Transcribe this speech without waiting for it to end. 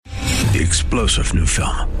The explosive new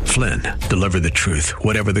film, Flynn, deliver the truth,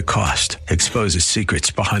 whatever the cost, exposes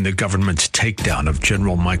secrets behind the government's takedown of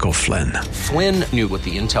General Michael Flynn. Flynn knew what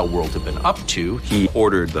the intel world had been up to. He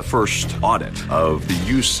ordered the first audit of the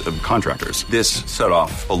use of contractors. This set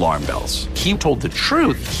off alarm bells. He told the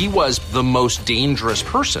truth. He was the most dangerous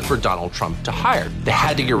person for Donald Trump to hire. They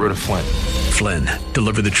had to get rid of Flynn. Flynn,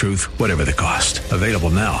 deliver the truth, whatever the cost. Available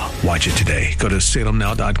now. Watch it today. Go to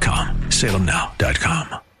salemnow.com.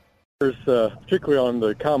 salemnow.com. Particularly on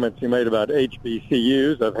the comments you made about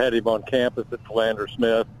HBCUs. I've had him on campus at Philander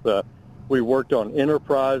Smith. We worked on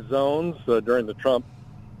enterprise zones during the Trump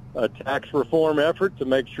tax reform effort to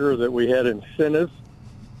make sure that we had incentives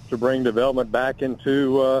to bring development back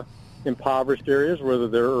into impoverished areas, whether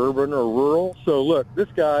they're urban or rural. So, look, this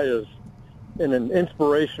guy is an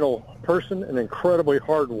inspirational person, an incredibly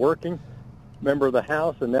hardworking member of the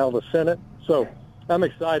House and now the Senate. So I'm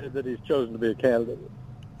excited that he's chosen to be a candidate.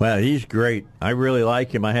 Well, he's great. I really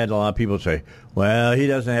like him. I had a lot of people say, well, he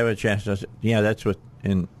doesn't have a chance. I said, yeah, that's what,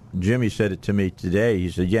 and Jimmy said it to me today. He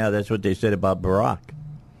said, yeah, that's what they said about Barack.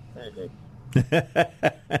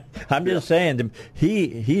 I'm just saying,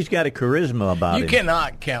 he's got a charisma about him. You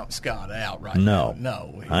cannot count Scott out right now.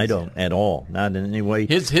 No, I don't at all. Not in any way.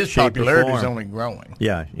 His popularity is only growing.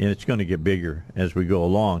 Yeah, and it's going to get bigger as we go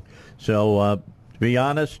along. So, to be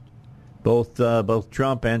honest, both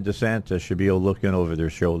Trump and DeSantis should be looking over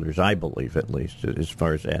their shoulders, I believe, at least, as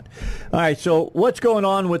far as that. All right, so what's going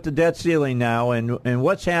on with the debt ceiling now, and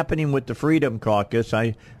what's happening with the Freedom Caucus?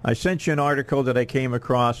 I sent you an article that I came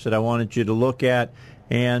across that I wanted you to look at,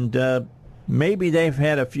 and maybe they've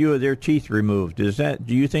had a few of their teeth removed. Do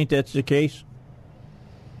you think that's the case?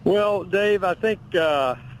 Well, Dave, I think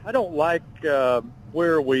I don't like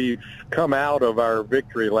where we've come out of our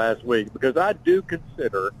victory last week, because I do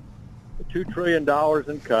consider $2 trillion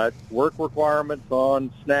in cuts, work requirements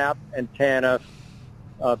on SNAP and TANF,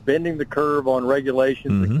 bending the curve on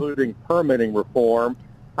regulations, including permitting reform.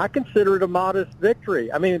 I consider it a modest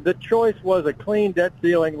victory. I mean, the choice was a clean debt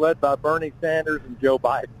ceiling led by Bernie Sanders and Joe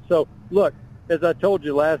Biden. So, look, as I told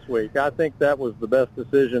you last week, I think that was the best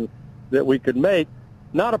decision that we could make.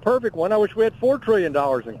 Not a perfect one. I wish we had $4 trillion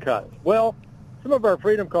in cuts. Well, some of our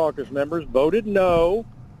Freedom Caucus members voted no.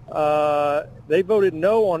 They voted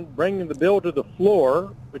no on bringing the bill to the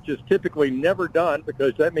floor, which is typically never done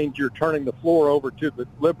because that means you're turning the floor over to the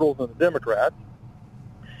liberals and the Democrats.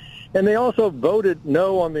 And they also voted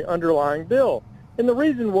no on the underlying bill. And the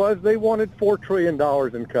reason was they wanted $4 trillion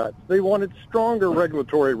in cuts. They wanted stronger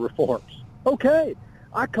regulatory reforms. Okay,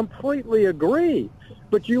 I completely agree.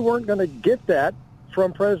 But you weren't going to get that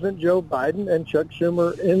from President Joe Biden and Chuck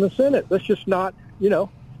Schumer in the Senate. That's just not,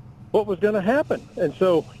 what was going to happen. And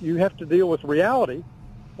so you have to deal with reality,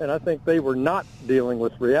 and I think they were not dealing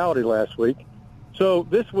with reality last week. So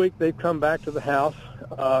this week they've come back to the House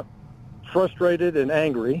frustrated and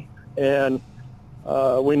angry, and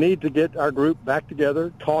we need to get our group back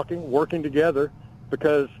together, talking, working together,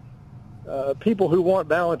 because people who want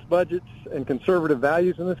balanced budgets and conservative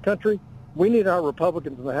values in this country, we need our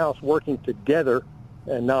Republicans in the House working together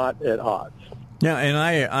and not at odds. Yeah, and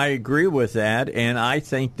I agree with that, and I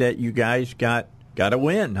think that you guys got to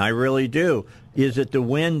win. I really do. Is it the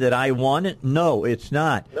win that I wanted? No, it's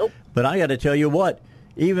not. Nope. But I got to tell you what,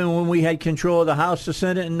 even when we had control of the House, the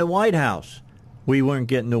Senate, and the White House, we weren't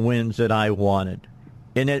getting the wins that I wanted.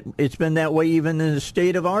 And it's been that way even in the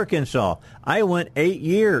state of Arkansas. I went 8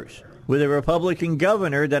 years with a Republican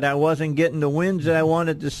governor that I wasn't getting the wins that I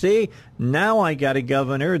wanted to see. Now I got a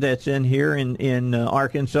governor that's in here in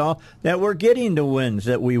Arkansas that we're getting the wins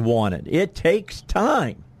that we wanted. It takes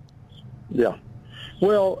time. Yeah.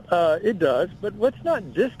 Well, it does, but let's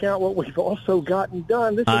not discount what we've also gotten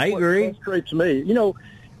done. This is I agree. What frustrates me.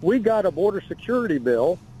 We got a border security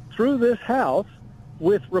bill through this House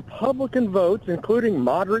with Republican votes, including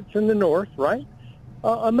moderates in the North, right?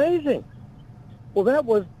 Amazing. Well, that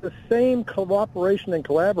was the same cooperation and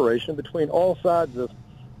collaboration between all sides of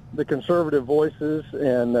the conservative voices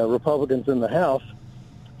and Republicans in the House.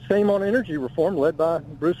 Same on energy reform, led by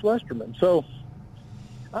Bruce Westerman. So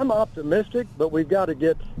I'm optimistic, but we've got to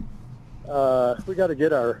get our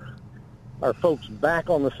folks back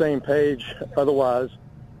on the same page. Otherwise,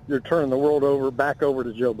 you're turning the world back over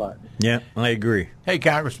to Joe Biden. Yeah, I agree. Hey,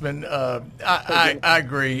 Congressman, I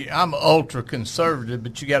agree. I'm ultra conservative,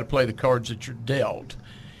 but you got to play the cards that you're dealt.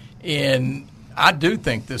 And I do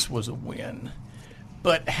think this was a win.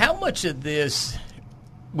 But how much of this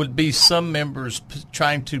would be some members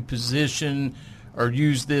trying to position or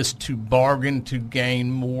use this to bargain to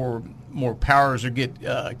gain more powers or get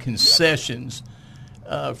concessions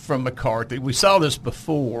from McCarthy? We saw this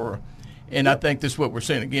before. And I think that's what we're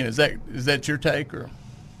seeing again. Is that your take? Or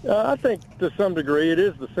I think to some degree it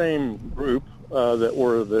is the same group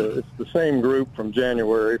it's the same group from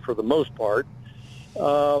January for the most part.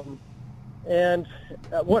 And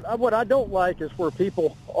what I don't like is where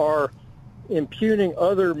people are impugning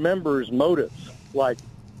other members' motives. Like,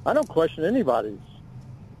 I don't question anybody's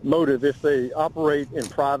motive if they operate in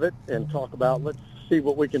private and talk about, let's see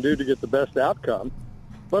what we can do to get the best outcome.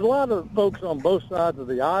 But a lot of folks on both sides of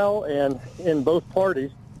the aisle and in both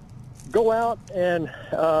parties go out and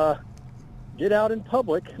get out in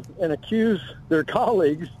public and accuse their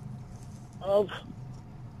colleagues of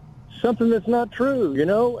something that's not true,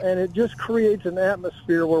 and it just creates an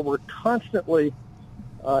atmosphere where we're constantly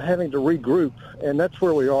having to regroup, and that's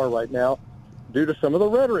where we are right now due to some of the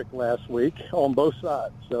rhetoric last week on both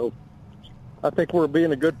sides. So I think we're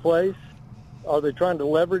being a good place. Are they trying to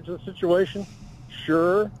leverage the situation?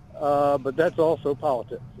 Sure, but that's also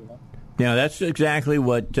politics, Yeah, that's exactly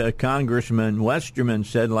what Congressman Westerman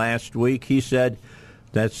said last week. He said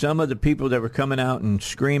that some of the people that were coming out and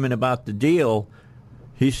screaming about the deal,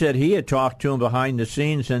 he said he had talked to them behind the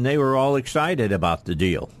scenes, and they were all excited about the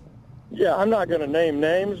deal. Yeah, I'm not going to name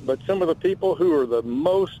names, but some of the people who are the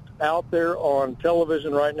most out there on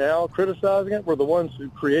television right now criticizing it were the ones who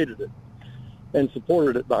created it and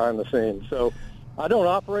supported it behind the scenes. So I don't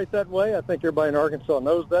operate that way. I think everybody in Arkansas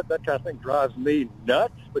knows that. That kind of thing drives me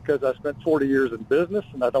nuts because I spent 40 years in business,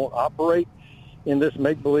 and I don't operate in this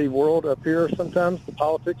make-believe world up here sometimes, the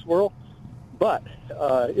politics world. But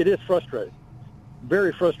it is frustrating,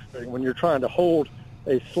 very frustrating when you're trying to hold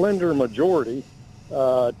a slender majority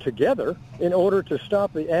together in order to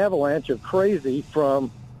stop the avalanche of crazy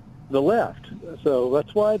from the left. So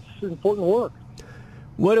that's why it's important work.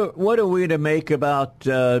 What are we to make about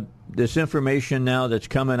this information now that's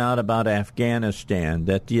coming out about Afghanistan,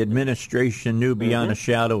 that the administration knew beyond a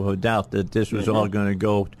shadow of a doubt that this was all going to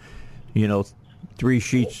go, 3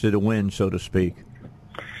 sheets to the wind, so to speak?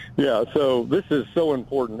 Yeah, so this is so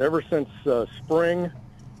important. Ever since spring,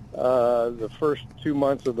 the first 2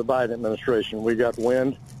 months of the Biden administration, we got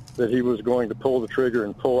wind that he was going to pull the trigger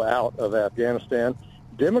and pull out of Afghanistan.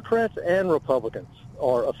 Democrats and Republicans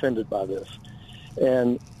are offended by this.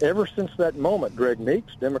 And ever since that moment, Greg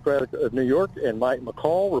Meeks, Democrat of New York, and Mike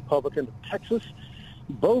McCall, Republican of Texas,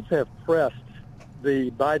 both have pressed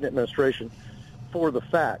the Biden administration for the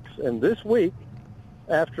facts. And this week,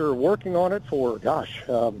 after working on it for,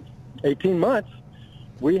 18 months,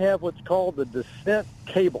 we have what's called the dissent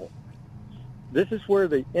cable. This is where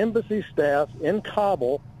the embassy staff in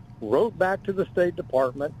Kabul wrote back to the State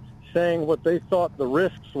Department saying what they thought the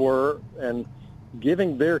risks were and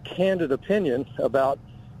giving their candid opinion about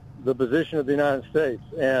the position of the United States.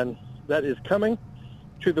 And that is coming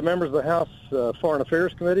to the members of the House Foreign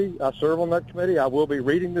Affairs Committee. I serve on that committee. I will be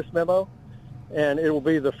reading this memo, and it will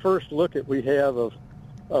be the first look at we have of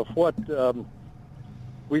what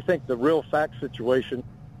we think the real fact situation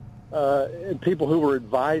and people who were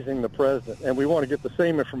advising the president. And we want to get the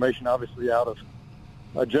same information, obviously, out of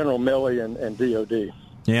General Milley and DOD.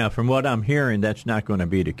 Yeah, from what I'm hearing, that's not going to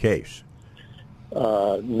be the case.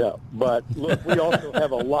 No, but look, we also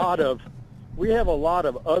have a lot of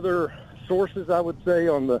other sources, I would say,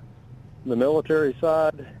 on the military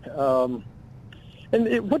side.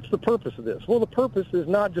 What's the purpose of this? Well, the purpose is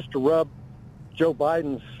not just to rub Joe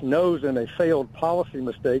Biden's nose in a failed policy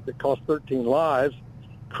mistake that cost 13 lives,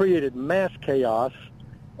 created mass chaos,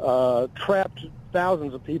 trapped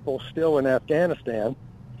thousands of people still in Afghanistan,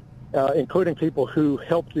 including people who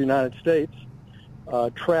helped the United States,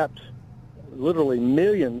 trapped literally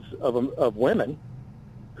millions of women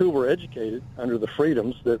who were educated under the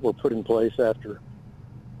freedoms that were put in place after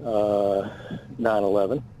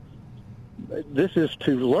 9/11. This is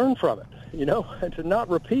to learn from it, and to not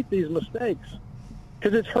repeat these mistakes,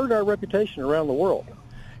 because it's hurt our reputation around the world.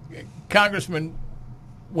 Congressman,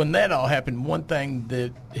 when that all happened, one thing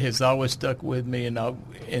that has always stuck with me, and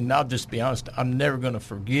I'll just be honest, I'm never going to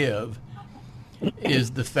forgive, is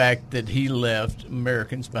the fact that he left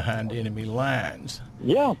Americans behind enemy lines.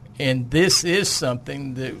 Yeah. And this is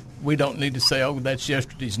something that we don't need to say, oh, that's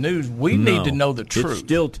yesterday's news. We need to know the truth. It's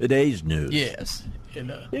still today's news. Yes.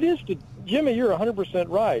 It is. Jimmy, you're 100%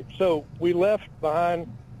 right. So we left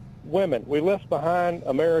behind women. We left behind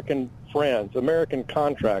American friends, American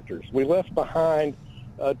contractors. We left behind,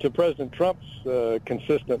 to President Trump's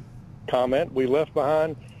consistent comment, we left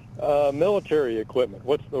behind military equipment.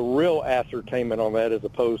 What's the real ascertainment on that as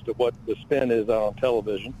opposed to what the spin is on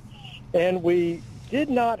television? And we did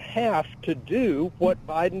not have to do what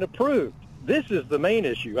Biden approved. This is the main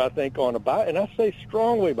issue, I think, and I say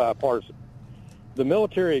strongly bipartisan. the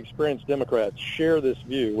military experienced Democrats share this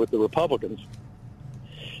view with the Republicans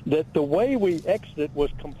that the way we exited was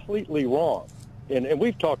completely wrong. And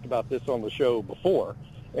we've talked about this on the show before,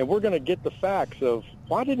 and we're going to get the facts of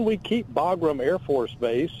why didn't we keep Bagram Air Force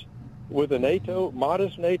Base with a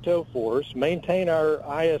modest NATO force, maintain our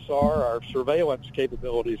ISR, our surveillance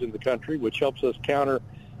capabilities in the country, which helps us counter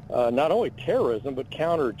not only terrorism, but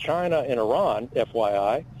counter China and Iran,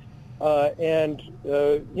 FYI, and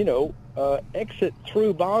exit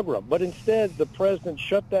through Bagram. But instead, the president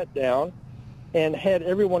shut that down and had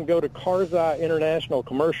everyone go to Karzai International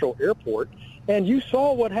Commercial Airport, and you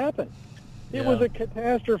saw what happened. It was a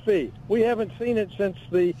catastrophe. We haven't seen it since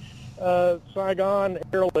the Saigon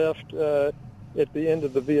airlift at the end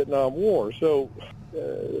of the Vietnam War. So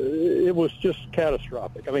it was just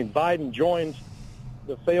catastrophic. I mean, Biden joins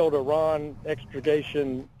the failed Iran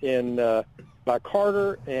extradition by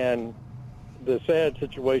Carter and the sad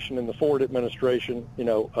situation in the Ford administration,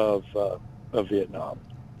 of Vietnam.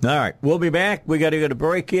 All right, we'll be back. We got to go to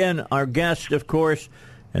break in. Our guest, of course,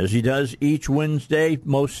 as he does each Wednesday,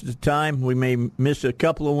 most of the time. We may miss a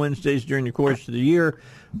couple of Wednesdays during the course of the year,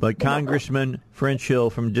 but Congressman French Hill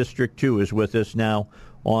from District 2 is with us now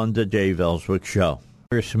on the Dave Elswick Show.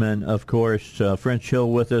 Congressman, of course, French Hill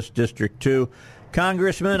with us, District 2.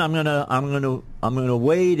 Congressman, I'm gonna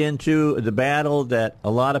wade into the battle that a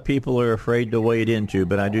lot of people are afraid to wade into,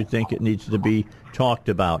 but I do think it needs to be talked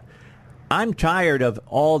about. I'm tired of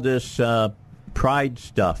all this pride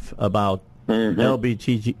stuff about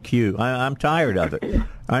LGBTQ. I'm tired of it.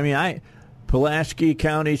 I mean, Pulaski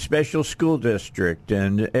County Special School District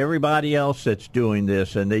and everybody else that's doing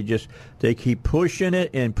this, and they keep pushing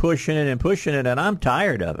it and pushing it and pushing it, and I'm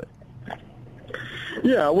tired of it.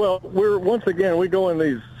 Yeah, well, we go in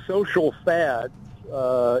these social fads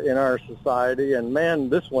in our society, and man,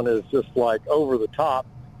 this one is just like over the top.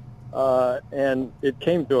 And it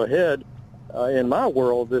came to a head in my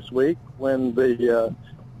world this week when the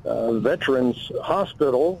Veterans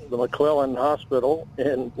Hospital, the McClellan Hospital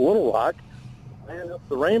in Little Rock, ran up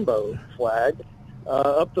the rainbow flag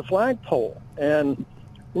up the flagpole. And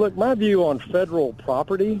look, my view on federal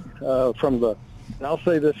property and I'll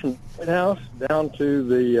say this from the White House down to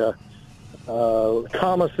the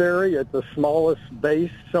commissary at the smallest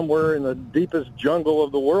base somewhere in the deepest jungle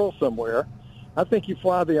of the world somewhere, I think you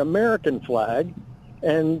fly the American flag,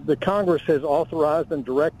 and the Congress has authorized and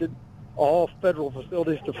directed all federal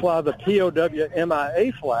facilities to fly the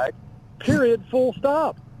POW-MIA flag, period, full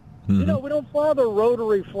stop. Mm-hmm. We don't fly the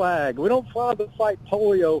Rotary flag. We don't fly the Fight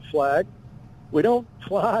Polio flag. We don't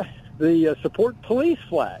fly the Support Police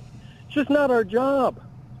flag. It's just not our job.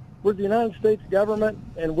 We're the United States government,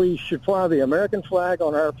 and we should fly the American flag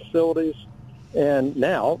on our facilities. And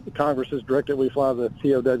now the Congress has directed we fly the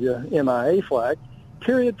POW-MIA flag,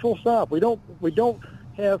 period, full stop. We don't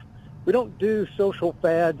do social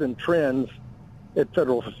fads and trends at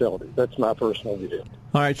federal facilities. That's my personal view.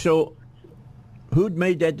 All right, so who'd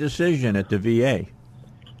made that decision at the VA?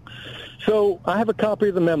 So I have a copy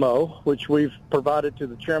of the memo, which we've provided to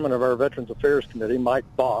the chairman of our Veterans Affairs Committee, Mike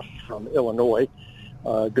Boss from Illinois,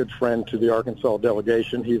 a good friend to the Arkansas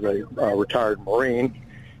delegation. He's a retired Marine.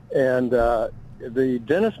 And the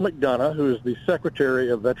Dennis McDonough, who is the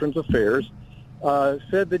Secretary of Veterans Affairs,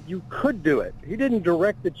 said that you could do it. He didn't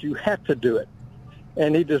direct that you had to do it.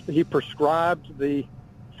 And he prescribed the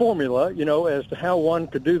formula, as to how one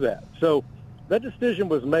could do that. So that decision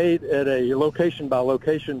was made at a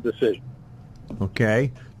location-by-location decision.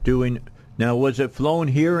 Okay. Now, was it flown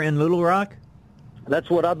here in Little Rock? That's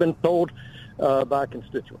what I've been told by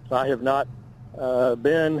constituents. I have not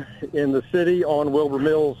been in the city on Wilbur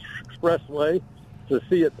Mills Expressway to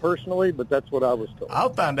see it personally, but that's what I was told.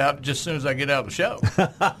 I'll find out just as soon as I get out of the show.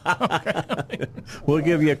 Okay. We'll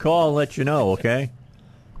give you a call and let you know, okay?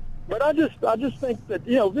 But I just think that,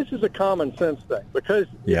 this is a common sense thing because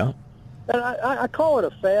and I call it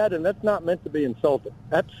a fad, and that's not meant to be insulting.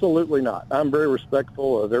 Absolutely not. I'm very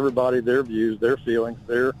respectful of everybody, their views, their feelings,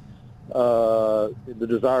 their the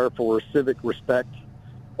desire for civic respect,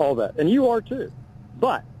 all that. And you are too.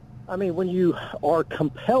 But, I mean, when you are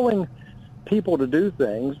compelling people to do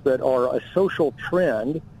things that are a social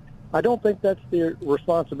trend, I don't think that's the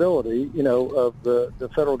responsibility, of the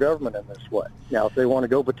federal government in this way. Now, if they want to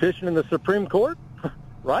go petition in the Supreme Court,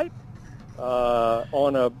 right?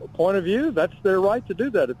 On a point of view, that's their right to do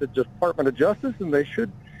that at the Department of Justice, and they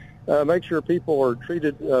should make sure people are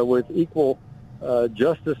treated with equal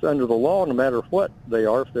justice under the law, no matter what they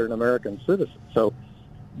are, if they're an American citizen. So,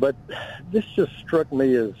 but this just struck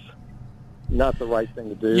me as not the right thing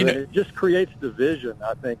to do, and it just creates division,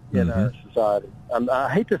 I think, in our society. I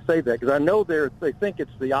hate to say that because I know they think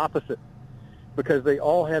it's the opposite. because they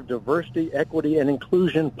all have diversity, equity, and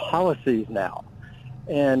inclusion policies now.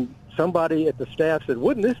 And somebody at the staff said,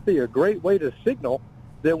 wouldn't this be a great way to signal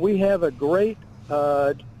that we have a great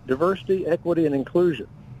diversity, equity, and inclusion?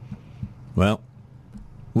 Well,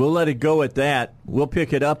 we'll let it go at that. We'll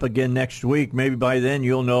pick it up again next week. Maybe by then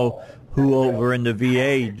you'll know who over in the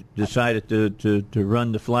VA decided to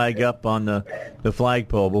run the flag up on the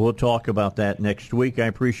flagpole. But we'll talk about that next week. I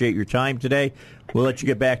appreciate your time today. We'll let you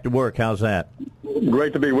get back to work. How's that?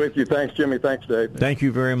 Great to be with you. Thanks, Jimmy. Thanks, Dave. Thank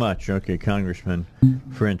you very much. Okay, Congressman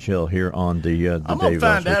French Hill here on the I'm Dave gonna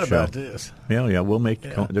find Elswick out Show. about this. Yeah, we'll make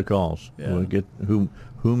the calls. Yeah. We'll get who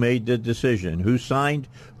made the decision, who signed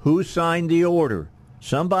the order.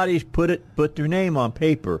 Somebody's put their name on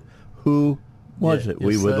paper. Who was it?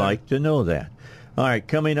 We would like to know that. All right,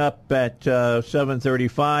 coming up at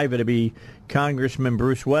 7:35, it'll be Congressman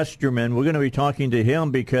Bruce Westerman. We're going to be talking to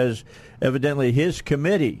him because evidently his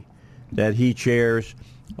committee that he chairs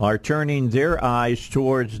are turning their eyes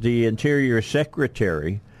towards the Interior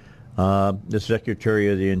Secretary, the Secretary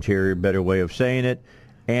of the Interior, better way of saying it,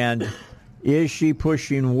 and is she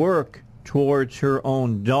pushing work towards her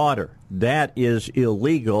own daughter? That is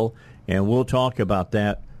illegal, and we'll talk about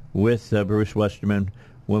that with Bruce Westerman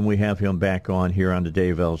when we have him back on here on the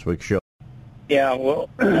Dave Elswick Show. Yeah, well,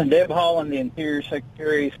 Deb Haaland, the Interior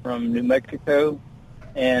Secretary, is from New Mexico,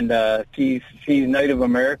 and she's Native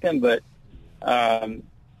American, but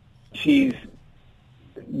she's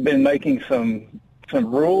been making some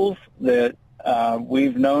rules that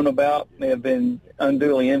we've known about. They have been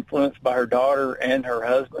unduly influenced by her daughter and her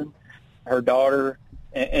husband. Her daughter,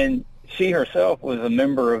 and she herself was a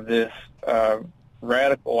member of this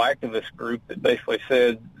radical activist group that basically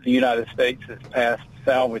said the United States is past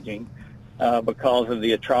salvaging because of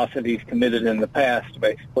the atrocities committed in the past,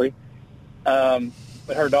 basically.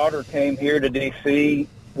 But her daughter came here to D.C.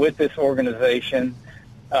 with this organization,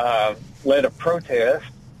 led a protest.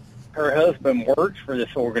 Her husband works for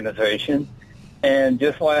this organization, and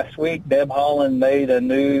just last week, Deb Haaland made a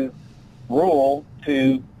new rule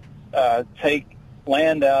to take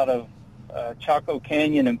land out of Chaco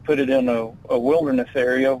Canyon and put it in a wilderness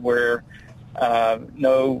area where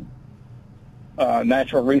no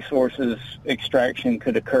natural resources extraction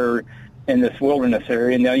could occur in this wilderness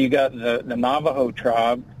area. Now you got the Navajo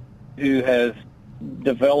tribe who has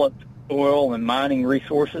developed oil and mining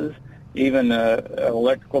resources, even an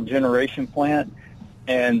electrical generation plant,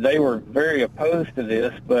 and they were very opposed to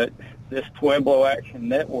this, but this Pueblo Action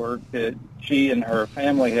Network that she and her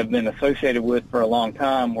family have been associated with for a long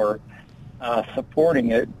time were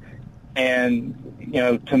supporting it. And,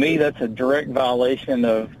 to me, that's a direct violation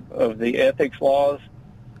of the ethics laws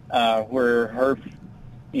where her,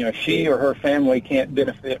 she or her family can't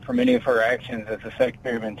benefit from any of her actions as the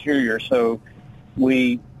Secretary of Interior. So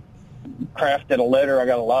we crafted a letter. I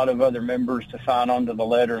got a lot of other members to sign on to the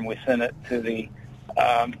letter, and we sent it to the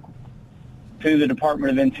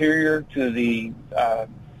Department of Interior, to the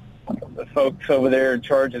folks over there in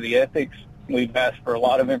charge of the ethics. We've asked for a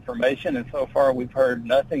lot of information, and so far we've heard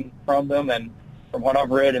nothing from them. And from what I've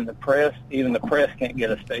read in the press, even the press can't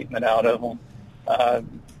get a statement out of them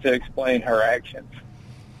to explain her actions.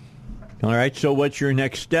 All right, so what's your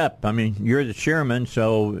next step? I mean, you're the chairman,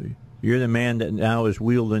 so you're the man that now is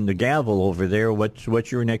wielding the gavel over there.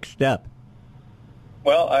 What's your next step?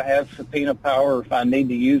 Well, I have subpoena power if I need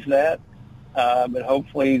to use that, but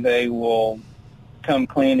hopefully they will come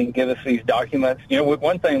clean and give us these documents.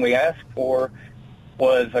 One thing we asked for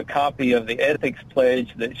was a copy of the ethics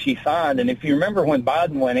pledge that she signed. And if you remember when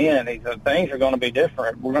Biden went in, he said things are going to be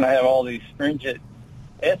different. We're going to have all these stringent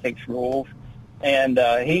ethics rules. And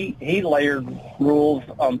he layered rules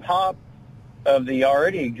on top of the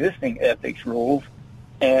already existing ethics rules.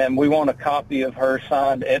 And we want a copy of her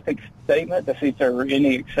signed ethics statement to see if there were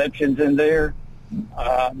any exceptions in there.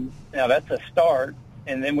 Now, that's a start.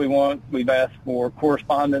 And then we've asked for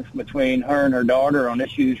correspondence between her and her daughter on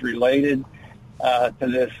issues related to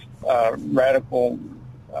this radical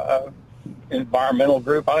environmental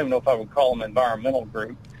group. I don't even know if I would call them environmental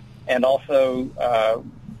group. And also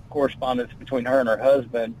correspondence between her and her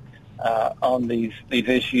husband on these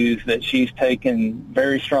issues that she's taken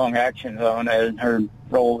very strong actions on in her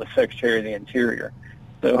role as Secretary of the Interior.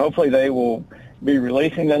 So hopefully they will be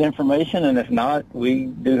releasing that information, and if not, we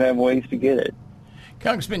do have ways to get it.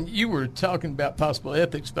 Congressman, you were talking about possible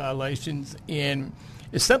ethics violations, and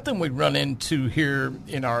it's something we run into here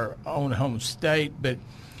in our own home state, but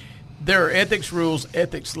there are ethics rules,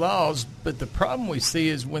 ethics laws, but the problem we see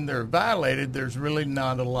is when they're violated, there's really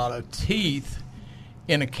not a lot of teeth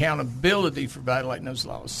in accountability for violating those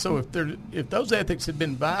laws. So if those ethics have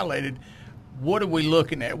been violated, what are we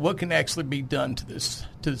looking at? What can actually be done to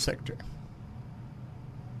the secretary?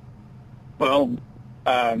 Well,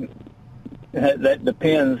 that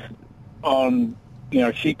depends on,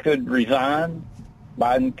 she could resign.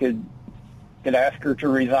 Biden could ask her to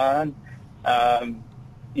resign.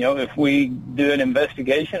 If we do an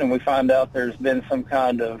investigation and we find out there's been some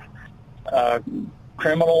kind of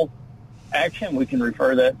criminal action, we can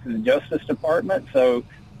refer that to the Justice Department. So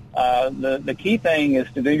the key thing is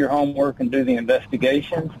to do your homework and do the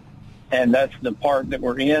investigations, and that's the part that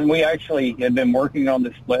we're in. We actually have been working on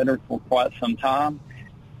this letter for quite some time,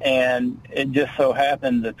 and it just so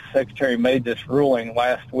happened that the Secretary made this ruling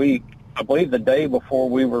last week, I believe the day before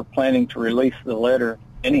we were planning to release the letter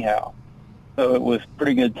anyhow. So it was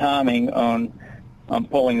pretty good timing on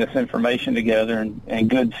pulling this information together and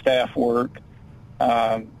good staff work.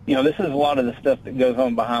 This is a lot of the stuff that goes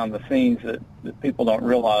on behind the scenes that people don't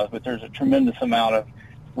realize, but there's a tremendous amount of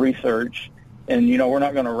research. And, we're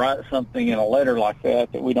not going to write something in a letter like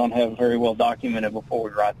that we don't have very well documented before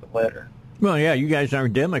we write the letter. Well, yeah, you guys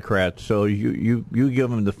aren't Democrats, so you give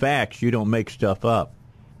them the facts. You don't make stuff up.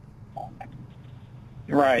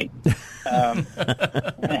 Right.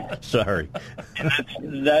 Sorry.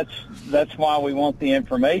 And that's why we want the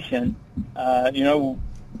information.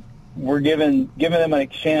 We're giving them a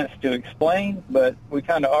chance to explain, but we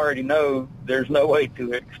kind of already know there's no way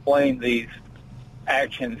to explain these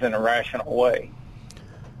actions in a rational way.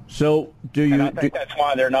 So And I think that's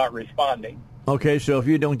why they're not responding. Okay, so if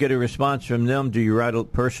you don't get a response from them, do you write a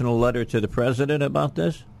personal letter to the president about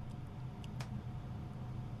this?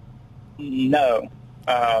 No.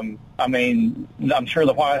 I'm sure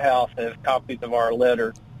the White House has copies of our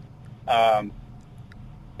letter, and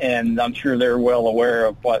I'm sure they're well aware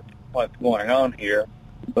of what's going on here.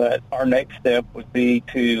 But our next step would be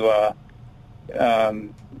to, I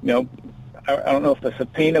don't know if the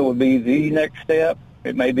subpoena would be the next step.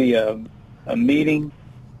 It may be a meeting.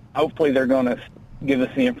 Hopefully they're going to give us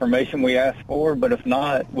the information we asked for, but if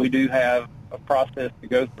not, we do have a process to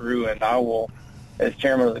go through, and I will, as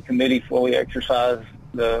chairman of the committee, fully exercise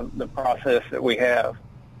the process that we have.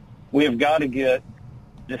 We have got to get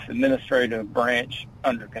this administrative branch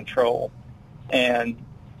under control, and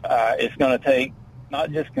it's going to take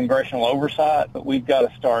not just congressional oversight, but we've got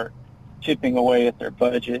to start chipping away at their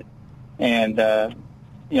budget, and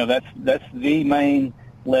that's the main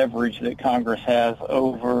leverage that Congress has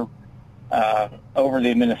over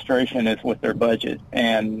the administration is with their budget.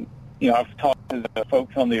 And I've talked to the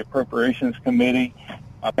folks on the Appropriations Committee.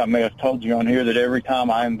 I may have told you on here that every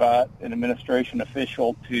time I invite an administration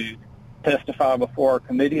official to testify before our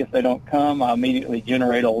committee, if they don't come, I immediately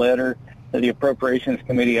generate a letter to the Appropriations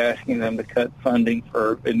Committee asking them to cut funding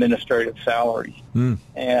for administrative salaries.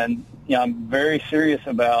 And I'm very serious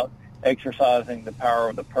about exercising the power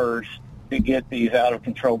of the purse to get these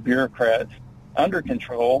out-of-control bureaucrats under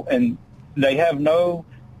control, and they have no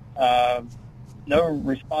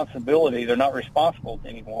responsibility. They're not responsible to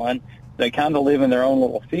anyone. They kind of live in their own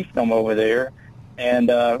little fiefdom over there, and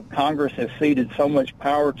Congress has ceded so much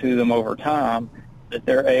power to them over time that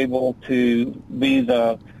they're able to be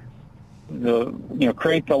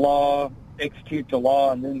create the law, execute the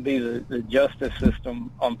law, and then be the justice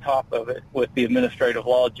system on top of it with the administrative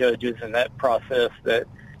law judges and that process that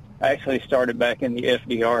actually started back in the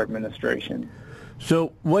FDR administration.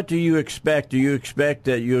 So what do you expect? Do you expect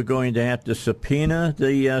that you're going to have to subpoena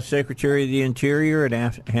the Secretary of the Interior and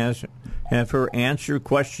have her answer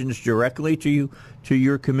questions directly to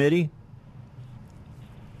your committee?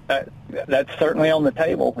 That's certainly on the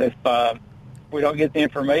table. If we don't get the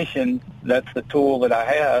information, that's the tool that I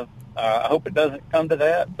have. I hope it doesn't come to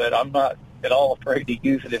that, but I'm not at all afraid to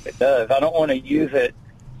use it if it does. I don't want to use it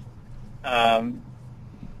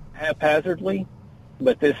haphazardly,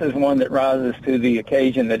 but this is one that rises to the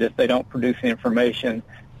occasion that if they don't produce the information,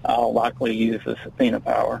 I'll likely use the subpoena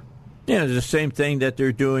power. Yeah, it's the same thing that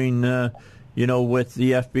they're doing, with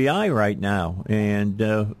the FBI right now. And,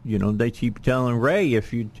 they keep telling Ray,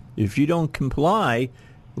 if you don't comply,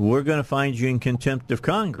 we're going to find you in contempt of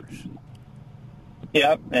Congress.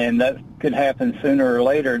 Yep, and that could happen sooner or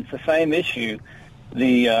later. It's the same issue.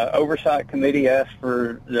 The Oversight Committee asked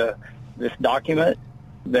for this document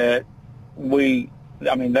that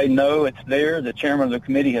they know it's there. The chairman of the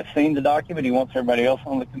committee has seen the document. He wants everybody else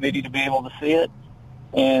on the committee to be able to see it.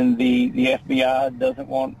 And the FBI doesn't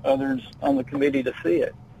want others on the committee to see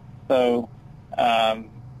it. So,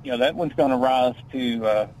 that one's going to rise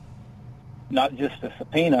to not just a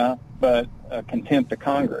subpoena, but a contempt of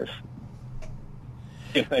Congress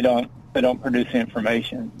if they don't produce the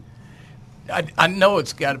information. I know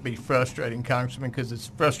it's got to be frustrating, Congressman, because it's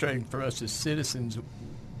frustrating for us as citizens.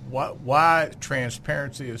 why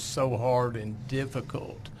transparency is so hard and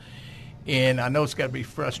difficult. And I know it's got to be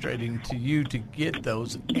frustrating to you to get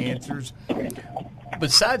those answers.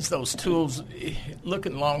 Besides those tools,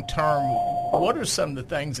 looking long term, what are some of the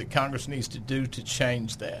things that Congress needs to do to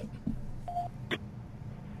change that?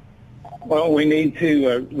 Well, we need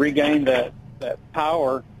to regain that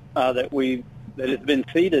power that has been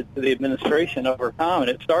ceded to the administration over time,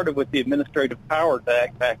 and it started with the Administrative Powers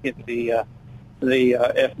Act back in the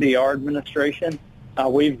FDR administration.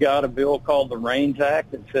 We've got a bill called the REINS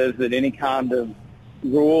Act that says that any kind of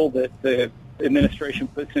rule that the administration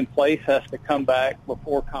puts in place has to come back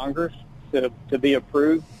before Congress to be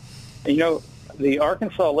approved. And, the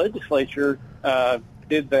Arkansas legislature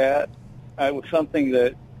did that. It was something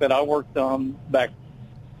that I worked on back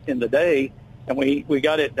in the day, and we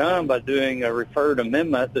got it done by doing a referred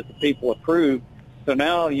amendment that the people approved. So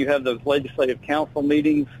now you have those legislative council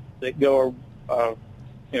meetings that go,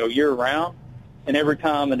 year-round. And every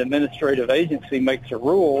time an administrative agency makes a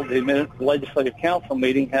rule, the legislative council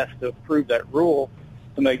meeting has to approve that rule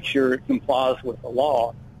to make sure it complies with the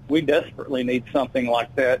law. We desperately need something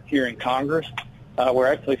like that here in Congress.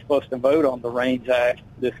 We're actually supposed to vote on the REINS Act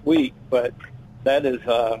this week, but that is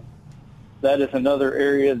another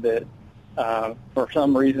area that, for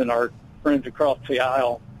some reason, our friends across the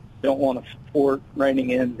aisle don't want to support reining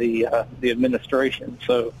in the administration.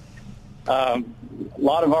 So. A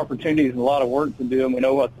lot of opportunities and a lot of work to do, and we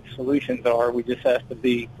know what the solutions are. We just have to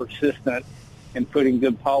be persistent in putting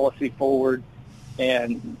good policy forward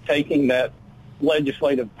and taking that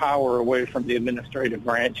legislative power away from the administrative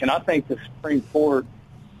branch. And I think the Supreme Court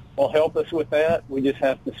will help us with that. We just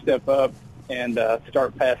have to step up and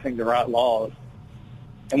start passing the right laws.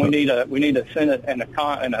 And we need a Senate and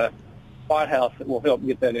a White House that will help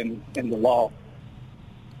get that into law.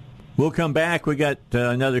 We'll come back. We got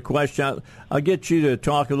another question. I'll get you to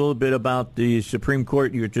talk a little bit about the Supreme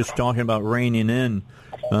Court. You were just talking about reining in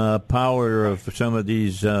power of some of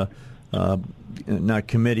these, not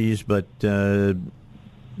committees, but,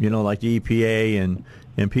 like the EPA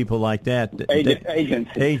and people like that.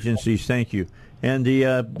 Agencies, thank you. And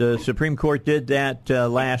the Supreme Court did that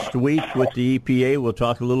last week with the EPA. We'll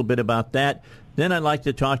talk a little bit about that. Then I'd like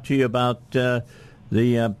to talk to you about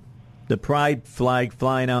the pride flag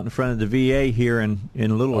flying out in front of the VA here in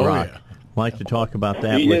Little Rock. Yeah. I'd like to talk about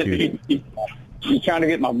that with you. You trying to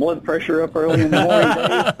get my blood pressure up early in the morning,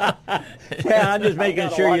 Dave? Yeah, I'm just making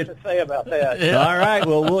sure you. To say about that. Yeah. All right.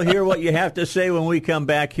 Well, we'll hear what you have to say when we come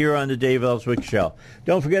back here on the Dave Elswick Show.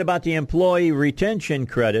 Don't forget about the Employee Retention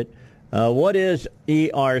Credit. What is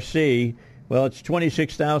ERC? Well, it's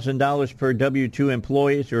 $26,000 per W-2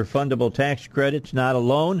 employees or refundable tax credits, not a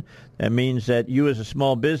loan. That means that you as a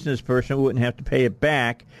small business person wouldn't have to pay it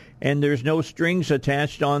back, and there's no strings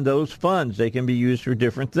attached on those funds. They can be used for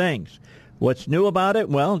different things. What's new about it?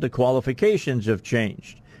 Well, the qualifications have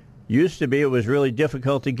changed. Used to be it was really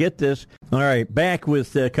difficult to get this. All right, back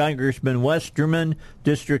with Congressman Westerman,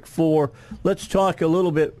 District 4. Let's talk a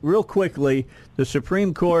little bit real quickly. The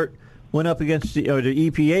Supreme Court went up against the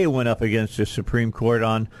EPA went up against the Supreme Court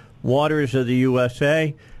on waters of the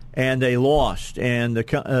USA, and they lost. And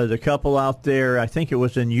the couple out there, I think it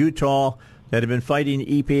was in Utah, that had been fighting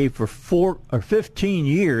the EPA for 15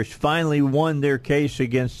 years, finally won their case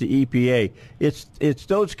against the EPA. It's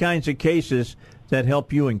those kinds of cases that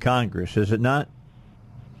help you in Congress, is it not?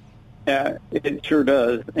 Yeah, it sure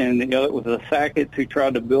does. And it was a Sackett who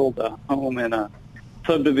tried to build a home in a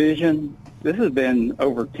subdivision. This has been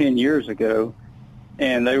over 10 years ago,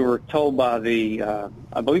 and they were told by the,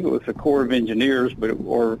 I believe it was the Corps of Engineers,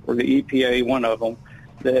 or the EPA, one of them,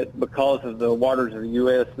 that because of the waters of the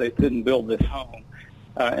U.S., they couldn't build this home.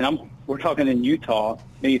 We're talking in Utah,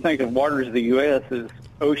 and you think of waters of the U.S. as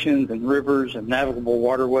oceans and rivers and navigable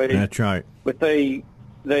waterways. That's right. But they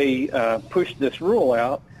pushed this rule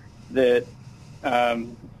out that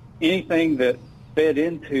anything that fed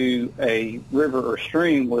into a river or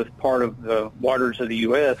stream was part of the waters of the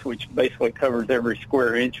U.S., which basically covers every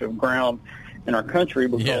square inch of ground in our country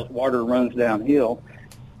because water runs downhill.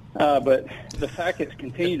 But the Sacketts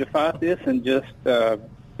continue to fight this, and just a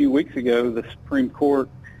few weeks ago, the Supreme Court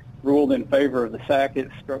ruled in favor of the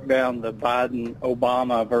Sacketts, struck down the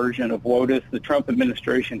Biden-Obama version of WOTUS. The Trump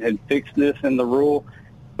administration had fixed this in the rule,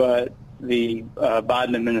 but the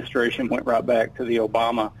Biden administration went right back to the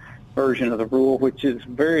Obama version of the rule, which is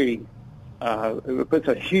it puts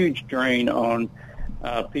a huge drain on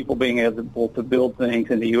people being able to build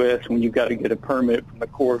things in the U.S. when you've got to get a permit from the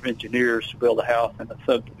Corps of Engineers to build a house in a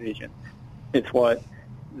subdivision. It's what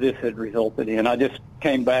this had resulted in. I just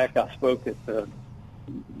came back. I spoke at the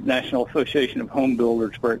National Association of Home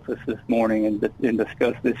Builders breakfast this morning and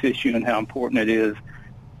discuss this issue and how important it is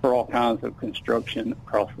for all kinds of construction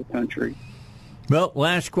across the country. Well,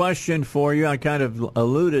 last question for you. I kind of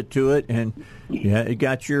alluded to it, and it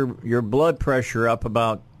got your blood pressure up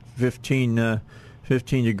about 15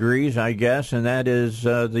 degrees, I guess, and that is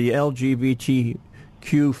the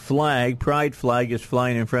LGBTQ flag, pride flag, is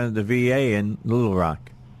flying in front of the VA in Little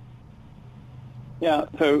Rock. Yeah,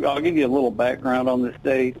 so I'll give you a little background on this,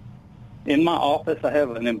 Dave. In my office, I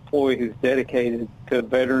have an employee who's dedicated to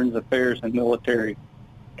Veterans Affairs and military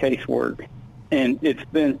casework. And it's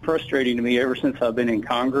been frustrating to me ever since I've been in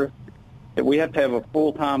Congress that we have to have a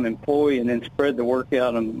full-time employee and then spread the work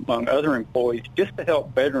out among other employees just to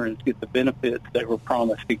help veterans get the benefits they were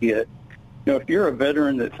promised to get. You know, if you're a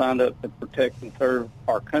veteran that signed up to protect and serve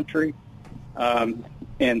our country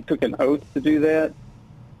and took an oath to do that,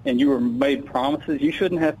 and you were made promises, you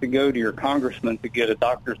shouldn't have to go to your congressman to get a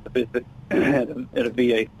doctor's visit at a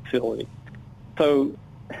VA facility. So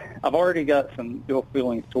I've already got some ill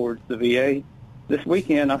feelings towards the VA. This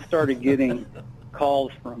weekend, I started getting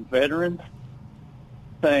calls from veterans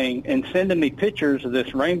saying and sending me pictures of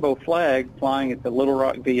this rainbow flag flying at the Little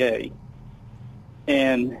Rock VA.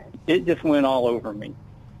 And it just went all over me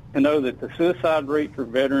to know that the suicide rate for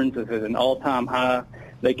veterans is at an all-time high.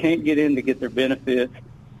 They can't get in to get their benefits.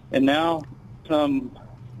 And now some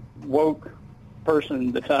woke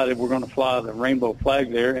person decided we're going to fly the rainbow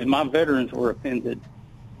flag there, and my veterans were offended.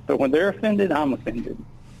 So when they're offended, I'm offended.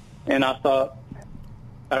 And I thought,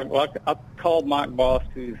 I called Mike Boss,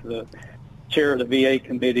 who's the chair of the VA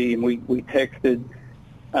committee, and we texted.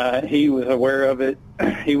 He was aware of it.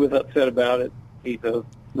 He was upset about it. He's a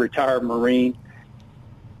retired Marine.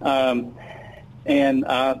 And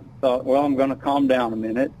I thought, well, I'm going to calm down a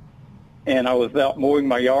minute. And I was out mowing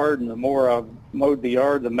my yard, and the more I mowed the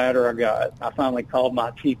yard, the madder I got. I finally called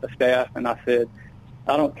my chief of staff, and I said,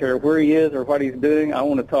 I don't care where he is or what he's doing. I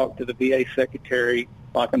want to talk to the VA secretary,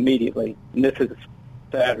 like, immediately. And this is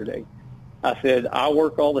Saturday. I said, I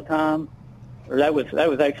work all the time. Or that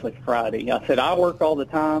was actually Friday. I said, I work all the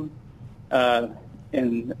time,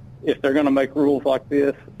 and if they're going to make rules like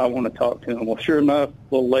this, I want to talk to them. Well, sure enough,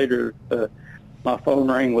 a little later, my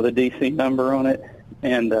phone rang with a D.C. number on it,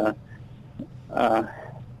 and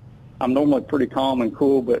I'm normally pretty calm and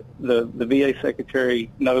cool, but the VA secretary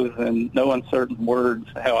knows in no uncertain words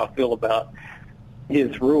how I feel about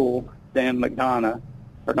his rule, Dan McDonough,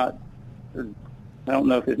 or not, or I don't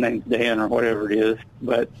know if his name's Dan or whatever it is,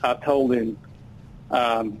 but I told him,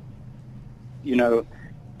 I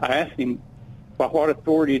asked him, by what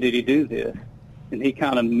authority did he do this? And he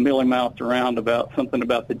kind of mealy-mouthed around about something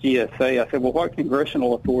about the GSA. I said, well, what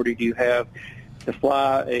congressional authority do you have to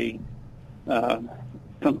fly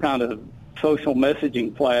some kind of social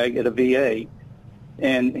messaging flag at a VA?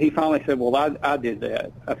 And he finally said, well, I did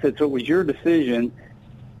that. I said, so it was your decision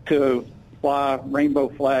to fly rainbow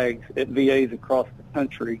flags at VAs across the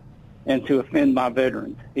country and to offend my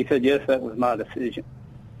veterans? He said, yes, that was my decision.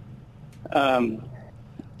 And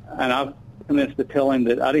I commenced to tell him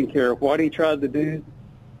that I didn't care what he tried to do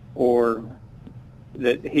or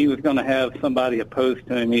that he was going to have somebody opposed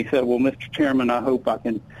to him. He said, well, Mr. Chairman, I hope I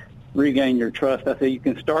can regain your trust. I said, you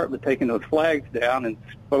can start with taking those flags down and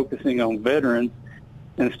focusing on veterans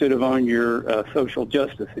instead of on your social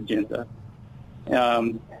justice agenda.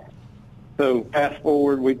 So fast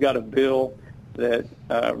forward, we've got a bill that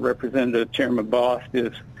Representative Chairman Bost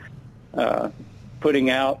is putting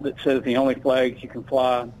out that says the only flags you can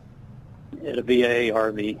fly at a VA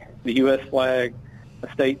are the U.S. flag,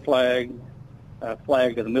 a state flag, a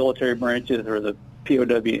flag of the military branches, or the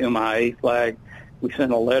POW-MIA flag. We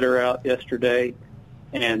sent a letter out yesterday,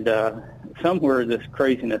 and somewhere this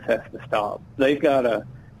craziness has to stop. They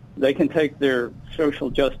can take their social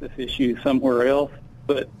justice issues somewhere else,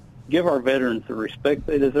 but give our veterans the respect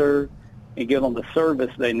they deserve and give them the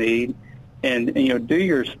service they need, and do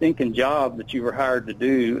your stinking job that you were hired to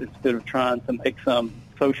do instead of trying to make some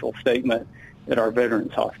social statement at our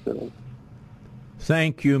veterans hospitals.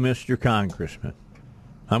 Thank you, Mr. Congressman.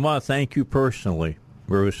 I want to thank you personally,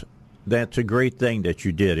 Bruce. That's a great thing that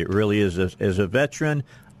you did. It really is. As a veteran,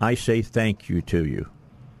 I say thank you to you.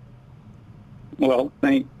 Well,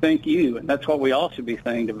 thank you. And that's what we all should be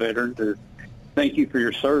saying to veterans is thank you for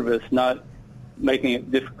your service, not making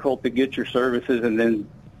it difficult to get your services and then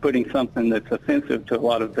putting something that's offensive to a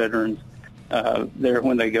lot of veterans there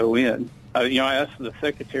when they go in. I asked the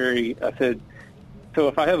secretary, I said, so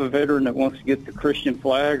if I have a veteran that wants to get the Christian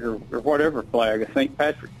flag or whatever flag, a St.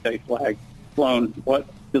 Patrick's Day flag flown, what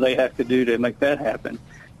do they have to do to make that happen?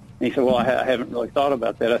 And he said, well, I haven't really thought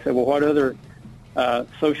about that. I said, well, what other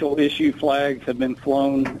social issue flags have been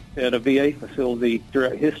flown at a VA facility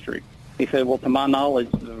throughout history. He said, well, to my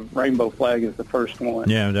knowledge, the rainbow flag is the first one.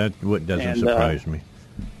 Yeah, that doesn't surprise me.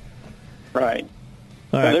 Right.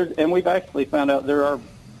 All right. And we've actually found out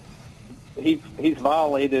he's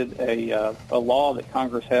violated a law that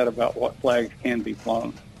Congress had about what flags can be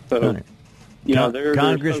flown. So, right. They're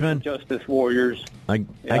Congressman, justice warriors. I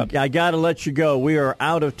got to let you go. We are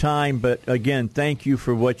out of time, but again, thank you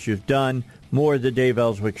for what you've done. More of the Dave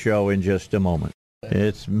Elswick Show in just a moment.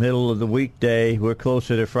 It's middle of the weekday. We're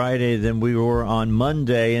closer to Friday than we were on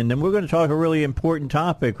Monday, and then we're going to talk a really important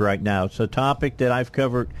topic right now. It's a topic that I've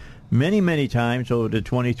covered many, many times over the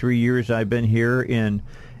 23 years I've been here in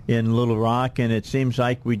Little Rock, and it seems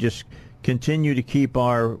like we just continue to keep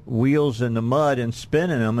our wheels in the mud and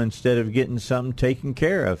spinning them instead of getting something taken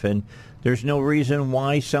care of. And there's no reason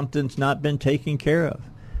why something's not been taken care of.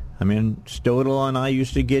 I mean, Stodel and I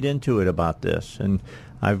used to get into it about this, and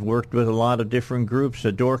I've worked with a lot of different groups,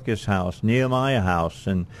 the Dorcas House, Nehemiah House,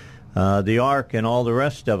 and the Ark, and all the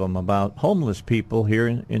rest of them about homeless people here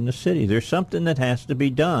in the city. There's something that has to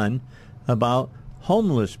be done about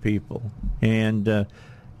homeless people, and I'm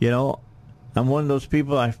one of those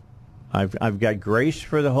people. I've got grace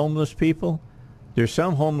for the homeless people. There's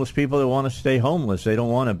some homeless people that want to stay homeless. They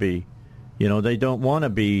don't want to be. They don't want to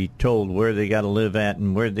be told where they got to live at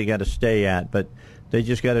and where they got to stay at, but they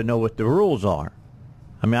just got to know what the rules are.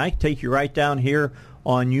 I mean, I can take you right down here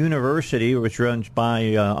on University, which runs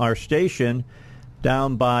by our station,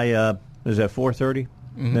 down by, is that 430?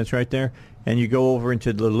 Mm-hmm. That's right there. And you go over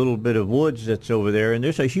into the little bit of woods that's over there, and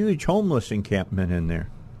there's a huge homeless encampment in there.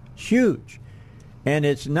 Huge. And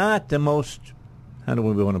it's not the most, how do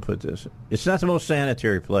we want to put this? It's not the most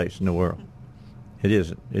sanitary place in the world. It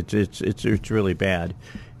isn't. It's really bad,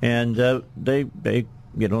 and they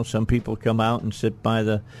some people come out and sit by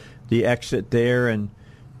the exit there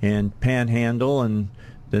and panhandle, and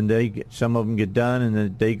then some of them get done, and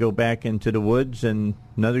then they go back into the woods, and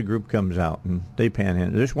another group comes out and they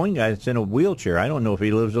panhandle. There's one guy that's in a wheelchair. I don't know if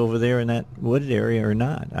he lives over there in that wooded area or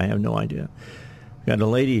not. I have no idea. Got a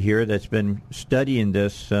lady here that's been studying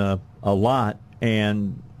this a lot,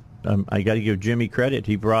 and I got to give Jimmy credit.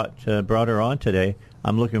 He brought her on today.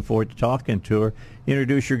 I'm looking forward to talking to her.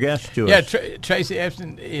 Introduce your guest to us. Yeah, Tracy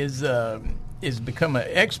Epson is become an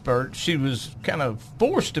expert. She was kind of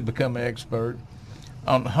forced to become an expert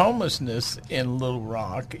on homelessness in Little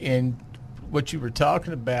Rock. And what you were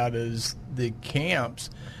talking about is the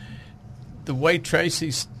camps. The way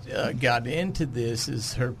Tracy got into this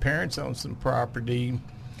is her parents owned some property,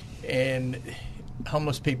 and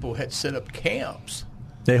homeless people had set up camps.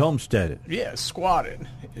 They homesteaded. Yeah, squatted.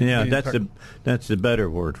 Yeah, that's the better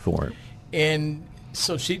word for it. And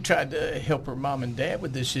so she tried to help her mom and dad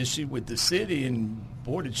with this issue with the city, and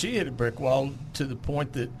boy, did she hit a brick wall to the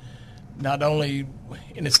point that not only,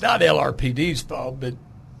 and it's not LRPD's fault, but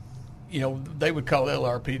they would call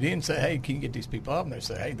LRPD and say, hey, can you get these people off? And they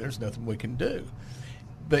say, hey, there's nothing we can do.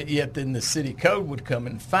 But yet then the city code would come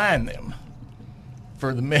and fine them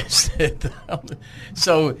for the mess.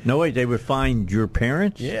 So no, wait, they would find your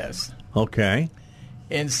parents? Yes. Okay.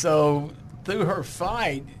 And so through her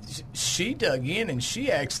fight, she dug in, and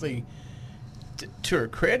she actually, to her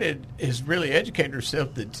credit, has really educated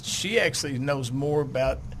herself that she actually knows more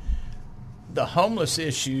about the homeless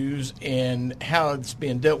issues and how it's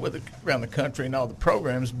being dealt with around the country and all the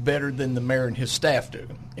programs better than the mayor and his staff do.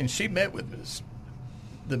 And she met with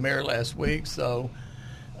the mayor last week, so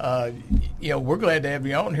we're glad to have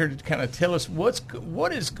you on here to kind of tell us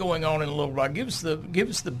what is going on in Little Rock. Give us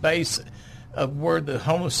the base of where the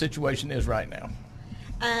homeless situation is right now.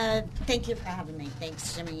 Thank you for having me.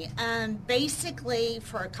 Thanks, Jimmy. Basically,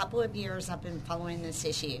 for a couple of years, I've been following this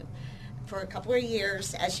issue. For a couple of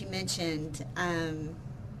years, as you mentioned,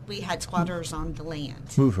 we had squatters on the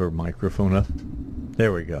land. Move her microphone up.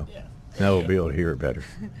 There we go. Yeah. Now we'll be able to hear her better.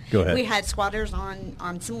 Go ahead. We had squatters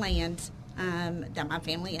on some land that my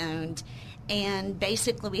family owned, and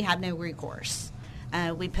basically we had no recourse.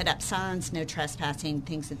 We put up signs, no trespassing,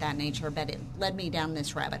 things of that nature, but it led me down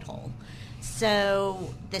this rabbit hole.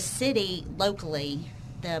 So the city, locally,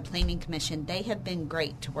 the Planning Commission, they have been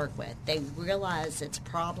great to work with. They realize it's a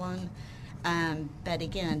problem, but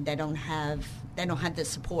again, they don't have the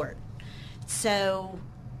support. So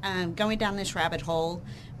going down this rabbit hole,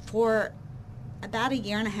 for about a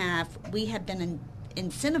year and a half, we have been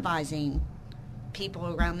incentivizing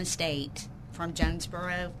people around the state, from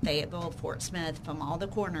Jonesboro, Fayetteville, Fort Smith, from all the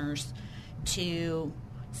corners, to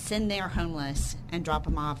send their homeless and drop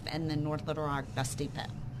them off in the North Little Rock bus depot.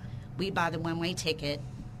 We buy the one-way ticket,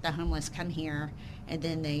 the homeless come here, and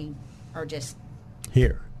then they are just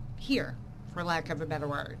here. for lack of a better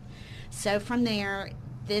word. So from there,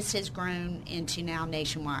 this has grown into now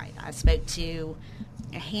nationwide. I spoke to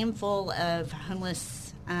a handful of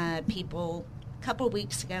homeless people a couple of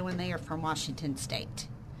weeks ago, and they are from Washington State.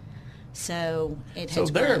 So it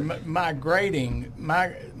has they're grown. migrating.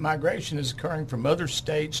 Migration is occurring from other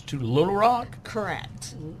states to Little Rock?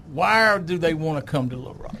 Correct. Why do they want to come to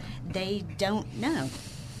Little Rock? They don't know.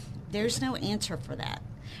 There's no answer for that.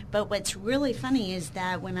 But what's really funny is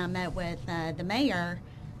that when I met with the mayor,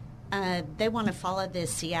 they want to follow the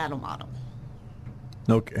Seattle model.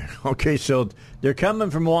 Okay, so they're coming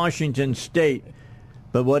from Washington State,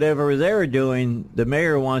 but whatever they're doing, the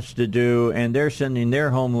mayor wants to do, and they're sending their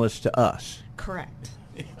homeless to us. Correct.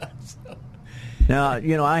 Now,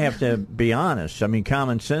 I have to be honest. I mean,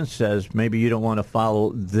 common sense says maybe you don't want to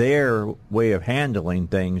follow their way of handling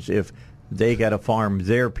things if they got to farm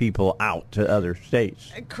their people out to other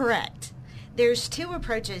states. Correct. There's two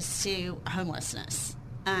approaches to homelessness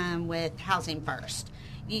with Housing First.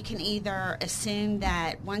 You can either assume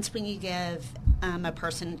that once when you give a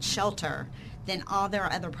person shelter, then all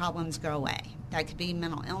their other problems go away. That could be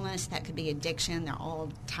mental illness, that could be addiction, they're all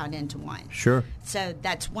tied into one. Sure. So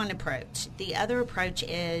that's one approach. The other approach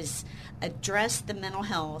is address the mental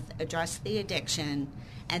health, address the addiction,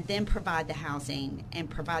 and then provide the housing and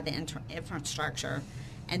provide the infrastructure,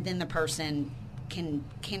 and then the person can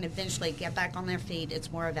eventually get back on their feet.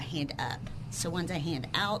 It's more of a hand up. So one's a hand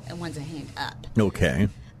out and one's a hand up. Okay.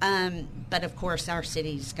 But of course, our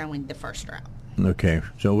city's going the first route. Okay,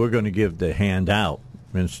 so we're going to give the hand out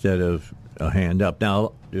instead of a hand up.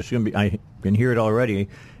 Now, there's going to be, I can hear it already,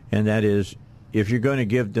 and that is, if you're going to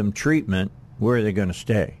give them treatment, where are they going to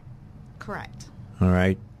stay? Correct. All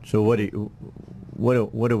right. So what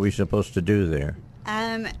are we supposed to do there?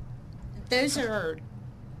 Those are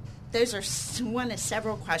one of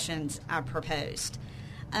several questions I proposed.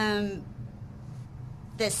 The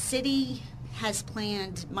city has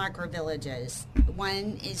planned micro-villages.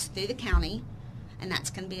 One is through the county, and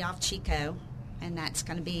that's going to be off Chico, and that's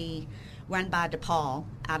going to be run by DePaul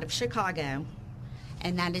out of Chicago,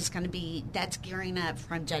 and that's gearing up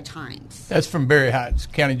from Judge Hines. That's from Berry Heights,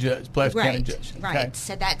 County Judge, Pulaski County Judge. Right, Okay.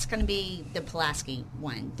 so that's going to be the Pulaski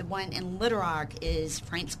one. The one in Little Rock is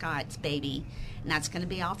Frank Scott's baby, and that's going to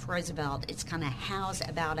be off Roosevelt. It's going to house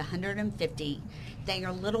about 150. They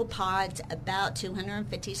are little pods, about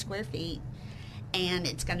 250 square feet, and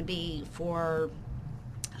it's going to be for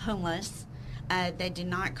homeless. They do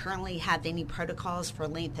not currently have any protocols for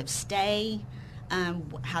length of stay,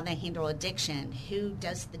 how they handle addiction, who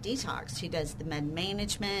does the detox, who does the med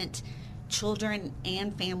management. Children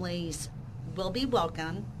and families will be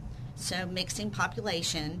welcome, so mixing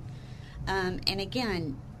population. And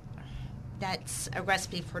again, that's a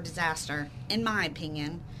recipe for disaster, in my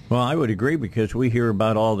opinion. Well, I would agree, because we hear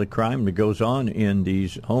about all the crime that goes on in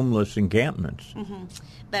these homeless encampments. Mm-hmm.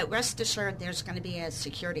 But rest assured, there's going to be a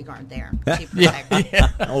security guard there to protect them.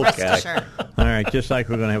 Okay. Rest assured. All right, just like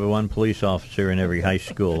we're going to have one police officer in every high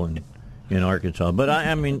school in Arkansas. But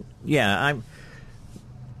I mean,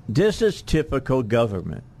 this is typical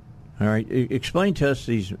government. All right, explain to us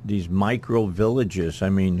these micro villages. I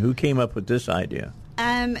mean, who came up with this idea?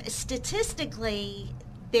 Statistically,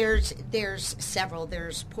 there's several.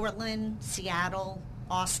 There's Portland, Seattle,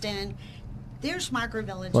 Austin. There's micro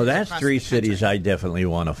villages. Well, that's three cities I definitely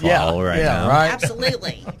want to follow now. Right.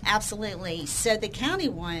 Absolutely. So the county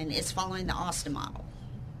one is following the Austin model.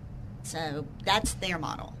 So that's their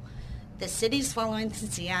model. The city's following the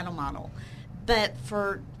Seattle model. But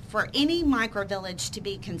for any micro village to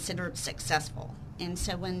be considered successful, and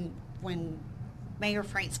so when Mayor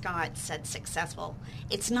Frank Scott said successful,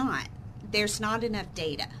 it's not. There's not enough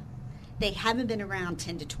data. They haven't been around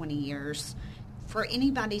 10 to 20 years. For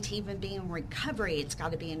anybody to even be in recovery, it's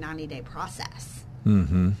got to be a 90-day process.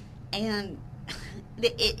 Mm-hmm. And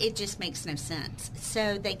it just makes no sense.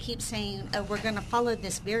 So they keep saying, we're going to follow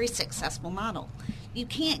this very successful model. You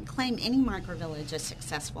can't claim any microvillage a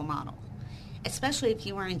successful model, especially if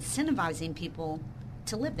you are incentivizing people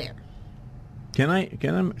to live there. Can I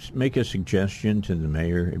make a suggestion to the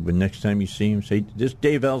mayor when next time you see him? Say, this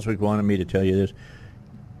Dave Elswick wanted me to tell you this.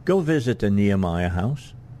 Go visit the Nehemiah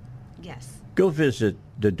house. Yes. Go visit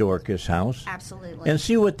the Dorcas house. Absolutely. And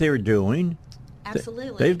see what they're doing.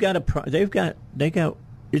 Absolutely. They've got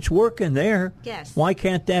it's working there. Yes. Why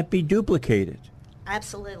can't that be duplicated?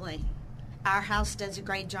 Absolutely. Our house does a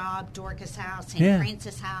great job. Dorcas house, St.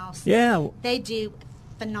 Francis house. Yeah. They do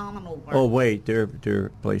phenomenal work. Oh wait, they're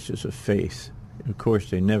places of faith. Of course,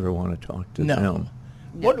 they never want to talk to them.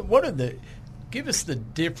 No. What are give us the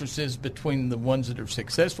differences between the ones that are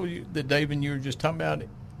successful that Dave and you were just talking about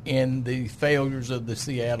in the failures of the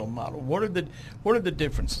Seattle model? What are the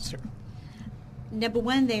differences here? Number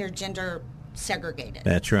one, they are gender segregated.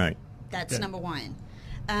 That's right. That's number one.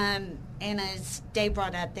 And as Dave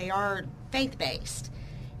brought up, they are faith-based.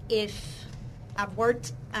 If I've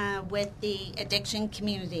worked with the addiction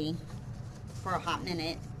community for a hot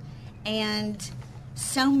minute, and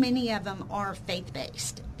so many of them are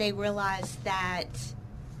faith-based. They realize that,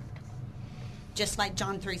 just like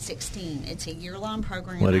John 3:16, it's a year-long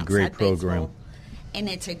program. What a great program. And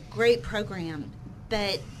it's a great program.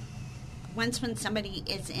 But when somebody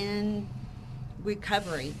is in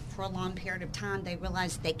recovery for a long period of time, they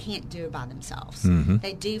realize they can't do it by themselves. Mm-hmm.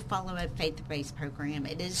 They do follow a faith-based program.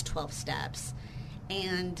 It is 12 steps.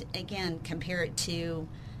 And, again, compare it to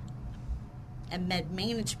a med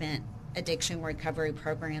management addiction recovery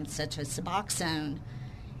program such as Suboxone.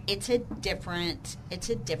 It's a different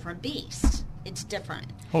beast. It's different.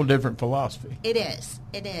 Whole different philosophy. It is.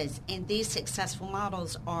 And these successful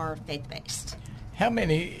models are faith-based. How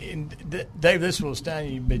many, Dave, this will astound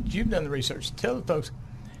you, but you've done the research. Tell the folks,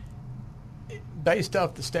 based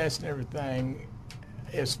off the stats and everything,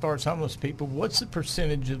 as far as homeless people, what's the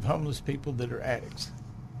percentage of homeless people that are addicts?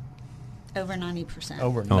 Over 90%.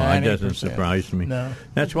 Over 90%. Oh, that doesn't surprise me. No.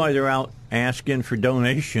 That's why they're out asking for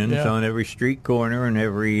donations on every street corner and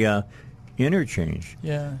every interchange.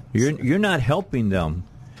 Yeah. You're not helping them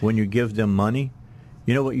when you give them money.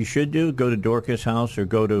 You know what you should do? Go to Dorcas' house or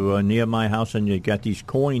go to Nehemiah's house, and you got these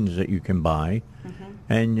coins that you can buy,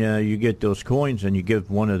 and you get those coins and you give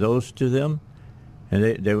one of those to them,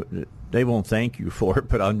 and they won't thank you for it.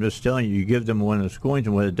 But I'm just telling you, you give them one of those coins,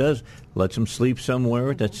 and what it does, lets them sleep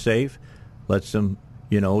somewhere that's safe, lets them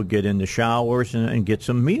get in the showers and get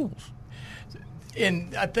some meals.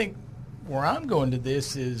 And I think where I'm going to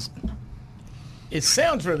this is, it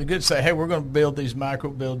sounds really good to say, hey, we're going to build these micro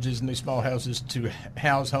villages and these small houses to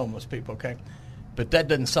house homeless people, okay? But that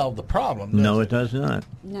doesn't solve the problem, does it does not.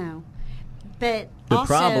 No. But the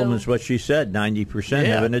also, problem is what she said, 90%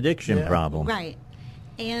 have an addiction problem. Right.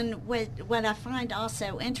 And what I find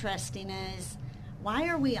also interesting is, why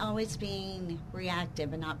are we always being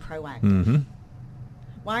reactive and not proactive? Mm-hmm.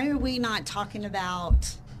 Why are we not talking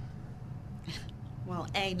about, well,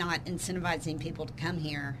 not incentivizing people to come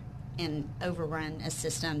here and overrun a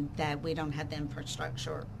system that we don't have the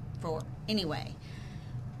infrastructure for anyway?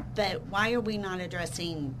 But why are we not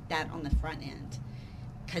addressing that on the front end?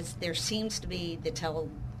 Because there seems to be the tail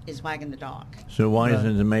is wagging the dog. So why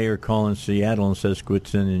isn't the mayor calling Seattle and says, quit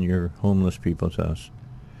sending your homeless people to us?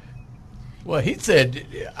 Well, he said,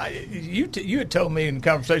 you had told me in the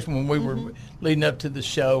conversation when we were leading up to the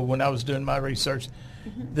show, when I was doing my research,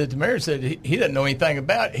 that the mayor said he doesn't know anything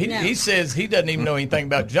about it. He says he doesn't even know anything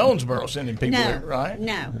about Jonesboro sending people here, right?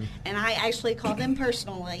 No. And I actually called them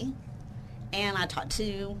personally, and I talked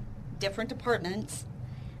to different departments.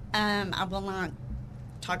 I will not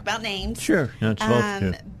talk about names. Sure, not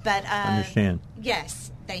supposed to. But understand.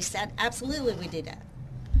 Yes, they said absolutely we do that.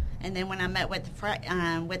 And then when I met with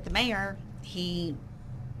the mayor,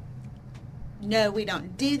 no, we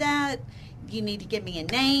don't do that. You need to give me a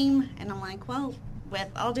name. And I'm like, well, with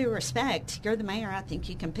all due respect, you're the mayor. I think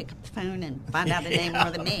you can pick up the phone and find out a name more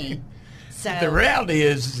than me. So the reality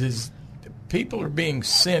is people are being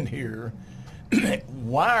sent here.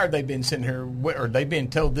 Why are they being sent here? Are they being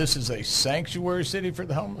told this is a sanctuary city for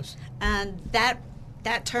the homeless?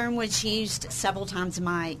 That term was used several times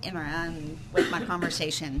in with my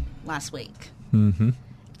conversation last week. Mm-hmm.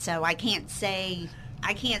 So I can't say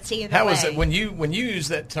either How way. is it when you use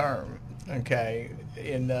that term? Okay,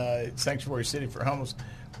 in sanctuary city for homeless,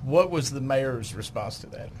 what was the mayor's response to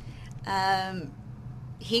that?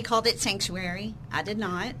 He called it sanctuary. I did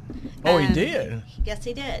not. Oh, he did? Yes,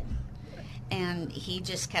 he did. And he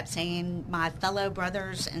just kept saying, my fellow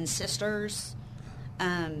brothers and sisters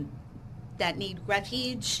that need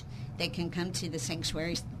refuge, they can come to the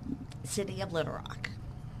sanctuary city of Little Rock.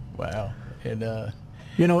 Wow. And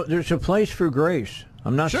there's a place for grace.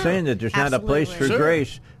 I'm not saying that there's not a place for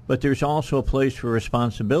grace, but there's also a place for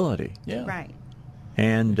responsibility. Yeah. Right.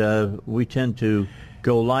 And we tend to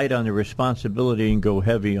go light on the responsibility and go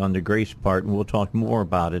heavy on the grace part, and we'll talk more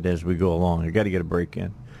about it as we go along. I got to get a break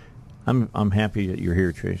in. I'm happy that you're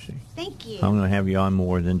here, Tracy. Thank you. I'm going to have you on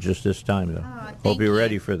more than just this time, though. Hope you're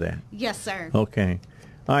ready for that. Yes, sir. Okay.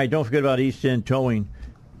 All right, don't forget about East End Towing.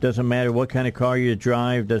 Doesn't matter what kind of car you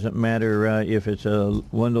drive. Doesn't matter if it's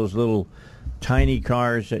one of those little tiny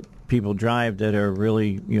cars that people drive that are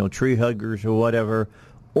really, tree huggers or whatever,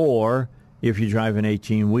 or if you drive an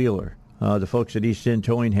 18-wheeler. The folks at East End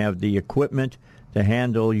Towing have the equipment to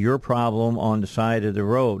handle your problem on the side of the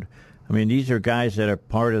road. I mean, these are guys that are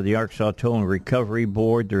part of the Arkansas Tow and Recovery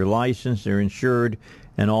Board. They're licensed, they're insured,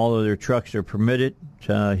 and all of their trucks are permitted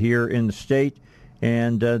here in the state,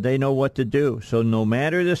 and they know what to do. So no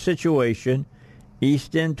matter the situation,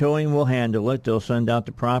 East End Towing will handle it. They'll send out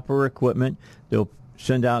the proper equipment. They'll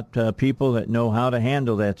send out people that know how to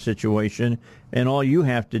handle that situation, and all you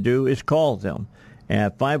have to do is call them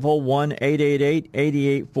at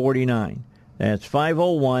 501-888-8849. That's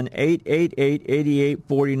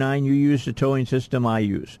 501-888-8849. You use the towing system I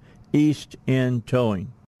use, East End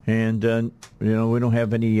Towing. And, we don't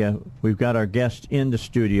have any, we've got our guests in the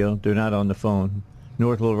studio. They're not on the phone.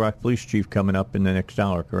 North Little Rock Police Chief coming up in the next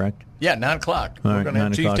hour, correct? Yeah, 9 o'clock. All We're right, going to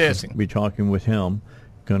have Chief Testing. We'll be talking with him.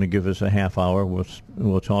 Going to give us a half hour.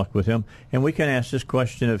 We'll talk with him. And we can ask this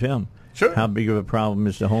question of him. Sure. How big of a problem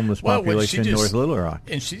is the homeless population in North Little Rock?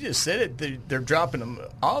 And she just said it. They're dropping them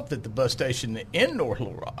off at the bus station in North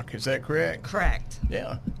Little Rock. Is that correct? Correct.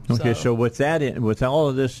 Yeah. Okay, so with that, with all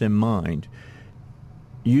of this in mind,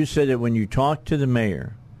 you said that when you talk to the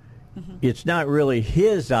mayor, it's not really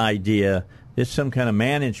his idea. It's some kind of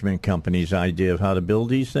management company's idea of how to build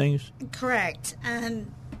these things? Correct.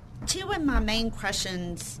 Two of my main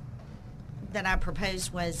questions that I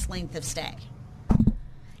proposed was length of stay.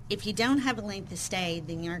 If you don't have a length of stay,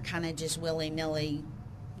 then you're kind of just willy-nilly,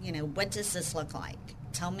 what does this look like?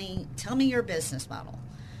 Tell me your business model.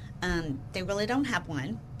 They really don't have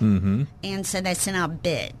one. Mm-hmm. And so they sent out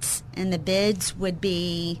bids. And the bids would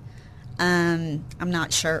be, I'm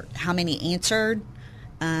not sure how many answered,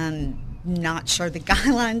 not sure the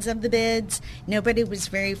guidelines of the bids. Nobody was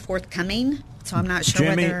very forthcoming, so I'm not sure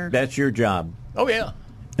Jimmy, whether... that's your job. Oh, yeah.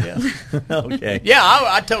 Yeah. Okay. Yeah,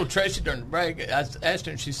 I told Tracy during the break, I asked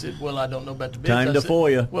her, and she said, well, I don't know about the bids. Time to fool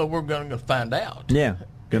you. Well, we're going to find out. Yeah,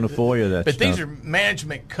 going to fool you that But stuff. these are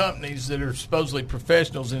management companies that are supposedly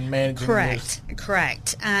professionals in managing Correct. this.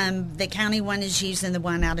 Correct. The county one is using the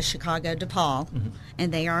one out of Chicago, DePaul,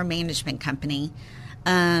 and they are a management company.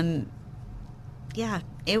 Yeah,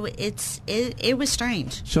 it was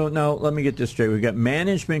strange. So now let me get this straight. We've got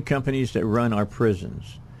management companies that run our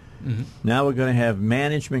prisons. Mm-hmm. Now we're going to have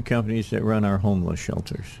management companies that run our homeless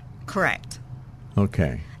shelters. Correct.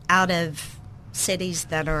 Okay. Out of cities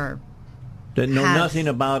that know nothing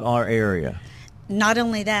about our area. Not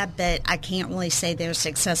only that, but I can't really say they're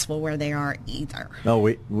successful where they are either. No,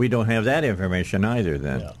 we don't have that information either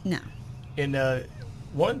then. No. And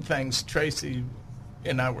one of the things Tracy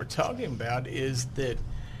and I were talking about is that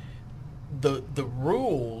the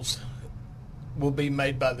rules will be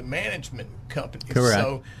made by the management companies. Correct.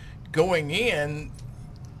 So going in,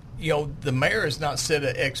 the mayor has not set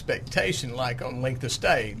an expectation like on length of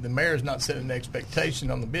stay. The mayor has not set an expectation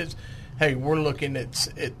on the bids. Hey, we're looking at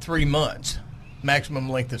 3 months, maximum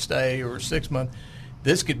length of stay, or 6 months.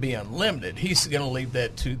 This could be unlimited. He's going to leave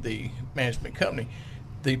that to the management company.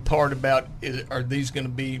 The part about are these going to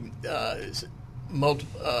be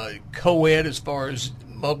co-ed as far as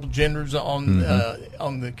multiple genders on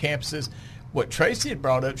the campuses? What Tracy had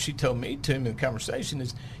brought up, she told me to him in the conversation,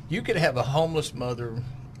 is you could have a homeless mother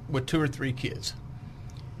with 2 or 3 kids,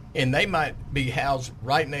 and they might be housed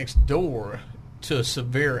right next door to a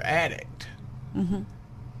severe addict. Mm-hmm.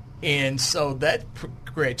 And so that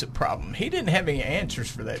creates a problem. He didn't have any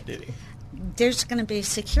answers for that, did he? There's going to be a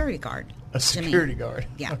security guard. A security guard?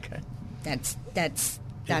 Yeah. Okay. That's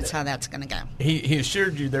how that's going to go. He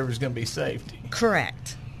assured you there was going to be safety.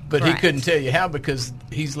 Correct. But he couldn't tell you how because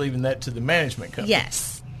he's leaving that to the management company.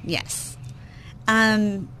 Yes.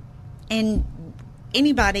 And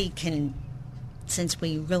anybody can, since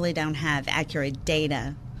we really don't have accurate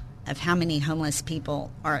data of how many homeless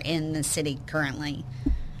people are in the city currently,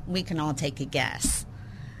 we can all take a guess.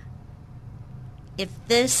 If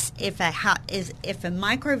a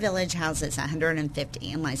micro village houses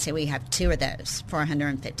 150, and let's say we have 2 of those for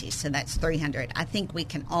 150, so that's 300. I think we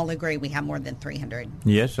can all agree we have more than 300.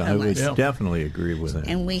 Yes, homeless. I would definitely agree with that.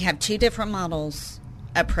 And we have 2 different models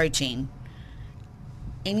approaching.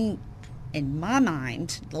 In my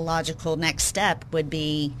mind, the logical next step would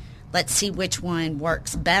be, let's see which one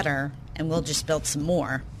works better, and we'll just build some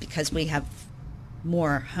more because we have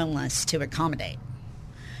more homeless to accommodate.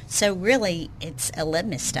 So really, it's a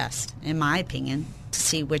litmus test, in my opinion, to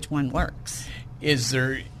see which one works. Is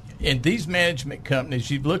there, in these management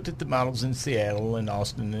companies, you've looked at the models in Seattle and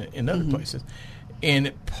Austin and other places,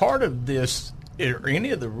 and part of this, are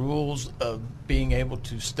any of the rules of being able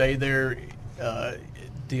to stay there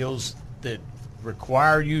deals that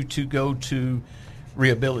require you to go to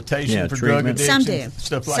rehabilitation for drug addiction? Some do.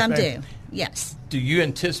 Stuff like Some that? do, yes. Do you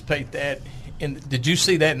anticipate that? Did you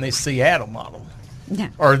see that in the Seattle model? No.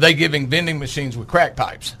 Or are they giving vending machines with crack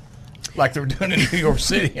pipes? like they were doing in New York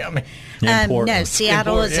City. I mean, no,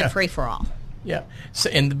 Seattle is a free-for-all. Yeah, so,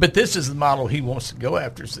 but this is the model he wants to go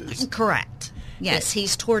after. Correct. Yes,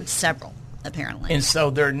 he's towards several, apparently. And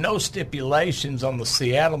so there are no stipulations on the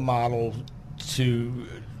Seattle model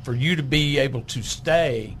for you to be able to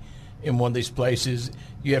stay in one of these places.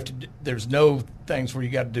 You have to. There's no things where you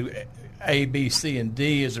got to do A, B, C, and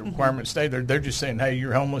D as a requirement to stay there. They're just saying, hey,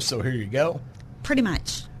 you're homeless, so here you go. Pretty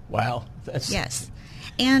much. Wow. Yes.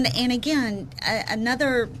 And again,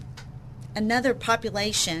 another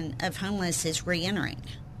population of homeless is reentering.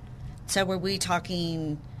 So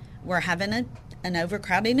we're having an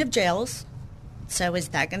overcrowding of jails. So is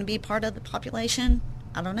that going to be part of the population?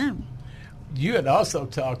 I don't know. You had also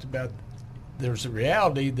talked about there's a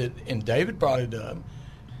reality that, and David brought it up,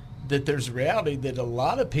 that there's a reality that a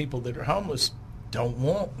lot of people that are homeless don't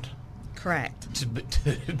want. Correct.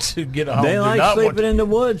 To get a home. They like sleeping in the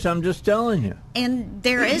woods, I'm just telling you. And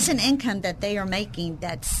there is an income that they are making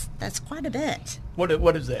that's quite a bit.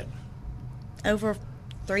 What is that? Over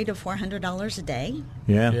 $300 to $400 a day.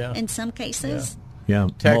 Yeah. In some cases. Yeah.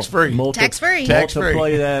 Tax-free. Tax-free.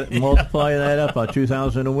 Multiply that up by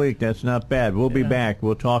 $2,000 a week. That's not bad. We'll be back.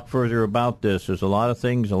 We'll talk further about this. There's a lot of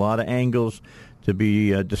things, a lot of angles to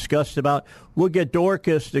be discussed about. We'll get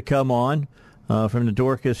Dorcas to come on from the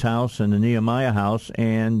Dorcas House and the Nehemiah House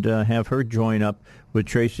and have her join up with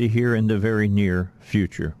Tracy here in the very near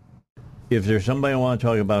future. If there's somebody I want to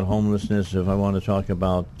talk about homelessness, if I want to talk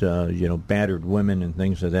about battered women and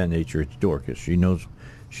things of that nature, it's Dorcas. She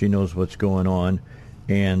knows what's going on.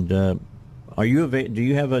 And do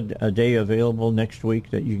you have a day available next week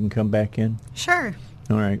that you can come back in? Sure.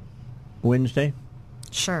 All right. Wednesday?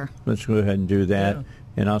 Sure. Let's go ahead and do that,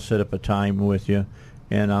 and I'll set up a time with you,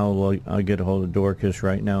 and I'll get a hold of Dorcas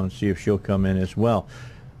right now and see if she'll come in as well.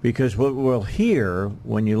 Because what we'll hear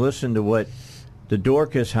when you listen to what the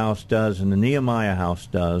Dorcas House does and the Nehemiah House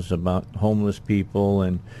does about homeless people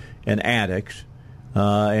and addicts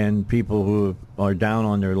and people who are down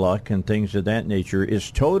on their luck and things of that nature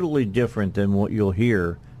is totally different than what you'll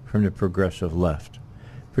hear from the progressive left.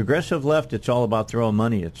 Progressive left, it's all about throwing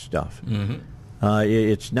money at stuff. Mm-hmm.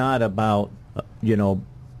 It's not about,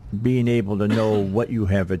 being able to know what you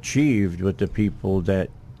have achieved with the people that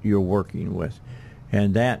you're working with.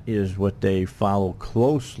 And that is what they follow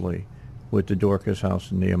closely with the Dorcas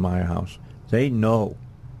House and Nehemiah House. They know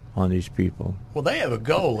on these people. Well, they have a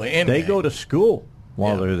goal. Anyway. They go to school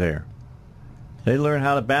while they're there. They learn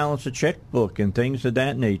how to balance a checkbook and things of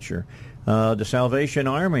that nature. The Salvation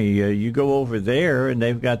Army, you go over there and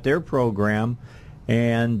they've got their program,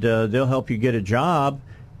 and they'll help you get a job.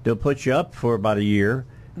 They'll put you up for about a year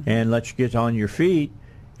and let you get on your feet,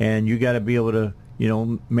 and you got to be able to,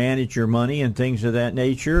 manage your money and things of that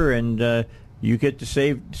nature, and you get to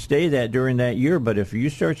stay that during that year. But if you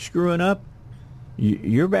start screwing up,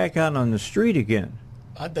 you're back out on the street again.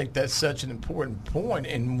 I think that's such an important point.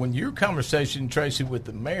 And when your conversation, Tracy, with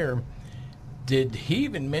the mayor, did he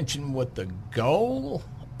even mention what the goal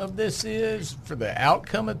of this is for the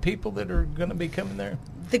outcome of people that are going to be coming there?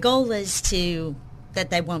 The goal is that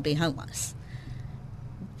they won't be homeless.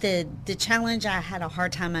 The challenge I had a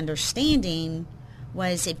hard time understanding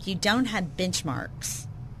was if you don't have benchmarks,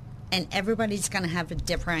 and everybody's going to have a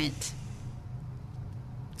different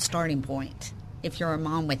starting point. If you're a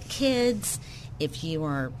mom with kids, if you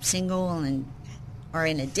are single and are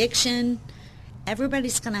in addiction,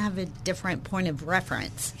 everybody's going to have a different point of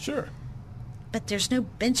reference. Sure. But there's no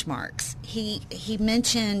benchmarks. He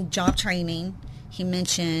mentioned job training. He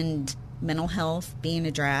mentioned mental health being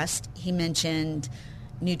addressed. He mentioned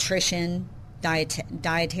nutrition,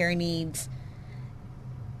 dietary needs.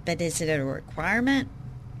 But is it a requirement?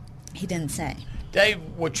 He didn't say. Dave,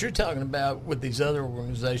 what you're talking about with these other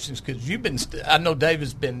organizations, because you've been, I know Dave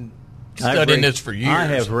has been studying this for years. I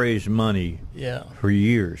have raised money for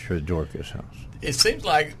years for the Dorcas House. It seems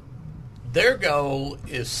like their goal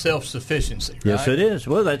is self-sufficiency, right? Yes, it is.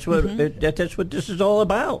 Well, that's what that's what this is all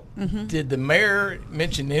about. Mm-hmm. Did the mayor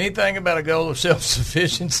mention anything about a goal of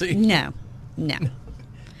self-sufficiency? No.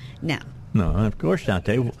 No, of course not.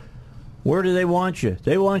 Where do they want you?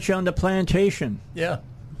 They want you on the plantation. Yeah.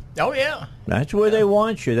 Oh, yeah. That's where they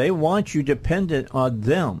want you. They want you dependent on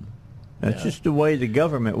them. That's just the way the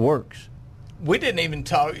government works. We didn't even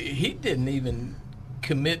talk. He didn't even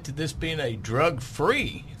commit to this being a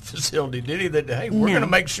drug-free facility, did he? That, hey, we're going to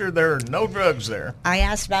make sure there are no drugs there. I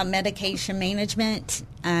asked about medication management.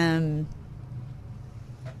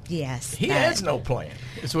 Yes. He has no plan.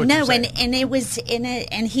 Is what no, you're saying. and it was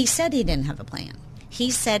and he said he didn't have a plan.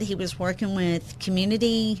 He said he was working with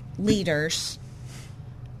community leaders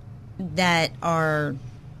that are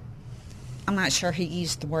I'm not sure who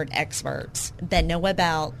used the word experts, that know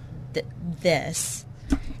about this,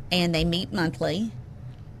 and they meet monthly.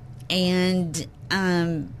 And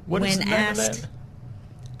what when is the name asked, of that?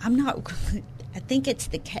 I'm not. I think it's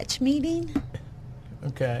the catch meeting.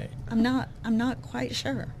 Okay. I'm not quite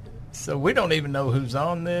sure. So we don't even know who's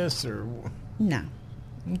on this, or No.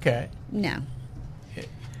 okay. No.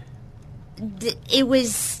 It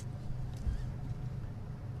was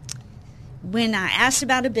when I asked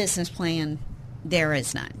about a business plan, there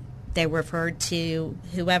is none. They referred to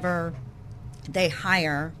whoever they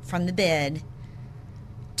hire from the bid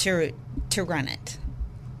to run it.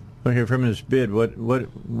 Okay, from this bid,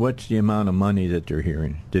 what's the amount of money that they're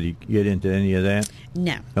hearing? Did he get into any of that?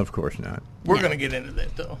 No. Of course not. We're going to get into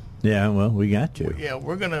that though. Yeah, well, we got to. Yeah,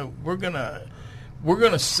 we're gonna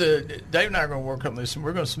sit. Dave and I are going to work on this, and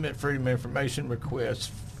we're going to submit freedom of information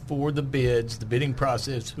requests for the bids, the bidding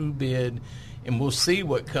process, who bid, and we'll see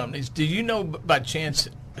what companies. Do you know by chance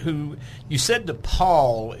who you said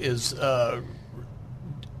DePaul is?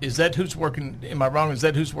 Is that who's working? Am I wrong? Is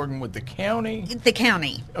that who's working with the county? The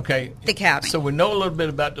county. Okay. The county. So we know a little bit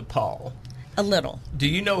about DePaul. A little. Do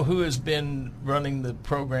you know who has been running the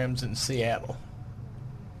programs in Seattle?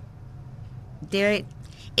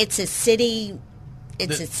 It's a city.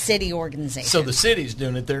 It's a city organization. So the city's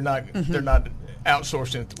doing it. They're not. Mm-hmm. They're not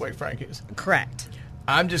outsourcing it the way Frank is. Correct.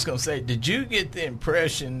 I'm just going to say, did you get the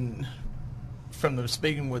impression from them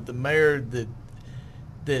speaking with the mayor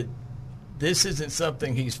that this isn't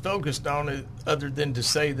something he's focused on, other than to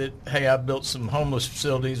say that, hey, I built some homeless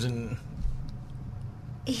facilities? And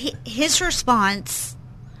his response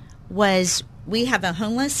was, we have a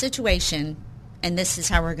homeless situation, and this is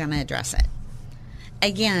how we're going to address it.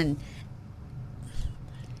 Again,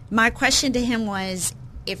 my question to him was,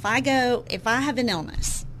 if I have an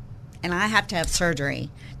illness and I have to have surgery,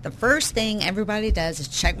 the first thing everybody does is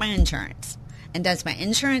check my insurance. And does my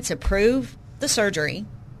insurance approve the surgery?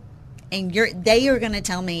 And they are going to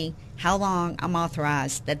tell me how long I'm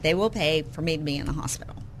authorized that they will pay for me to be in the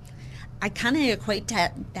hospital. I kind of equate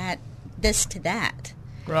this to that.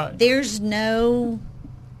 Right. There's no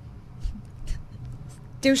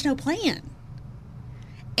plan.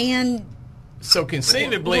 And so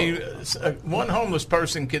conceivably, one homeless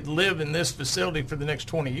person could live in this facility for the next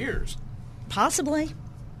 20 years. Possibly.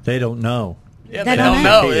 They don't know. Yeah, they don't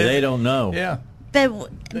know. They don't know. Yeah.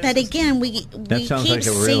 But again, we keep like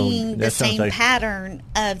seeing the same pattern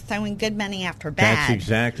of throwing good money after bad. That's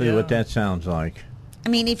exactly what that sounds like. I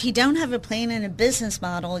mean, if you don't have a plan and a business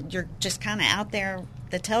model, you're just kind of out there,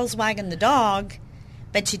 the tail's wagging the dog,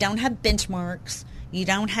 but you don't have benchmarks, you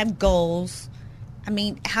don't have goals. I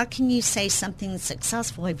mean, how can you say something's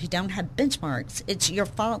successful if you don't have benchmarks? It's you're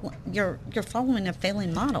following a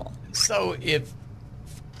failing model. So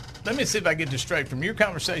let me see if I get this straight. From your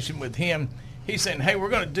conversation with him, he's saying, hey, we're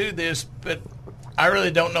going to do this, but I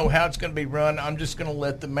really don't know how it's going to be run. I'm just going to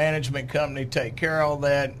let the management company take care of all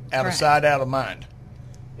that, out of sight, out of mind.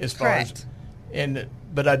 As far as,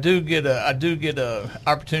 but I do get a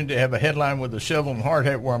opportunity to have a headline with a shovel and hard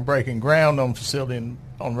hat where I'm breaking ground on facility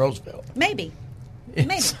on Roosevelt. Maybe.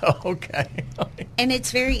 So, okay. And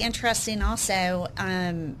it's very interesting also,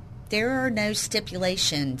 there are no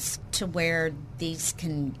stipulations to where these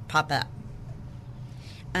can pop up.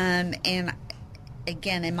 And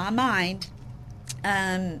again, in my mind,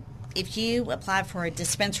 if you apply for a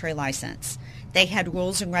dispensary license, they had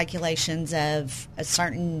rules and regulations of a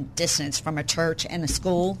certain distance from a church and a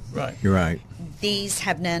school. Right. You're right. These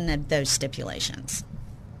have none of those stipulations.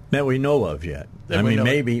 That we know of yet. I mean,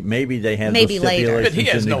 maybe they have maybe those stipulations later. But he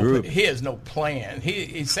has in the group. He has no plan.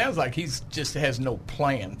 He sounds like he's just has no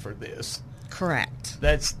plan for this. Correct.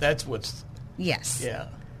 That's what's. Yes. Yeah.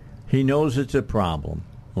 He knows it's a problem.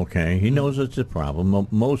 Okay, he knows it's a problem.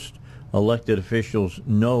 Most elected officials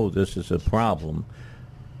know this is a problem.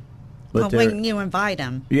 But when you invite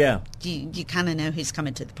him, yeah, you kind of know who's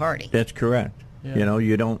coming to the party. That's correct. Yeah. You know,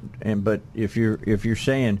 you don't. But if you're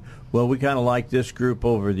saying, well, we kind of like this group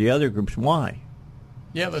over the other groups, why?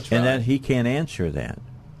 Yeah, that's right. And that he can't answer that.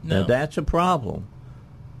 No. Now, that's a problem.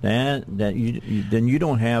 Then you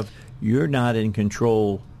don't have. You're not in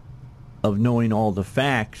control of knowing all the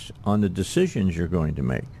facts on the decisions you're going to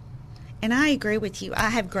make. And I agree with you. I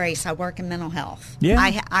have grace. I work in mental health.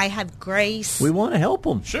 Yeah. I have grace. We want to help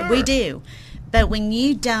them. Sure. We do. But when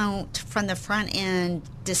you don't, from the front end,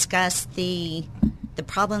 discuss the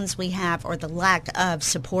problems we have or the lack of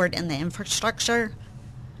support in the infrastructure,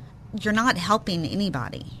 you're not helping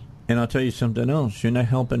anybody. And I'll tell you something else. You're not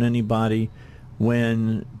helping anybody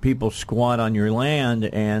when people squat on your land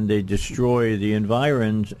and they destroy the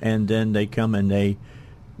environs, and then they come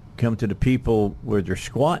to the people where they're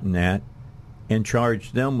squatting at and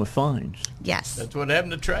charge them with fines. Yes. That's what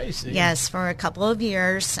happened to Tracy. Yes, for a couple of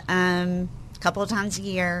years, a couple of times a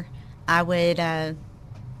year, I would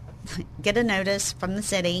get a notice from the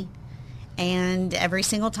city, and every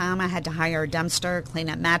single time I had to hire a dumpster, clean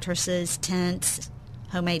up mattresses, tents,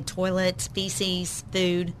 homemade toilets, feces,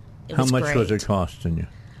 food. How much was it costing you?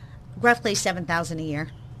 Roughly $7,000 a year.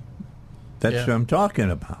 That's what I'm talking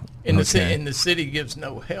about. And the city gives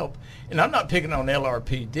no help. And I'm not picking on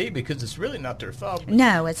LRPD because it's really not their fault.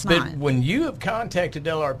 No, it's not. But when you have contacted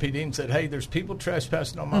LRPD and said, hey, there's people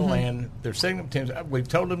trespassing on my land, they're setting up tents, we've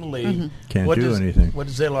told them to leave. Can't do anything. What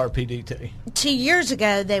does LRPD tell you? 2 years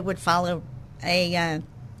ago, they would follow a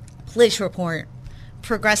police report.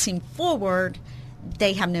 Progressing forward,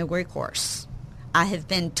 they have no recourse. I have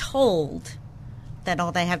been told that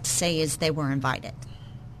all they have to say is they were invited.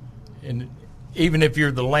 And even if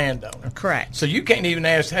you're the landowner. Correct. So you can't even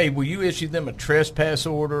ask, hey, will you issue them a trespass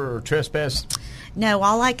order or trespass? No,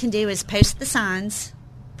 all I can do is post the signs,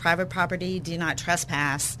 private property, do not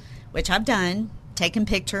trespass, which I've done, taken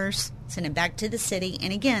pictures, sent it back to the city.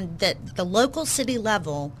 And again, the local city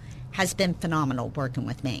level has been phenomenal working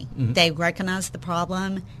with me. Mm-hmm. They recognize the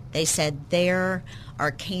problem. They said there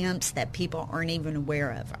are camps that people aren't even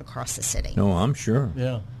aware of across the city. No, I'm sure.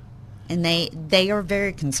 Yeah. And they are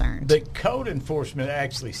very concerned. The code enforcement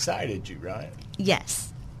actually cited you, right?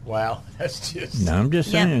 Yes. Wow, that's just... No, I'm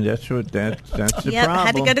just saying, that's the problem.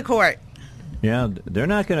 Had to go to court. Yeah, they're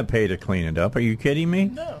not going to pay to clean it up. Are you kidding me?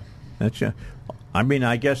 No. I mean,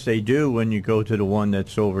 I guess they do when you go to the one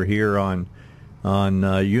that's over here on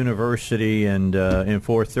University and in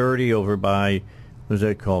 430 over by, what's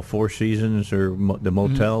that called, Four Seasons or the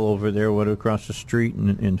motel over there, across the street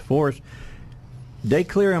in Forest. They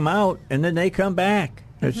clear them out, and then they come back.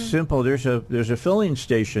 It's simple. There's a filling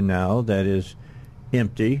station now that is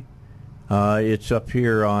empty. It's up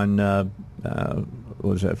here on what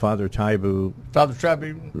was that, Father Taibu? Father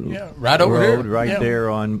Taibu, yeah, right over Road, here, right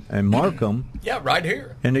there on Markham. Yeah, right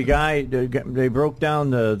here. And the guy, they broke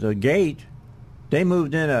down the gate. They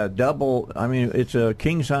moved in a double. I mean, it's a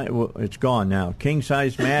king size. Well, it's gone now. King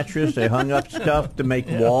size mattress. They hung up stuff to make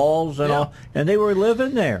walls and all, and they were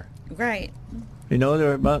living there. Right. You know,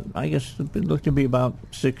 there are about, I guess, it looked to be about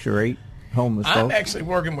 6 or 8 homeless folks. I'm actually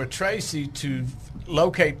working with Tracy to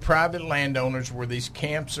locate private landowners where these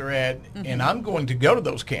camps are at, and I'm going to go to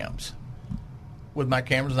those camps with my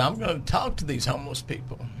cameras. I'm going to talk to these homeless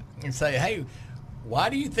people and say, hey, why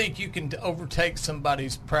do you think you can overtake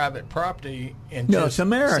somebody's private property and just it's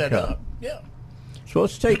America. Set up? Yeah.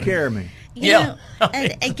 Supposed to take care of me. You know,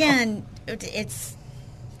 again, it's...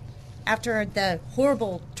 After the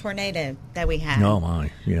horrible tornado that we had. Oh,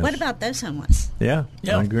 my. Yes. What about those homeless? Yeah,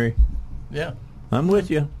 I agree. Yeah. I'm with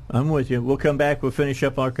you. We'll come back. We'll finish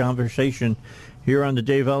up our conversation here on the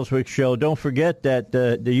Dave Elswick Show. Don't forget that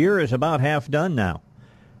the year is about half done now.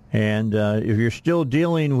 And if you're still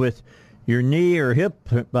dealing with your knee or hip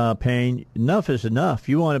pain, enough is enough.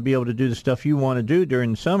 You want to be able to do the stuff you want to do during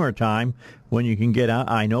the summertime when you can get out.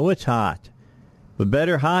 I know it's hot. But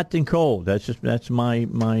better hot than cold. That's my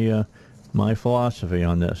philosophy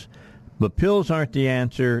on this. But pills aren't the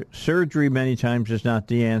answer. Surgery many times is not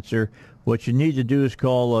the answer. What you need to do is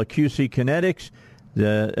call QC Kinetics.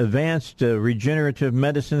 The advanced regenerative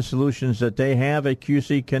medicine solutions that they have at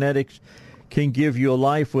QC Kinetics can give you a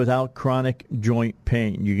life without chronic joint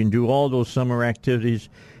pain. You can do all those summer activities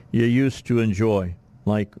you used to enjoy.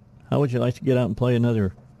 Like, how would you like to get out and play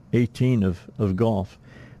another 18 of golf?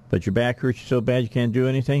 But your back hurts you so bad you can't do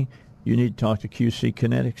anything, you need to talk to QC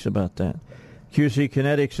Kinetics about that. QC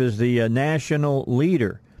Kinetics is the national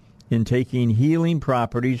leader in taking healing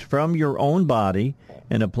properties from your own body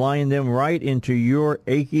and applying them right into your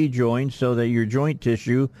achy joints so that your joint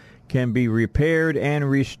tissue can be repaired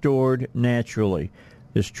and restored naturally.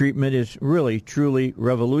 This treatment is really, truly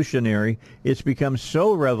revolutionary. It's become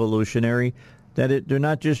so revolutionary that they're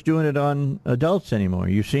not just doing it on adults anymore.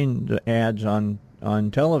 You've seen the ads on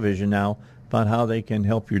television now about how they can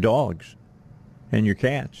help your dogs and your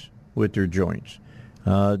cats with their joints.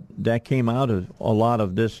 That came out of a lot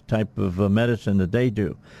of this type of medicine that they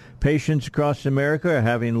do. Patients across America are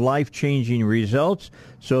having life-changing results.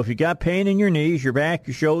 So if you got pain in your knees, your back,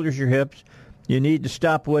 your shoulders, your hips, you need to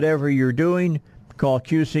stop whatever you're doing. Call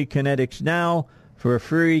QC Kinetics now for a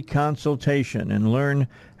free consultation and learn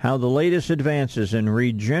how the latest advances in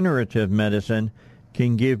regenerative medicine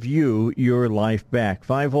can give you your life back.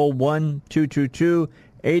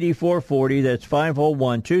 501-222-8440. That's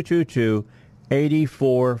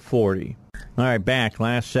 501-222-8440. All right, back.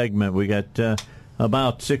 Last segment. We got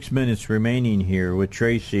about 6 minutes remaining here with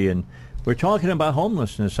Tracy, and we're talking about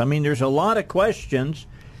homelessness. I mean, there's a lot of questions.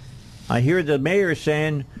 I hear the mayor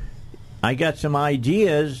saying, I got some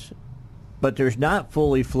ideas, but there's not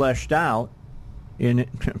fully fleshed out in it.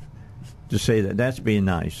 To say that's being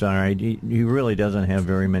nice, all right? He really doesn't have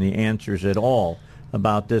very many answers at all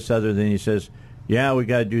about this other than he says, yeah, we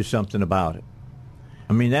got to do something about it.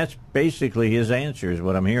 I mean, that's basically his answer is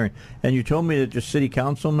what I'm hearing. And you told me that the city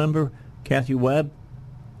council member, Kathy Webb,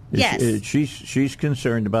 yes, she's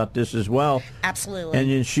concerned about this as well. Absolutely. And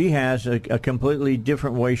then she has a completely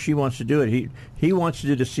different way she wants to do it. He wants to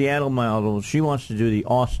do the Seattle model. She wants to do the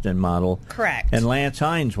Austin model. Correct. And Lance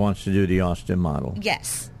Hines wants to do the Austin model.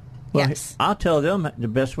 Yes. Well, yes. I'll tell them the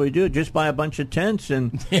best way to do it. Just buy a bunch of tents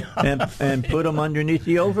and put them underneath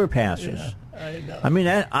the overpasses. Yeah, I mean,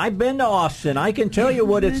 I've been to Austin. I can tell you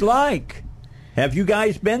what it's like. Have you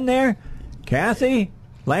guys been there? Kathy?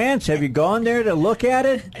 Lance, have you gone there to look at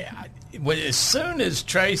it? As soon as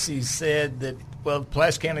Tracy said that, well,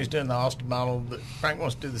 Pulaski County's doing the Austin model, but Frank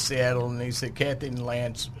wants to do the Seattle, and he said Kathy and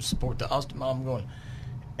Lance support the Austin model, I'm going,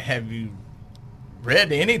 have you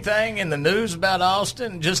read anything in the news about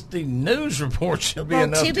Austin? Just the news reports should be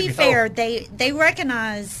enough. To be fair, they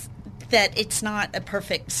recognize that it's not a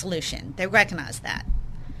perfect solution. They recognize that.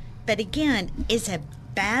 But again, is a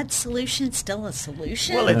bad solution still a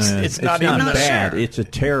solution? Well, it's not even bad. Sure. It's a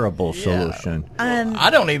terrible solution.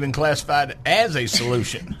 I don't even classify it as a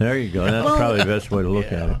solution. There you go. That's probably the best way to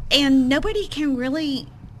look at it. And nobody can really.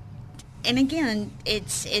 And again,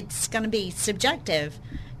 it's going to be subjective.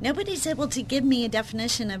 Nobody's able to give me a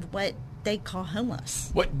definition of what they call homeless.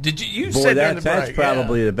 What did you Boy, said during the break? that's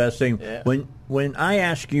probably the best thing. Yeah. When I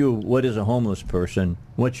ask you what is a homeless person,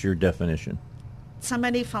 what's your definition?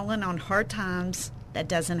 Somebody falling on hard times that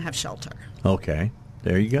doesn't have shelter. Okay,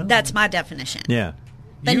 there you go. That's my definition. Yeah.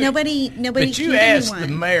 But nobody. But you can asked anyone.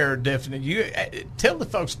 the mayor definitely. You tell the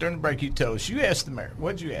folks during the break. You tell us. You asked the mayor.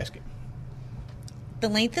 What did you ask him? The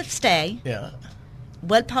length of stay. Yeah.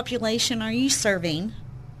 What population are you serving?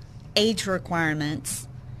 Age requirements.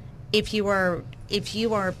 If you are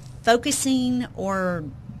focusing or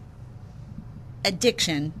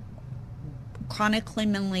addiction, chronically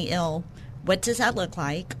mentally ill, what does that look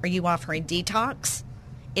like? Are you offering detox?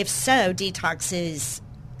 If so, detox is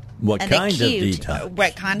What kind of detox?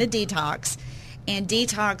 What kind of detox? And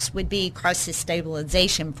detox would be crisis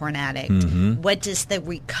stabilization for an addict. Mm-hmm. What does the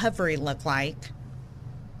recovery look like?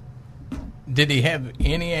 Did he have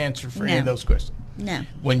any answer for any of those questions? No.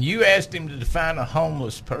 When you asked him to define a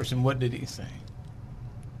homeless person, what did he say?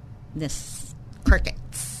 This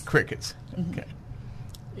crickets. Crickets. Mm-hmm. Okay.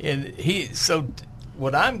 And so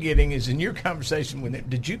what I'm getting is in your conversation with him,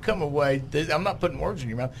 did you come away, I'm not putting words in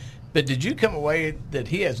your mouth, but did you come away that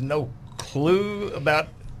he has no clue about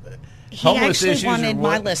homeless issues? He actually wanted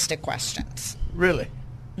my list of questions. Really?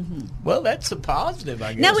 Mm-hmm. Well, that's a positive,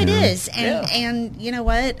 I guess. No, it is. And you know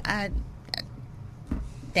what?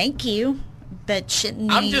 Thank you. But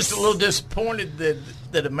shouldn't I'm just a little disappointed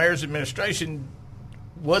that the mayor's administration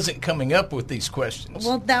wasn't coming up with these questions.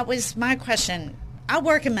 Well, that was my question. I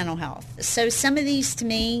work in mental health, so some of these to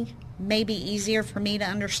me may be easier for me to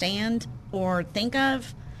understand or think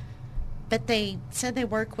of, but they said they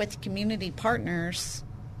work with community partners.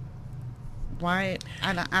 Why?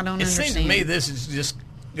 I don't understand. It seems to me this is just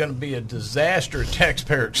going to be a disaster at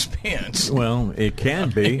taxpayer expense. Well, it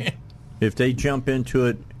can be. If they jump into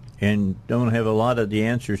it and don't have a lot of the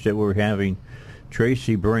answers that we're having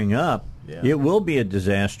Tracy bring up, it will be a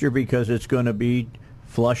disaster because it's going to be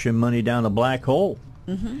flushing money down a black hole.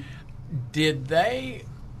 Mm-hmm. Did they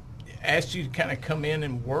ask you to kind of come in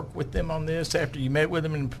and work with them on this after you met with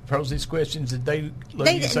them and proposed these questions? Did they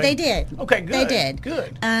let you say? They did. Okay, good. They did.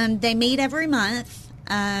 Good. They meet every month.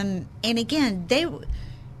 And again,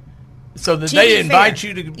 So did they invite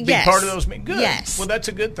you to be yes. part of those meetings? Good. Yes. Well, that's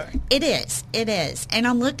a good thing. It is. It is. And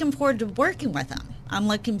I'm looking forward to working with them. I'm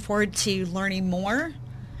looking forward to learning more.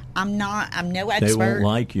 I'm no expert. They won't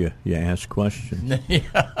like you. You ask questions.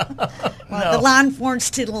 The line forms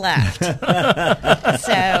to the left.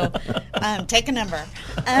 So take a number.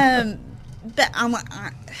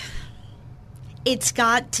 But it's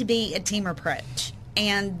got to be a team approach.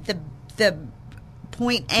 And the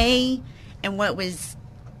point A and what was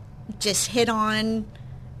just hit on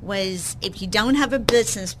was if you don't have a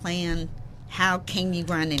business plan, how can you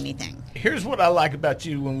run anything? Here's what I like about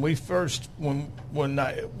you. When we first,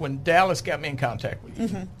 when Dallas got me in contact with you,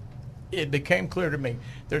 mm-hmm. it became clear to me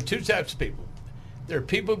there are two types of people. There are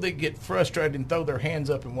people that get frustrated and throw their hands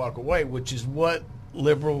up and walk away, which is what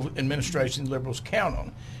liberal administrations, liberals count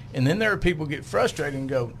on. And then there are people who get frustrated and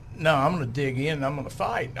go, no, I'm going to dig in and I'm going to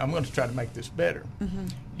fight. I'm going to try to make this better. Mm-hmm.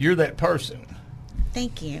 You're that person.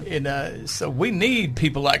 Thank you. And so we need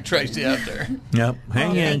people like Tracy out there. Yep.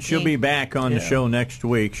 Hang in. thank She'll you. be back on the show next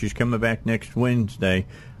week. She's coming back next Wednesday.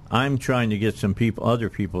 I'm trying to get some other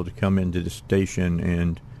people to come into the station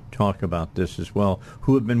and talk about this as well,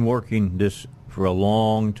 who have been working this for a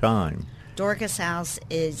long time. Dorcas House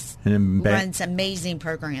runs amazing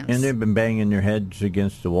programs. And they've been banging their heads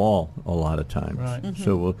against the wall a lot of times. Right. Mm-hmm.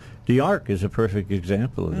 So the Ark is a perfect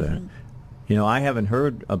example of that. You know, I haven't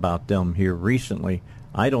heard about them here recently.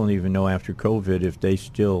 I don't even know after COVID if they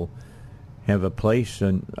still have a place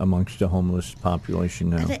amongst the homeless population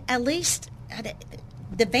now. At least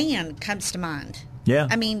the van comes to mind. Yeah.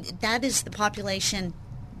 I mean, that is the population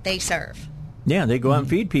they serve. Yeah, they go out and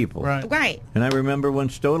feed people. Right. And I remember when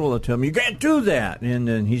Stodola told me, you can't do that. And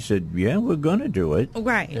then he said, yeah, we're going to do it.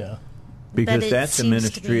 Right. Yeah. Because that's a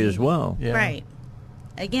ministry as well. Yeah. Right.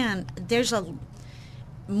 Again, there's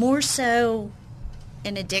more so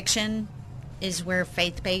in addiction is where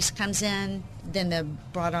faith-based comes in than the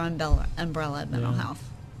broader umbrella of mental health.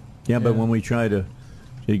 Yeah, but when we try to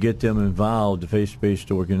get them involved, the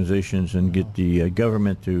faith-based organizations, and get the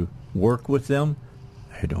government to work with them,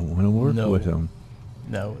 they don't want to work with them.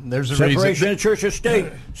 No, there's a Separation reason. of church and state.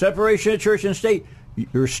 Separation of church and state.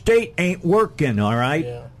 Your state ain't working, all right?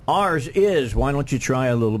 Yeah. Ours is. Why don't you try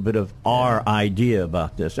a little bit of our idea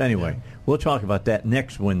about this? Anyway, we'll talk about that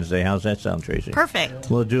next Wednesday. How's that sound, Tracy?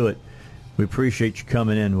 Perfect. We'll do it. We appreciate you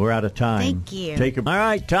coming in. We're out of time. Thank you. All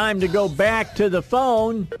right, time to go back to the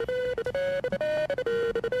phone.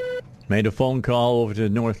 Made a phone call over to the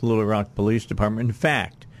North Little Rock Police Department. In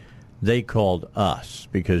fact, they called us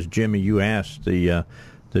because, Jimmy, you asked the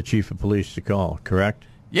chief of police to call, correct?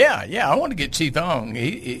 Yeah. I want to get Chief on.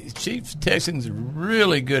 Chief Texan's a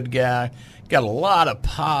really good guy. Got a lot of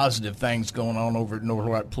positive things going on over at North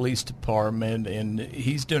Rock Police Department, and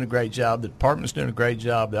he's doing a great job. The department's doing a great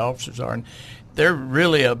job. The officers are. And they're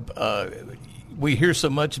really we hear so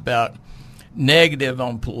much about negative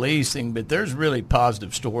on policing, but there's really a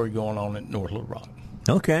positive story going on at North Little Rock.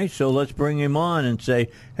 Okay, so let's bring him on and say,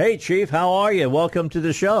 hey, Chief, how are you? Welcome to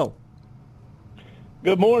the show.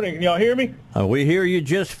 Good morning. Can y'all hear me? We hear you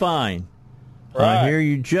just fine. Right. I hear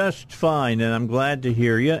you just fine, and I'm glad to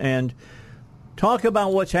hear you. And talk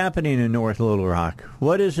about what's happening in North Little Rock.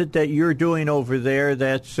 What is it that you're doing over there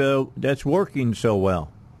that's working so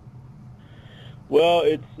well? Well,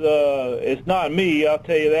 it's not me. I'll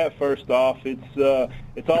tell you that first off.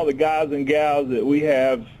 It's all the guys and gals that we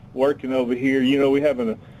have working over here. You know, we have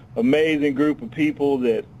an amazing group of people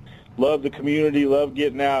that love the community, love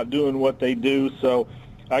getting out, doing what they do. So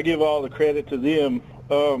I give all the credit to them.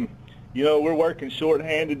 You know, we're working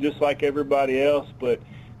shorthanded just like everybody else, but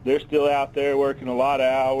they're still out there working a lot of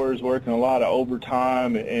hours, working a lot of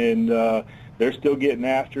overtime, and they're still getting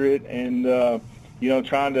after it and, you know,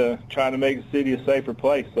 trying to make the city a safer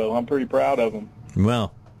place. So I'm pretty proud of them.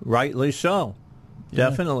 Well, rightly so. Yeah.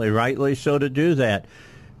 Definitely rightly so to do that.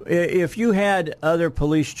 If you had other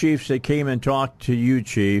police chiefs that came and talked to you,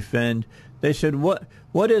 Chief, and they said, what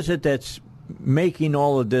is it that's making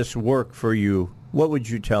all of this work for you, what would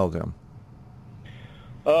you tell them?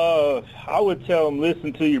 I would tell them,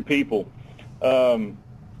 listen to your people. You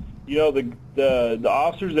know, the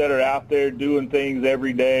officers that are out there doing things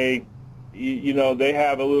every day, you know, they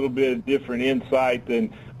have a little bit different insight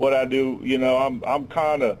than what I do. You know, I'm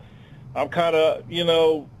kind of, you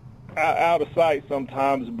know, out of sight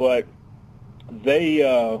sometimes, but they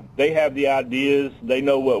have the ideas. They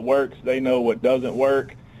know what works. They know what doesn't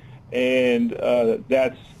work, and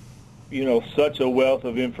that's, you know, such a wealth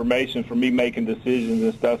of information for me making decisions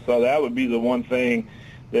and stuff. So that would be the one thing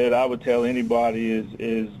that I would tell anybody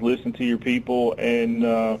is listen to your people and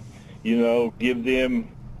you know, give them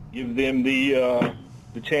the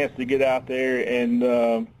chance to get out there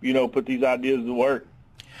and you know, put these ideas to work.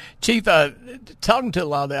 Chief, talking to a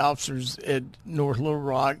lot of the officers at North Little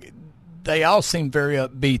Rock, they all seem very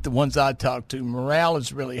upbeat, the ones I talked to. Morale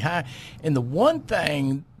is really high. And the one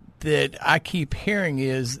thing that I keep hearing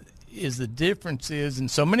is the difference is in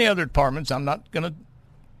so many other departments, I'm not going to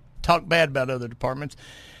talk bad about other departments,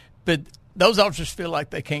 but those officers feel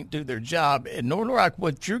like they can't do their job. At North Little Rock,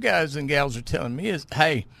 what your guys and gals are telling me is,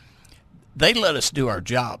 hey, they let us do our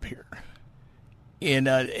job here. And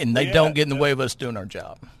they don't get in the way of us doing our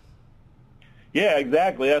job. Yeah,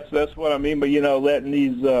 exactly. That's what I mean. But you know, letting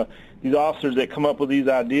these officers that come up with these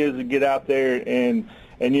ideas and get out there and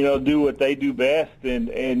you know, do what they do best.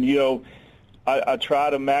 And you know, I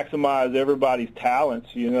try to maximize everybody's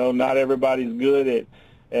talents. You know, not everybody's good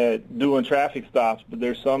at doing traffic stops, but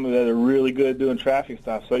there's some that are really good at doing traffic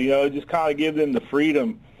stops. So you know, just kind of give them the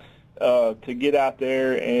freedom to get out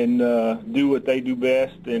there and do what they do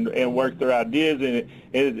best and work their ideas,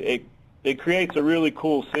 and it creates a really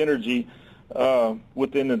cool synergy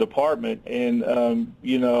within the department. And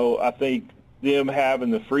I think them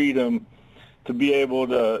having the freedom to be able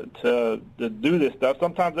to do this stuff.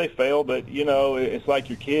 Sometimes they fail, but it's like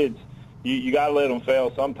your kids. You got to let them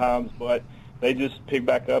fail sometimes, but they just pick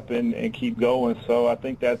back up and keep going. So I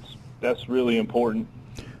think that's really important.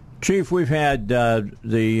 Chief, we've had the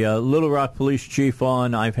Little Rock Police Chief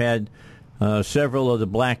on. I've had several of the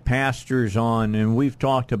black pastors on, and we've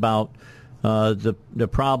talked about the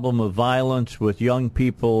problem of violence with young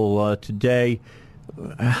people today.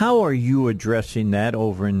 How are you addressing that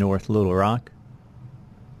over in North Little Rock?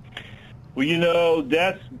 Well,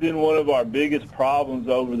 that's been one of our biggest problems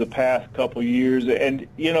over the past couple of years, and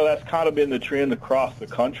that's kind of been the trend across the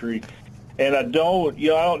country. And I don't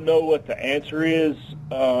know what the answer is.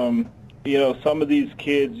 Some of these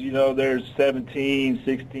kids, there's 17,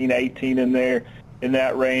 16, 18 in there, in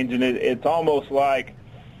that range, and it's almost like,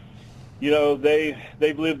 they've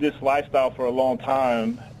lived this lifestyle for a long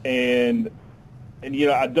time, and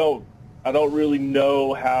I don't really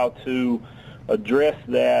know how to address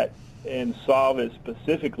that and solve it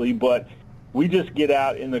specifically, but we just get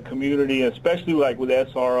out in the community, especially like with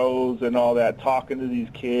SROs and all that, talking to these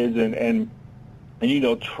kids and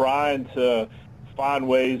trying to find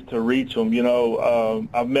ways to reach them.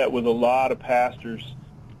 I've met with a lot of pastors,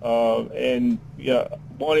 and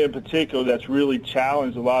one in particular that's really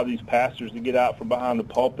challenged a lot of these pastors to get out from behind the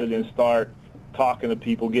pulpit and start talking to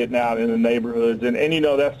people, getting out in the neighborhoods. And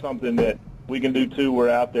that's something that we can do too. We're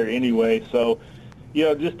out there anyway. So,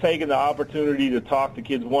 just taking the opportunity to talk to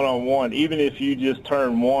kids one-on-one, even if you just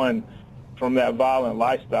turn one from that violent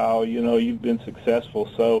lifestyle, you've been successful.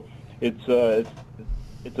 So it's a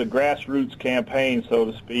grassroots campaign, so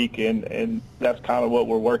to speak, and that's kind of what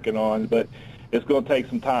we're working on. But it's going to take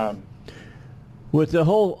some time. With the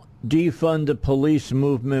whole defund the police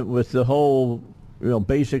movement, with the whole,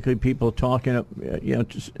 basically people talking,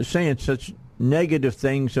 saying such negative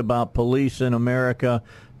things about police in America.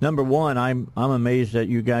 Number one, I'm amazed that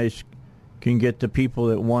you guys can get the people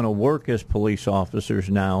that want to work as police officers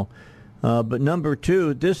now. But number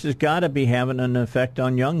two, this has got to be having an effect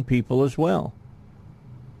on young people as well.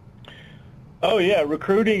 Oh, yeah,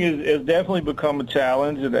 recruiting has definitely become a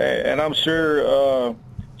challenge, and I'm sure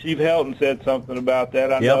Chief Helton said something about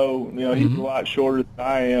that. I know, he's a lot shorter than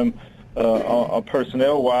I am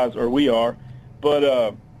personnel-wise, or we are.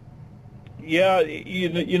 But,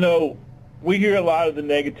 we hear a lot of the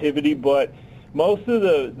negativity, but most of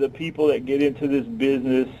the people that get into this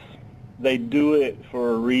business, they do it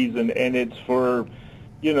for a reason, and it's for,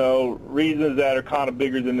 reasons that are kind of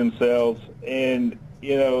bigger than themselves. And,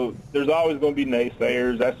 there's always going to be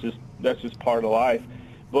naysayers. That's just part of life.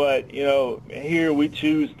 But, here we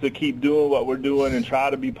choose to keep doing what we're doing and try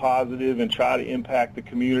to be positive and try to impact the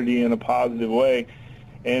community in a positive way.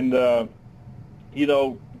 And,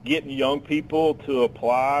 getting young people to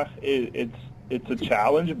apply, it's a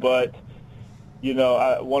challenge, but,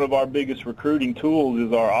 one of our biggest recruiting tools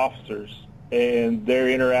is our officers and their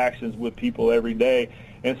interactions with people every day.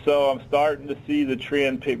 And so I'm starting to see the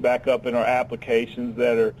trend pick back up in our applications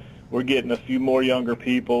we're getting a few more younger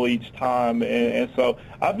people each time. And so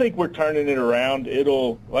I think we're turning it around.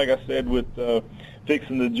 It'll, like I said, with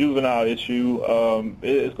fixing the juvenile issue,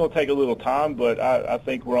 it's going to take a little time, but I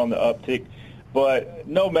think we're on the uptick. But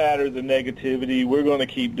no matter the negativity, we're going to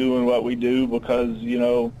keep doing what we do because,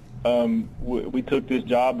 we took this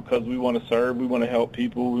job because we want to serve, we want to help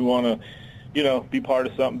people, we want to, be part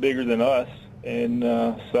of something bigger than us. And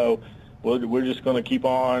so we're just going to keep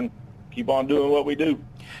on doing what we do.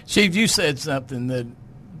 Chief, you said something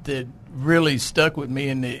that really stuck with me,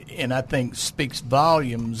 and I think speaks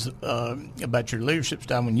volumes about your leadership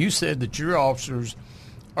style. When you said that your officers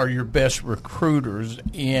are your best recruiters,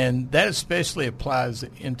 and that especially applies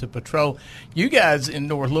into patrol. You guys in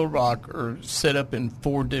North Little Rock are set up in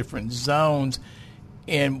 4 different zones,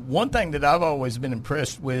 and one thing that I've always been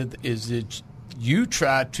impressed with is that you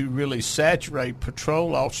try to really saturate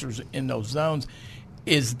patrol officers in those zones.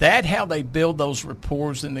 Is that how they build those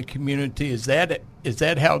rapports in the community? Is that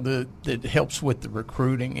how that helps with the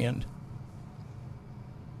recruiting end?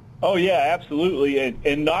 Oh, yeah, absolutely.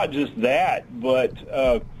 And not just that, but,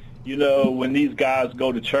 when these guys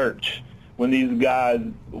go to church, when these guys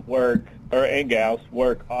work, and gals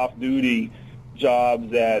work off-duty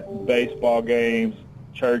jobs at baseball games,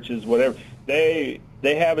 churches, whatever, they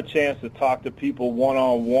have a chance to talk to people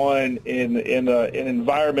one-on-one in an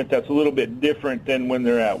environment that's a little bit different than when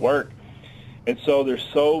they're at work. And so there's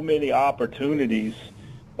so many opportunities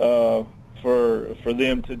for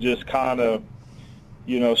them to just kind of,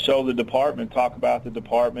 show the department, talk about the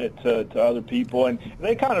department to other people, and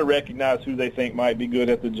they kind of recognize who they think might be good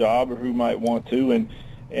at the job or who might want to, and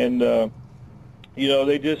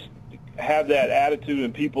they just have that attitude,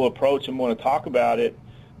 and people approach and want to talk about it.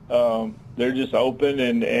 They're just open,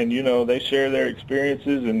 and they share their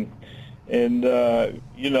experiences, and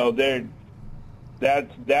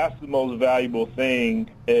that's the most valuable thing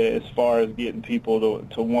as far as getting people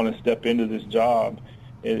to want to step into this job.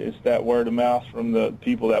 It's that word of mouth from the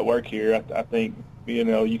people that work here. I think,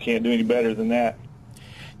 you can't do any better than that.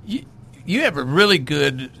 You have a really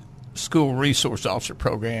good school resource officer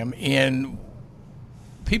program, and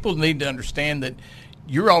people need to understand that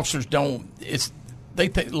your officers don't.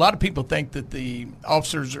 A lot of people think that the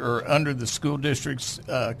officers are under the school district's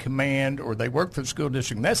command, or they work for the school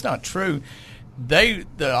district, and that's not true. The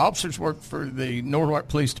officers work for the Norwalk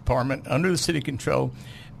Police Department under the city control.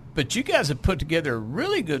 But you guys have put together a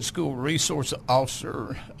really good school resource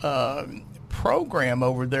officer program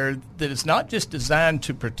over there that is not just designed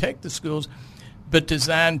to protect the schools, but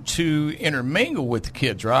designed to intermingle with the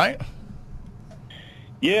kids, right?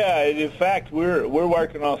 Yeah, in fact, we're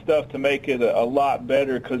working on stuff to make it a lot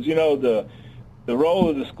better because, the role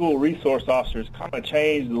of the school resource officers kind of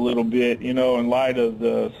changed a little bit, in light of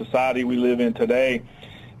the society we live in today.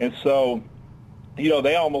 And so,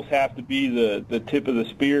 they almost have to be the tip of the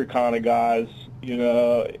spear kind of guys,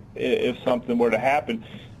 if something were to happen.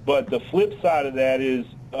 But the flip side of that is,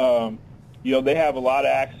 they have a lot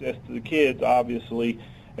of access to the kids, obviously,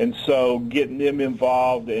 and so getting them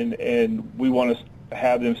involved, and we want to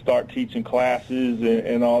have them start teaching classes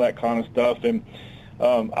and all that kind of stuff. And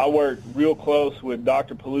I work real close with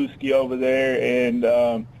Dr. Paluski over there,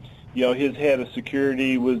 and his head of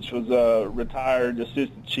security, which was retired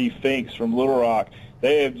Assistant Chief Finks from Little Rock.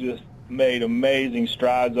 They have just made amazing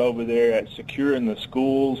strides over there at securing the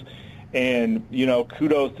schools, and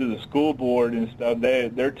kudos to the school board and stuff.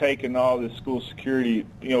 They're taking all this school security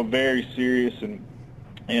very serious,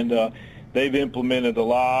 and they've implemented a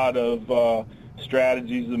lot of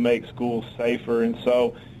strategies to make schools safer. And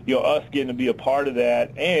so us getting to be a part of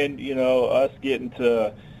that, and us getting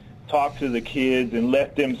to talk to the kids and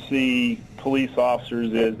let them see police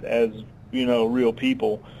officers as real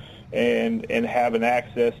people, and having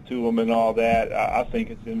access to them and all that, I think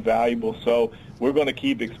it's invaluable. So we're going to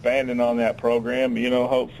keep expanding on that program.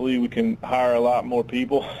 Hopefully we can hire a lot more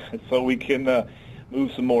people so we can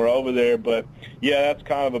move some more over there. But yeah, that's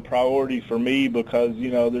kind of a priority for me because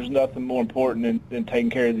there's nothing more important than taking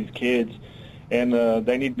care of these kids, and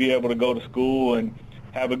they need to be able to go to school and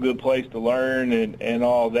have a good place to learn and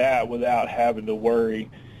all that without having to worry.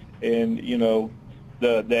 And, the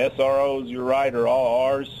SROs, you're right, are all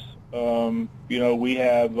ours. We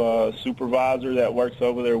have a supervisor that works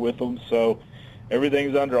over there with them, so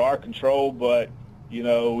everything's under our control. But,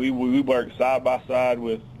 we work side by side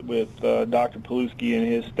with Dr. Paluski and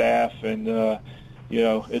his staff, and,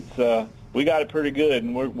 it's we got it pretty good,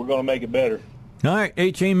 and we're going to make it better. All right,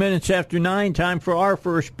 18 minutes after 9, time for our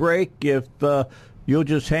first break. If you'll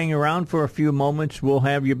just hang around for a few moments, we'll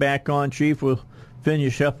have you back on, Chief. We'll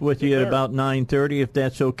finish up with you at about 9:30, if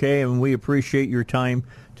that's okay, and we appreciate your time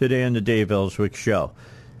today on the Dave Elswick Show.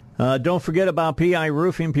 Don't forget about PI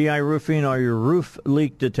Roofing. PI Roofing are your roof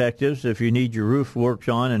leak detectives. If you need your roof worked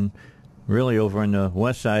on, and really over on the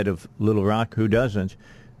west side of Little Rock, who doesn't?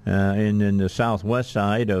 And in the southwest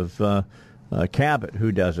side of Cabot,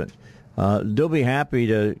 who doesn't? They'll be happy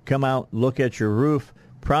to come out, look at your roof,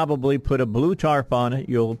 probably put a blue tarp on it.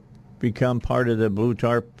 You'll become part of the blue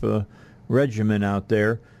tarp regimen out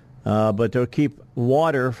there. But they'll keep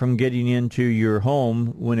water from getting into your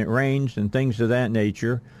home when it rains and things of that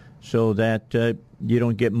nature, so that you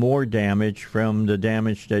don't get more damage from the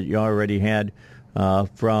damage that you already had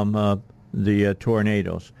from the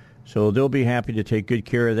tornadoes. So they'll be happy to take good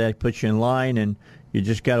care of that, put you in line, and you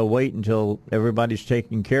just got to wait until everybody's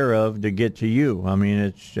taken care of to get to you. I mean,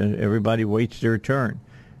 it's everybody waits their turn.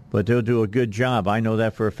 But they'll do a good job. I know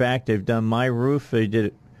that for a fact. They've done my roof. They did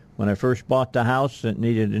it when I first bought the house. It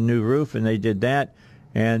needed a new roof, and they did that.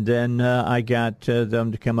 And then I got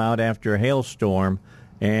them to come out after a hailstorm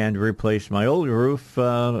and replace my old roof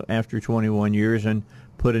after 21 years and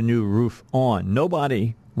put a new roof on.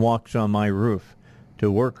 Nobody walks on my roof to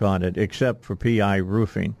work on it except for PI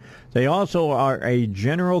Roofing. They also are a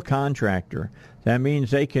general contractor. That means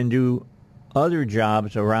they can do other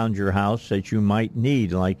jobs around your house that you might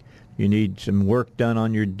need, like you need some work done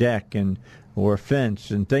on your deck and or a fence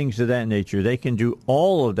and things of that nature. They can do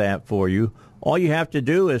all of that for you. All you have to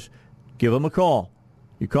do is give them a call.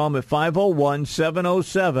 You call them at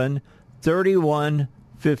 501-707-31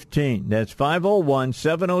 3115. That's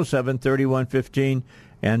 501-707-3115,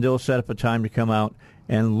 and they'll set up a time to come out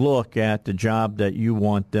and look at the job that you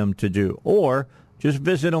want them to do. Or just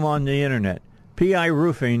visit them on the internet,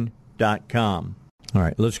 piroofing.com. All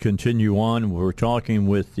right, let's continue on. We're talking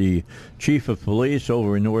with the chief of police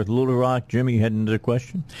over in North Little Rock. Jimmy, heading into the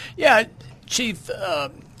question? Yeah, Chief,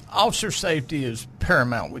 officer safety is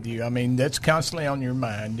paramount with you. I mean, that's constantly on your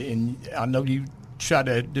mind, and I know you try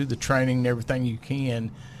to do the training and everything you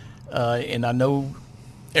can, and I know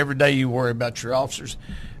every day you worry about your officers.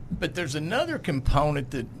 But there's another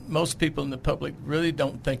component that most people in the public really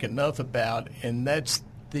don't think enough about, and that's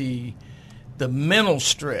the mental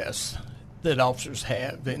stress that officers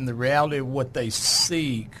have and the reality of what they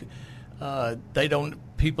see.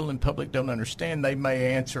 People in public don't understand. They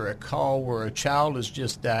may answer a call where a child has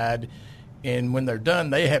just died, and when they're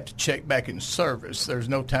done, they have to check back in service. There's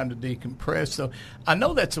no time to decompress. So I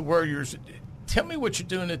know that's a worry of yours. Tell me what you're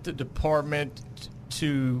doing at the department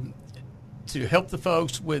to help the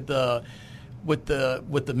folks with the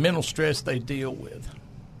mental stress they deal with.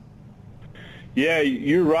 Yeah,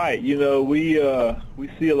 you're right. You know, we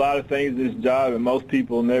see a lot of things in this job that most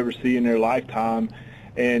people never see in their lifetime.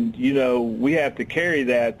 And, you know, we have to carry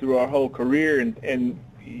that through our whole career. And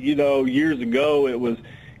you know, years ago it was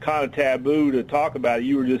kind of taboo to talk about it.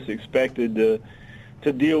 You were just expected to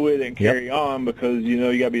deal with it and carry on because, you know,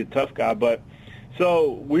 you got to be a tough guy. But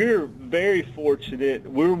so we're very fortunate.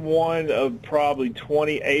 We're one of probably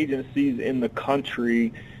 20 agencies in the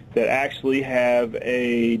country that actually have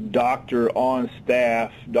a doctor on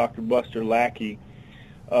staff, Dr. Buster Lackey,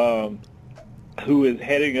 who is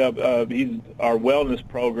heading up he's our wellness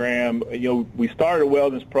program. You know, we started a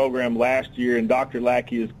wellness program last year, and Dr.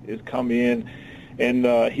 Lackey has come in, and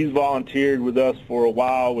he's volunteered with us for a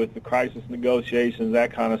while with the crisis negotiations,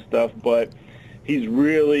 that kind of stuff. But he's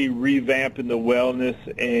really revamping the wellness,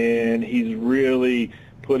 and he's really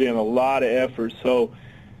put in a lot of effort. So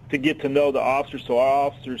to get to know the officers, so our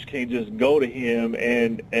officers can just go to him,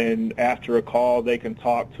 and after a call they can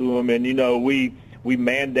talk to him. And you know, we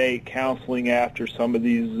mandate counseling after some of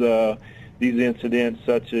these incidents,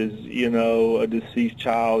 such as, you know, a deceased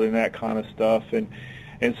child and that kind of stuff. And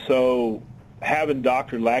so having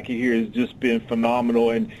Dr. Lackey here has just been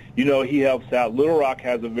phenomenal. And you know, he helps out. Little Rock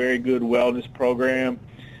has a very good wellness program.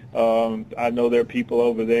 I know there are people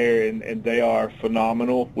over there, and they are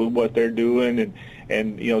phenomenal with what they're doing.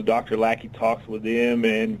 And you know, Dr. Lackey talks with them,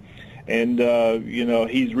 and you know,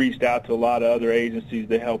 he's reached out to a lot of other agencies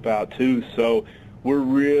to help out too. So we're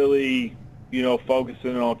really, you know,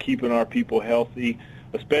 focusing on keeping our people healthy,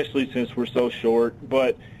 especially since we're so short.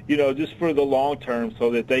 But you know, just for the long term,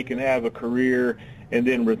 so that they can have a career and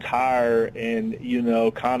then retire, and you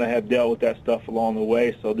know, kind of have dealt with that stuff along the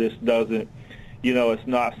way. So this doesn't, you know, it's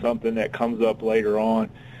not something that comes up later on.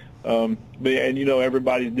 And you know,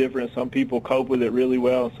 everybody's different. Some people cope with it really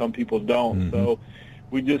well, and some people don't. Mm-hmm. So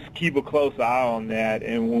we just keep a close eye on that.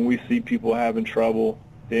 And when we see people having trouble,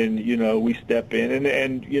 then you know, we step in.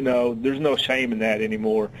 And you know, there's no shame in that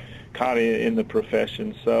anymore, kind of in the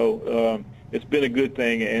profession. So it's been a good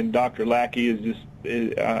thing. And Dr. Lackey is just,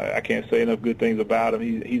 I can't say enough good things about him.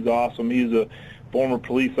 He's awesome. He's a former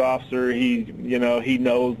police officer. You know, he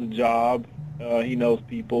knows the job. He knows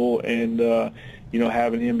people, and you know,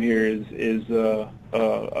 having him here is it's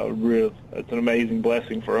an amazing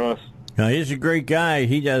blessing for us. Now, he's a great guy.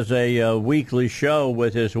 He does a weekly show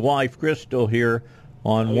with his wife Crystal here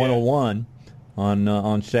on 101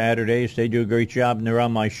 on Saturdays. They do a great job, and they're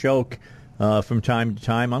on my show from time to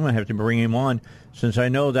time. I'm going to have to bring him on since I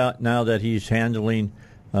know that now that he's handling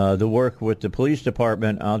the work with the police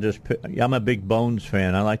department. I'm a big Bones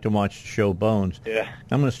fan. I like to watch the show Bones. Yeah.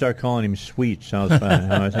 I'm going to start calling him Sweets. Sounds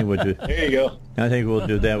fun. I think we'll do. There you go. I think we'll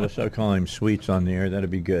do that. We'll start calling him Sweets on the air. That'd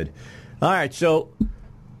be good. All right. So,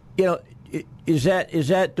 you know, is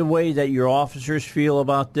that the way that your officers feel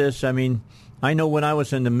about this? I mean, I know when I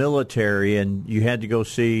was in the military and you had to go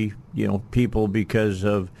see, you know, people because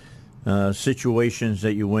of situations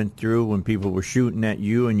that you went through when people were shooting at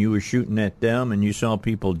you and you were shooting at them, and you saw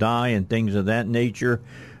people die and things of that nature.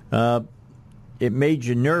 It made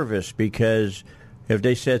you nervous because if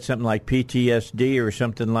they said something like PTSD or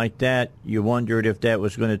something like that, you wondered if that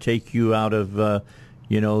was going to take you out of,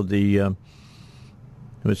 you know, the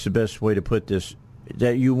what's the best way to put this,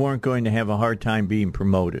 that you weren't going to have a hard time being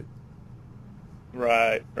promoted.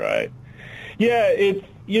 Right. Yeah, it's,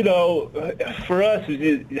 you know, for us,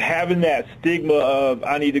 having that stigma of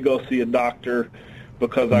I need to go see a doctor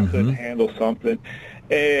because I couldn't handle something,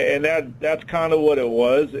 and that's kind of what it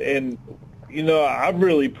was. And you know, I've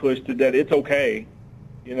really pushed it that it's okay.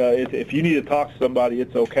 You know, if you need to talk to somebody,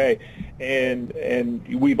 it's okay. and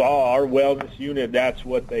we've all, our wellness unit, that's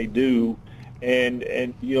what they do.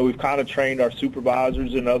 And we've kind of trained our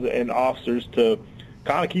supervisors and officers to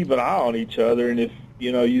kind of keep an eye on each other. And if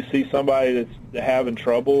you see somebody that's having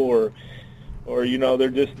trouble or they're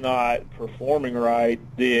just not performing right,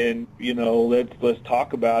 then let's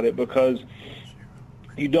talk about it, because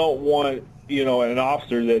you don't want an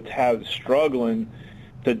officer that's struggling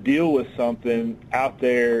to deal with something out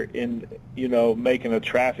there in making a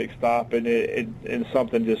traffic stop and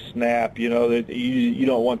something just snap. That you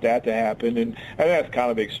don't want that to happen, and that's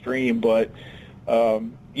kind of extreme, but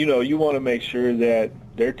you want to make sure that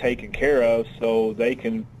they're taken care of so they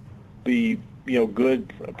can be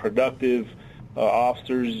good, productive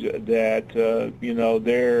officers, that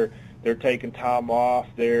they're taking time off,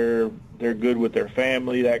 they're good with their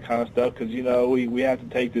family, that kind of stuff, because we have to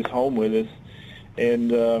take this home with us.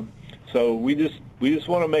 And so we just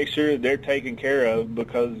want to make sure that they're taken care of,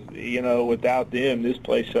 because without them, this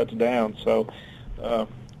place shuts down. So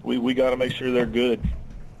we got to make sure they're good.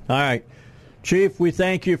 All right, Chief, we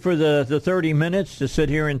thank you for the 30 minutes to sit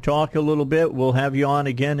here and talk a little bit. We'll have you on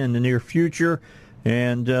again in the near future,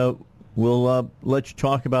 and we'll let you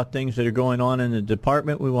talk about things that are going on in the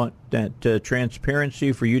department. We want that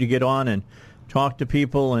transparency for you to get on and talk to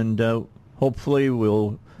people, and hopefully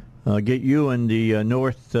we'll get you and the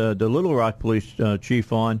the Little Rock Police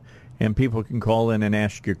Chief on, and people can call in and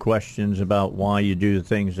ask you questions about why you do the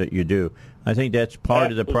things that you do. I think that's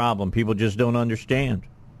part of the problem. People just don't understand.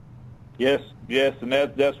 Yes, and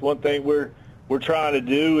that's one thing we're trying to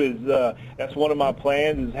do is that's one of my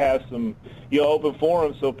plans, is have some open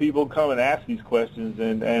forums so people come and ask these questions,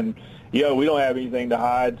 and we don't have anything to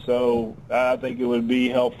hide, so I think it would be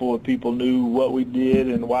helpful if people knew what we did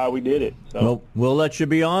and why we did it. So. Well, we'll let you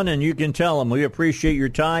be on, and you can tell them. We appreciate your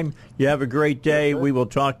time. You have a great day. Yes, we will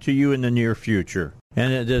talk to you in the near future.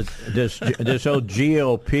 And this whole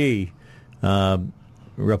GOP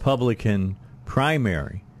Republican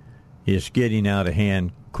primary is getting out of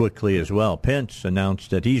hand quickly as well. Pence announced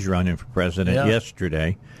that he's running for president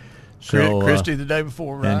yesterday. So Christie the day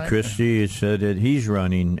before, right? And Christie said that he's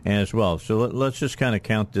running as well. So let's just kind of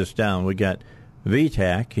count this down. We got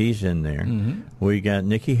VTAC, he's in there. Mm-hmm. We got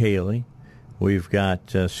Nikki Haley. We've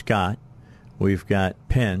got Scott. We've got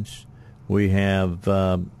Pence. We have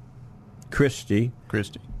Christie.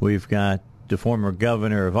 We've got the former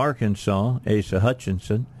governor of Arkansas, Asa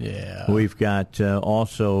Hutchinson. Yeah. We've got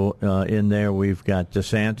also in there, we've got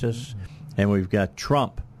DeSantis, and we've got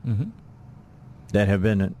Trump. Mm-hmm.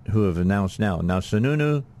 Who have announced now. Now,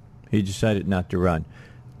 Sununu, he decided not to run.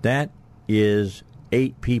 That is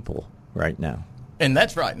 8 people right now. And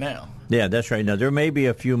that's right now. Yeah, that's right now. There may be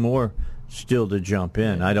a few more still to jump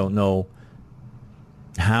in. I don't know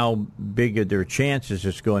how big of their chances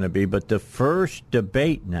it's going to be, but the first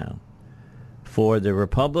debate now for the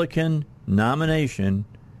Republican nomination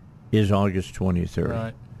is August 23rd.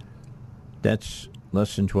 Right. That's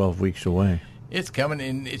less than 12 weeks away. It's coming,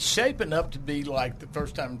 and it's shaping up to be like the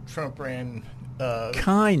first time Trump ran.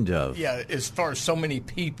 Kind of. Yeah, as far as so many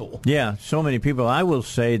people. Yeah, so many people. I will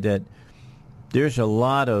say that there's a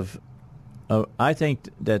lot of I think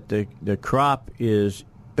that the crop is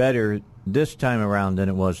better this time around than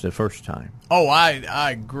it was the first time. Oh,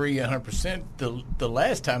 I agree 100%. The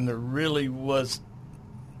last time there really was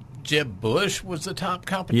Jeb Bush was the top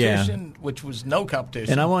competition, which was no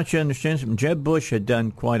competition. And I want you to understand something. Jeb Bush had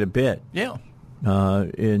done quite a bit. Yeah.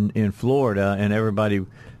 In Florida, and everybody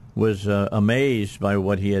was amazed by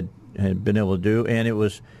what he had been able to do, and it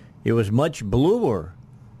was much bluer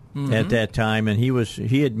at that time, and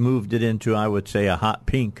he had moved it into, I would say, a hot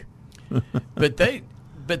pink. but the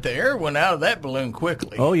air went out of that balloon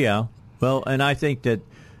quickly. Oh yeah, well, and I think that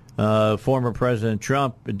former President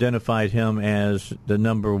Trump identified him as the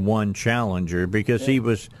number one challenger because he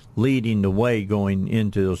was leading the way going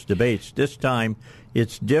into those debates. This time,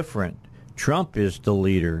 it's different. Trump is the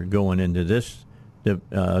leader going into this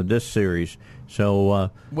series. So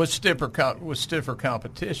with stiffer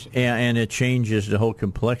competition, and it changes the whole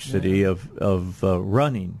complexity of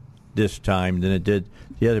running this time than it did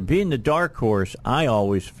the other. Being the dark horse, I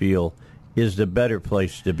always feel, is the better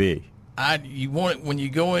place to be. You want it when you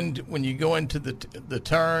go into the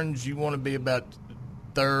turns. You want to be about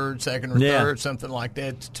second or third, something like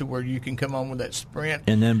that, to where you can come on with that sprint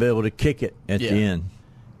and then be able to kick it at the end.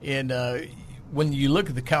 And when you look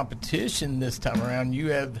at the competition this time around, you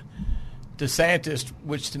have DeSantis,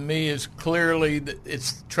 which to me is clearly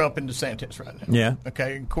it's Trump and DeSantis right now. Yeah.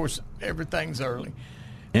 Okay. Of course, everything's early.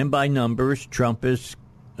 And by numbers, Trump is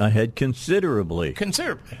ahead considerably.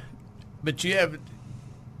 But you have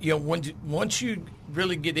once you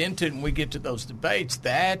really get into it and we get to those debates,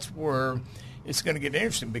 that's where it's going to get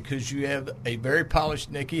interesting, because you have a very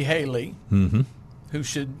polished Nikki Haley, who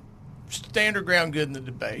should stand her ground good in the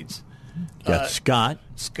debates. Got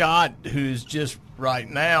Scott, who's just right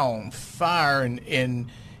now on fire,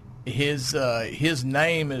 and his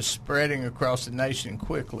name is spreading across the nation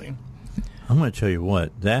quickly. I'm going to tell you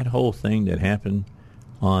what, that whole thing that happened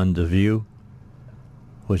on The View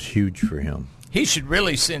was huge for him. He should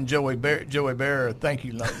really send Joey Bear a thank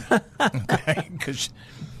you note. Okay?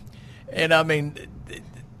 And I mean,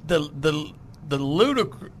 the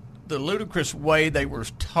ludicrous way they were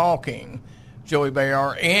talking, Joey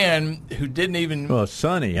Bear, and who didn't even. Well,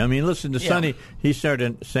 Sonny. I mean, listen to Sonny. He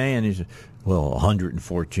started saying, he said, well,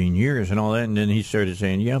 114 years and all that, and then he started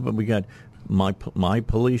saying, yeah, but we got my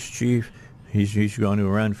police chief. He's going to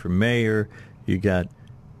run for mayor. You got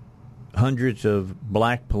hundreds of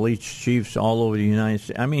black police chiefs all over the United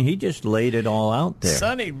States. I mean, he just laid it all out there.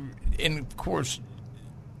 Sonny, and of course,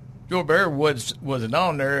 Joe Bear wasn't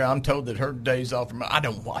on there. I'm told that her day's off. I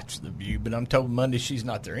don't watch The View, but I'm told Monday she's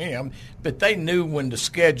not there anyhow. But they knew when to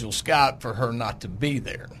schedule Scott for her not to be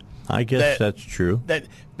there. I guess that's true.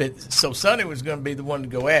 So Sonny was going to be the one to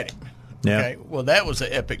go at him. Yeah. Okay. Well, that was an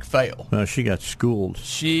epic fail. Well, she got schooled.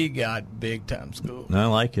 She got big time schooled. And I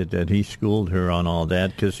like it that he schooled her on all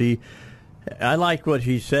that, because I like what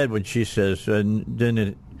he said when she says,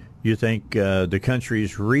 you think the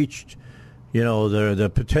country's reached,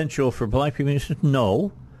 the potential for black people? He says,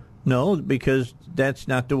 no, because that's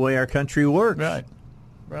not the way our country works.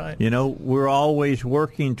 Right. We're always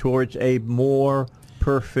working towards a more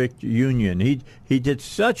perfect union. He did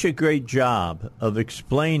such a great job of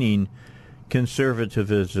explaining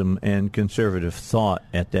conservatism and conservative thought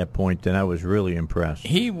at that point that I was really impressed.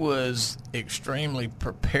 He was extremely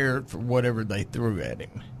prepared for whatever they threw at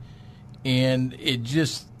him. And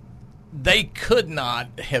they could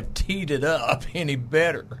not have teed it up any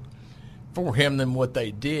better for him than what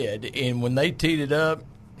they did. And when they teed it up,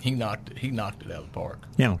 he knocked it out of the park.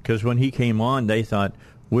 Yeah, because when he came on, they thought,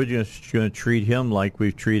 we're just going to treat him like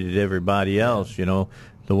we've treated everybody else, the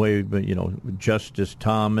way, Justice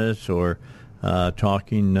Thomas or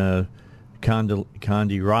talking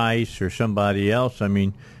Condi Rice or somebody else. I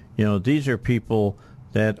mean, these are people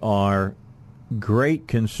that are great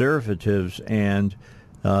conservatives, and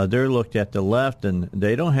they're looked at the left, and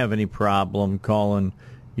they don't have any problem calling,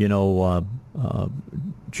 not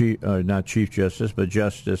Chief Justice, but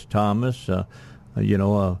Justice Thomas, a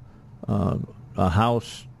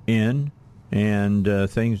house in and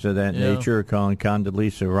things of that nature, calling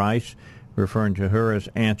Condoleezza Rice, referring to her as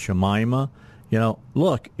Aunt Jemima.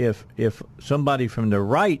 Look, if somebody from the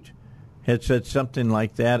right had said something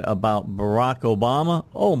like that about Barack Obama,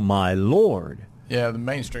 oh my Lord. Yeah, the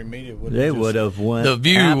mainstream media would have went. The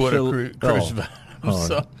View would have crucified him.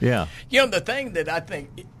 So, yeah. The thing that I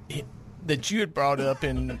think that you had brought up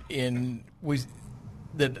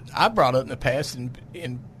that I brought up in the past,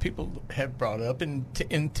 and people have brought up, and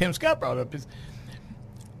Tim Scott brought up, is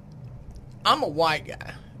I'm a white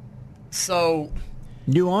guy. So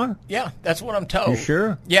you are? Yeah, that's what I'm told. You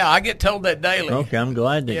sure? Yeah, I get told that daily. Okay, I'm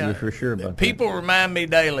glad that you're for sure about people that. Remind me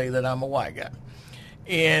daily that I'm a white guy.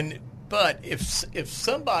 But if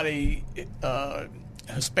somebody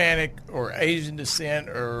Hispanic or Asian descent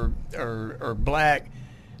or black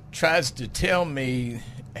tries to tell me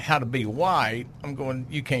how to be white, I'm going,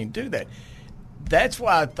 you can't do that. That's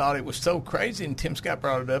why I thought it was so crazy, and Tim Scott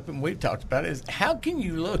brought it up, and we've talked about it, is how can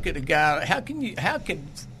you look at a guy, how can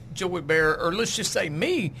Joey Bear, or let's just say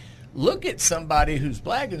me, look at somebody who's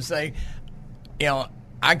black and say,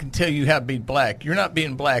 I can tell you how to be black. You're not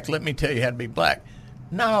being black. Let me tell you how to be black.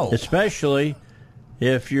 No. Especially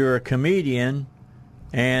if you're a comedian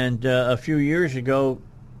and a few years ago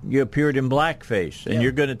you appeared in blackface, and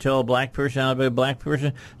you're going to tell a black person how to be a black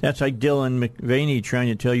person? That's like Dylan McVaney trying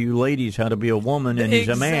to tell you ladies how to be a woman, and he's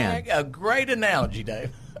a man. A great analogy,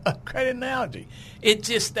 Dave. A great analogy.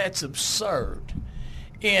 That's absurd.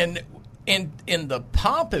 And in the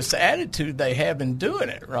pompous attitude they have in doing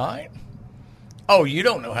it, right? Oh, you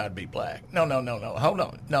don't know how to be black. No. Hold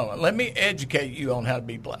on. No, let me educate you on how to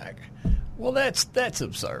be black. Well, that's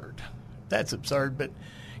absurd. That's absurd. But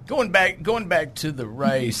going back to the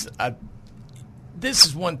race, this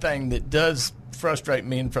is one thing that does frustrate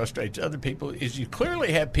me and frustrates other people, is you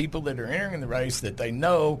clearly have people that are entering the race that they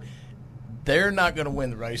know they're not going to win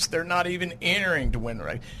the race. They're not even entering to win the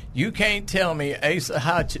race. You can't tell me Asa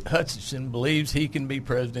Hutchinson believes he can be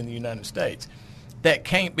president of the United States. That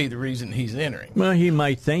can't be the reason he's entering. Well, he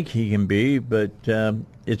might think he can be, but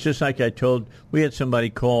it's just like we had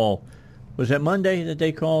somebody call Was that Monday that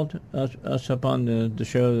they called us up on the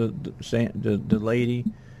show? The lady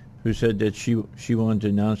who said that she wanted to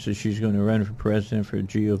announce that she's going to run for president for the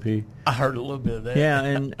GOP. I heard a little bit of that. Yeah,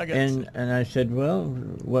 and I said, well,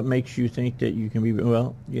 what makes you think that you can be?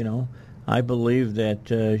 Well, I believe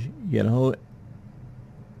that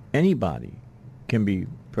anybody can be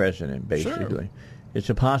president. Basically, sure. It's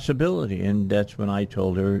a possibility, and that's when I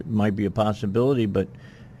told her it might be a possibility, but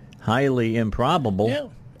highly improbable. Yeah.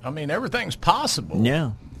 I mean, everything's possible.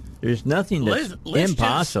 Yeah, there's nothing that's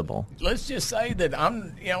impossible. Let's just say that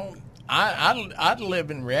I live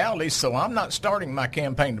in reality, so I'm not starting my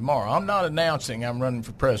campaign tomorrow. I'm not announcing I'm running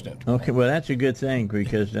for president tomorrow. Okay, well, that's a good thing,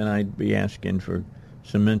 because then I'd be asking for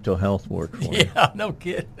some mental health work for you. Yeah, no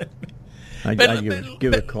kidding. I'd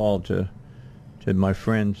give a call to my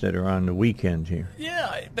friends that are on the weekend here.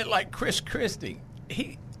 Yeah, but like Chris Christie,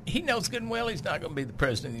 he knows good and well he's not going to be the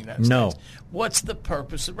president of the United States. What's the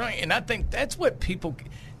purpose of running? And I think that's what people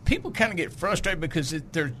kind of get frustrated, because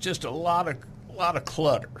there's just a lot of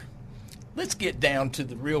clutter. Let's get down to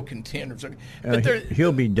the real contenders. But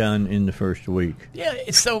he'll be done in the first week. Yeah.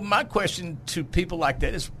 So my question to people like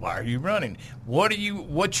that is, why are you running?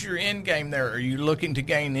 What's your end game there? Are you looking to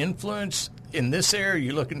gain influence in this area? Are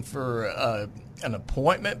you looking for an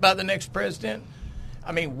appointment by the next president?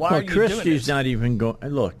 I mean, why are you doing this? Christie is not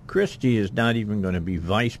even going to be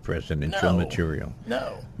vice presidential material.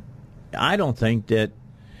 No. I don't think that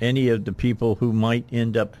any of the people who might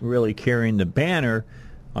end up really carrying the banner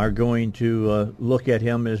are going to look at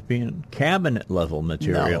him as being cabinet-level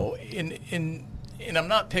material. No, and I'm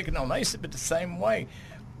not picking on Asa, but the same way.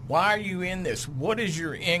 Why are you in this? What is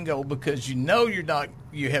your end goal? Because you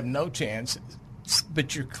have no chance,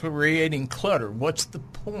 but you're creating clutter. What's the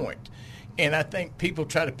point? And I think people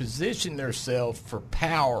try to position themselves for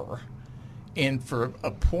power and for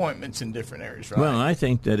appointments in different areas, right? Well, I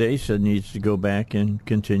think that Asa needs to go back and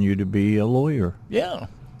continue to be a lawyer. Yeah.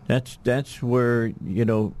 That's where,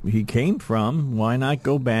 he came from. Why not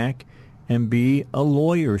go back and be a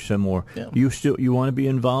lawyer some more? Yeah. You want to be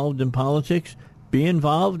involved in politics? Be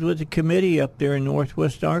involved with the committee up there in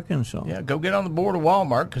Northwest Arkansas. Yeah, go get on the board of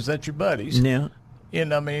Walmart, because that's your buddies. Yeah.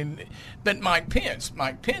 But Mike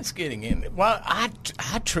Pence getting in. Well, I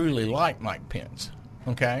truly like Mike Pence,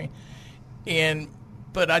 okay?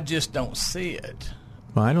 But I just don't see it.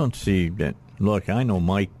 Well, I don't see that. Look, I know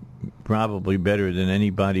Mike probably better than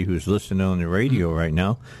anybody who's listening on the radio right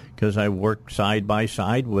now, because I worked side by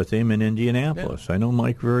side with him in Indianapolis. Yeah. I know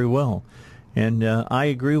Mike very well. And I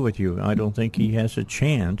agree with you. I don't think he has a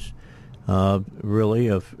chance, really,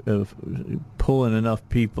 of pulling enough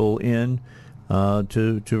people in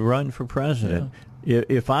to run for president. Yeah.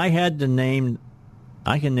 If I had to name,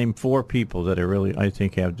 I can name 4 people that I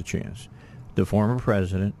think have the chance. The former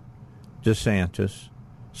president, DeSantis,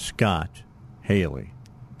 Scott, Haley.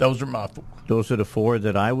 Those are my 4. Those are the 4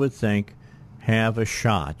 that I would think have a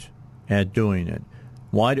shot at doing it.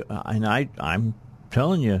 I'm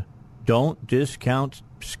telling you, don't discount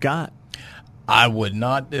Scott. I would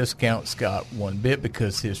not discount Scott one bit,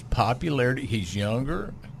 because his popularity. He's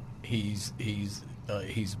younger. He's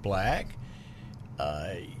black.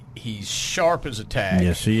 He's sharp as a tack.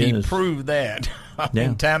 Yes, he is. He proved that.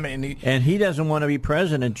 And he doesn't want to be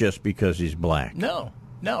president just because he's black. No.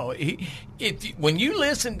 When you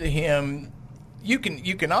listen to him, you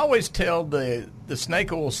can always tell the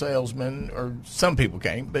snake oil salesman, or some people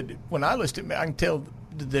can't. But when I listen to him, I can tell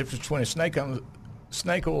the difference between a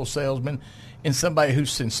snake oil salesman and somebody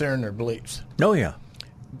who's sincere in their beliefs. Oh yeah.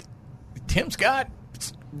 Tim Scott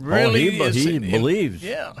really he believes.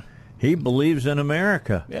 Yeah. He believes in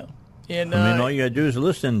America. Yeah. And all you got to do is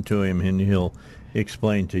listen to him, and he'll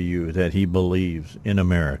explain to you that he believes in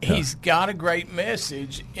America. He's got a great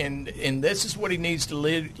message, and this is what he needs to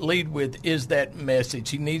lead with, is that message.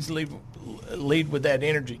 He needs to lead with that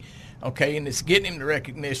energy. Okay, and it's getting him the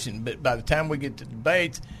recognition, but by the time we get to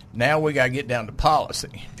debates, now we got to get down to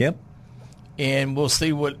policy. Yep. And we'll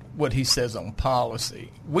see what he says on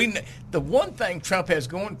policy. The one thing Trump has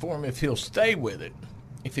going for him, if he'll stay with it,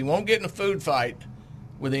 if he won't get in a food fight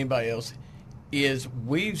with anybody else, is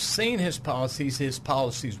we've seen his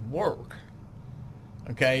policies work.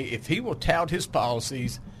 Okay? If he will tout his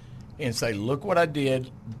policies and say, look what I did,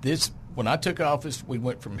 when I took office, we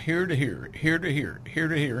went from here to here, here to here, here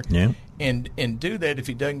to here. Yeah. And do that, if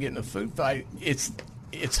he doesn't get in a food fight,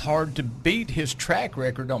 it's hard to beat his track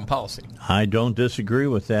record on policy. I don't disagree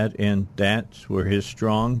with that, and that's where his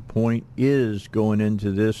strong point is going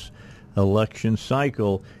into this election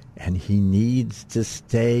cycle, And he needs to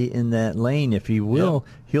stay in that lane. If he will,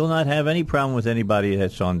 he'll not have any problem with anybody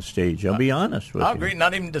that's on stage. I'll be honest with you. I agree.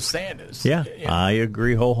 Not even DeSantis. Yeah, I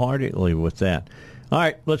agree wholeheartedly with that. All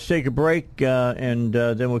right, let's take a break, and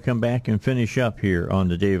then we'll come back and finish up here on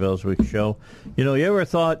the Dave Elswick Show. You ever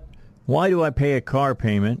thought, why do I pay a car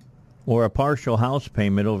payment or a partial house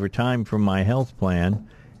payment over time for my health plan,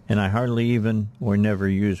 and I hardly even or never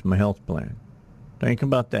use my health plan? Think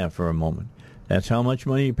about that for a moment. That's how much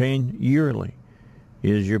money you're paying yearly.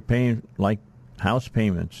 You're paying like house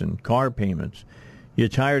payments and car payments. You're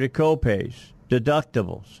tired of co-pays,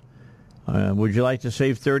 deductibles. Would you like to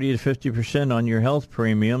save 30 to 50% on your health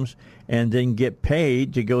premiums and then get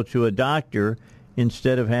paid to go to a doctor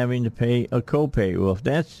instead of having to pay a copay? Well,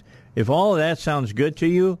 if all of that sounds good to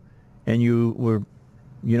you, and you were,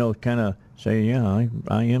 kind of say, yeah,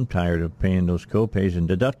 I am tired of paying those copays and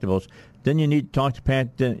deductibles, then you need to talk to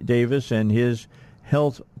Pat Davis and his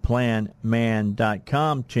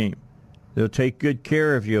healthplanman.com team. They'll take good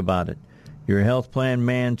care of you about it. Your Health Plan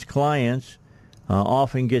Man's clients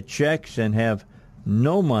often get checks and have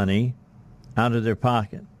no money out of their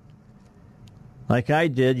pocket. Like I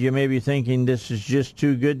did, you may be thinking this is just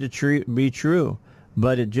too good to be true,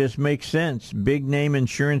 but it just makes sense. Big-name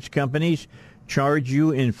insurance companies charge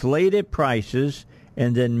you inflated prices,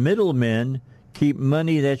 and then middlemen keep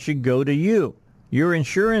money that should go to you. Your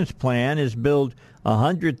insurance plan is billed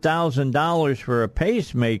 $100,000 for a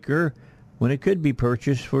pacemaker when it could be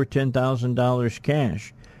purchased for $10,000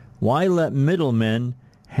 cash. Why let middlemen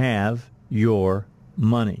have your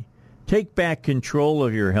money? Take back control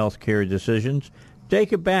of your health care decisions.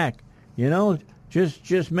 Take it back.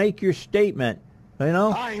 Just make your statement.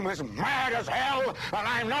 I'm as mad as hell, and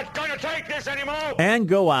I'm not going to take this anymore. And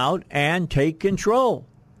go out and take control.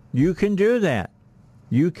 You can do that.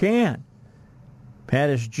 You can. Pat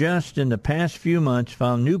has just in the past few months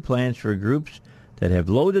found new plans for groups that have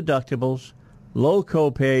low deductibles, low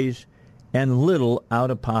copays, and little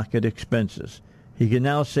out-of-pocket expenses. He can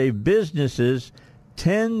now save businesses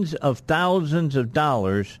tens of thousands of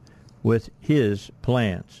dollars with his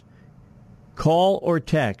plans. Call or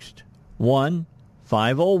text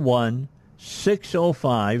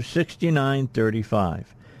 1-501-605-6935.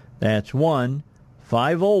 That's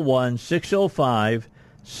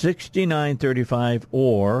 1-501-605-6935,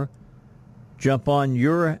 or jump on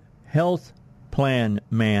Your Health Plan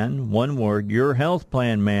Man, one word,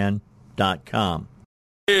 yourhealthplanman.com.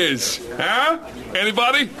 Huh?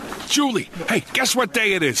 Anybody? Julie, hey, guess what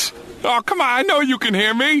day it is? Oh, come on, I know you can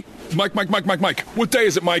hear me. Mike. What day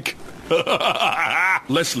is it, Mike?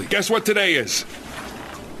 Leslie, guess what today is?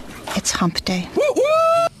 It's hump day.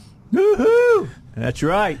 Woo-hoo! That's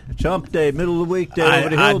right. It's hump day, middle of the week day, over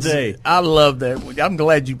the hill day. I love that. I'm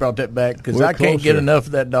glad you brought that back because I can't get enough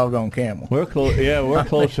of that doggone camel. We're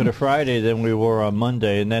closer to Friday than we were on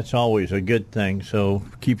Monday, and that's always a good thing. So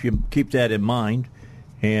keep that in mind.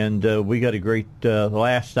 And we got a great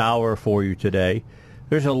last hour for you today.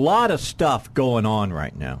 There's a lot of stuff going on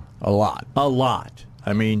right now. A lot.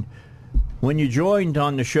 I mean, when you joined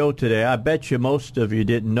on the show today, I bet you most of you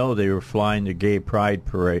didn't know they were flying the gay pride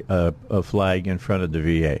parade flag in front of the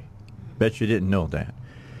VA. Bet you didn't know that.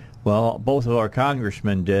 Well, both of our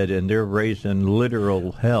congressmen did, and they're raising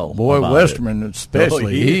literal hell. Boy, Westerman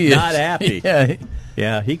especially. He's not happy.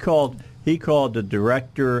 Yeah, he called the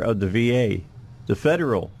director of the VA, the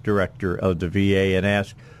federal director of the VA, and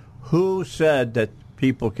asked, who said that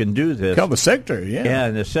people can do this? Called the secretary, yeah. Yeah,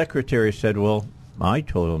 and the secretary said, well, I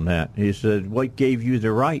told him that. He said, what gave you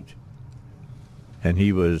the right? And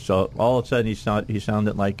he was, all of a sudden, he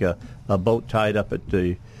sounded like a boat tied up at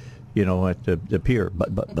the, at the pier.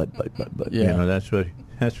 But yeah.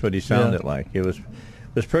 That's what he sounded like. It was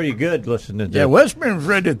pretty good listening to that. Yeah, Westman was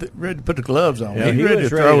ready to put the gloves on. Yeah, he's ready to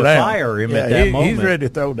throw down. Fire him at that moment. He's ready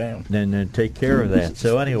to throw down. Then take care of that.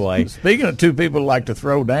 So anyway. Speaking of two people who like to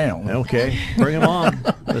throw down. Okay, bring them on.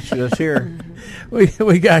 Let's hear.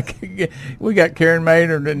 We got Karen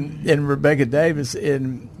Maynard and Rebecca Davis.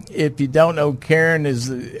 And if you don't know, Karen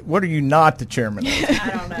is what are you not the chairman of? I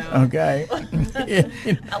don't know. Okay. A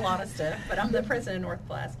lot of stuff, but I'm the president of North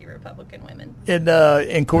Pulaski Republican Women. And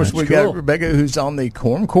of course, we got Rebecca, who's on the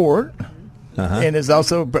Quorum Court, and is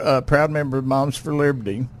also a proud member of Moms for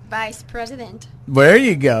Liberty. Vice president. There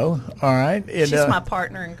you go. All right. And, she's my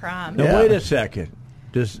partner in crime. Now, wait a second.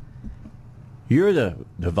 You're the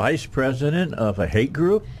vice president of a hate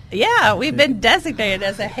group? Yeah, we've been designated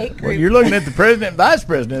as a hate group. Well, you're looking at the president and vice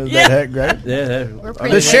president of that hate group. Yeah,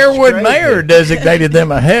 the Sherwood mayor designated them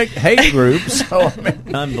a hate group. So,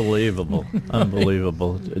 Unbelievable.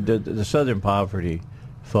 The Southern poverty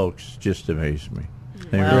folks just amaze me.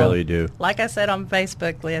 They really do. Like I said on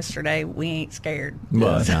Facebook yesterday, we ain't scared.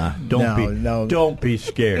 Well, don't be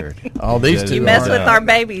scared. All these two you mess with our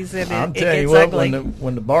babies, and I'll it tell gets you what, ugly.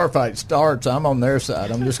 when the bar fight starts, I'm on their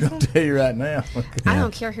side. I'm just going to tell you right now. I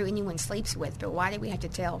don't care who anyone sleeps with, but why do we have to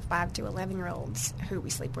tell 5 to 11-year-olds who we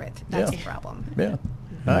sleep with? That's the problem. Yeah,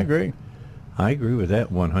 I agree. I agree with that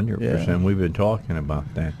 100%. Yeah. We've been talking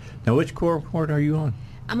about that. Now, which court are you on?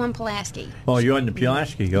 I'm on Pulaski. Oh, you're on the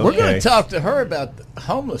Pulaski. Okay. We're going to talk to her about the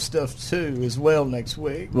homeless stuff too, as well, next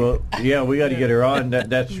week. Well, yeah, we got to get her on.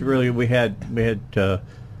 That's really we had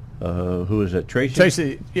who was it?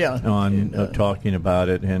 Tracy, yeah, on talking about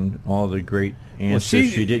it and all the great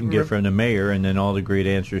answers she didn't get from the mayor, and then all the great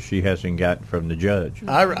answers she hasn't gotten from the judge.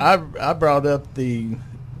 I brought up the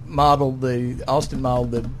model, the Austin model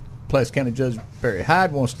that Pulaski County Judge Barry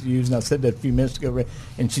Hyde wants to use, and I said that a few minutes ago,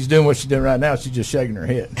 and she's doing what she's doing right now. She's just shaking her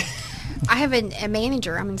head. I have a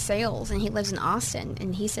manager, I'm in sales, and he lives in Austin,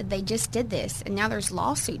 and he said they just did this, and now there's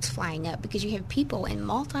lawsuits flying up because you have people in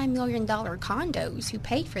multi-million-dollar condos who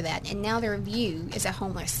paid for that, and now their view is a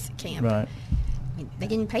homeless camp. Right. They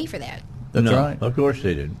didn't pay for that. That's right. Of course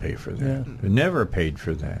they didn't pay for that. They never paid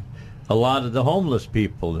for that. A lot of the homeless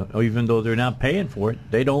people, even though they're not paying for it,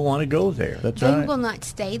 they don't want to go there. That's right. They will not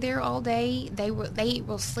stay there all day. They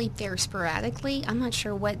will sleep there sporadically. I'm not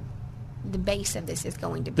sure what the base of this is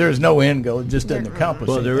going to be. There's no end goal. It just doesn't accomplish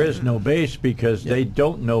Well, anything. there is no base because they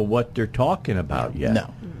don't know what they're talking about yet.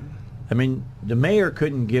 No. I mean, the mayor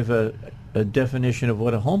couldn't give a definition of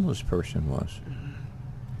what a homeless person was.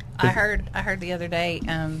 I heard the other day,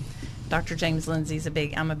 Dr. James Lindsay's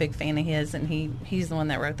I'm a big fan of his, and he's the one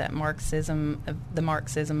that wrote that Marxism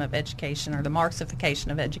of education, or the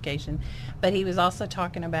Marxification of education. But he was also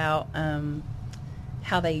talking about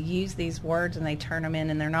how they use these words and they turn them in,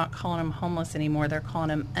 and they're not calling them homeless anymore. They're calling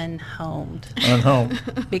them unhomed.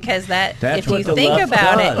 Unhomed. Because That's if what you the think left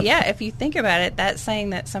about does. it, if you think about it, that's saying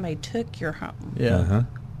that somebody took your home. Yeah. Uh-huh.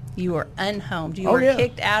 You were unhomed. You were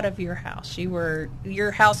kicked out of your house.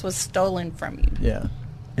 Your house was stolen from you. Yeah.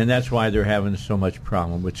 And that's why they're having so much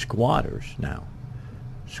problem with squatters now.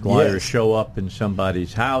 Squatters show up in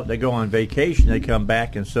somebody's house. They go on vacation. They come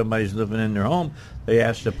back and somebody's living in their home. They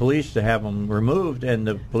ask the police to have them removed, and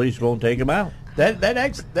the police won't take them out.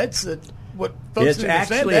 That's what folks It's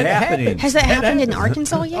actually happening. Has that happened in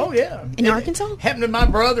Arkansas yet? Oh yeah, in Arkansas. Happened to my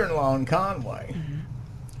brother-in-law in Conway.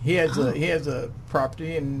 He has a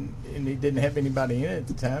property and he didn't have anybody in it at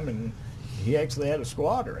the time, and he actually had a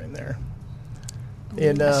squatter in there.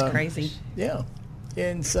 And that's crazy. Yeah,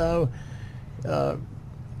 and so of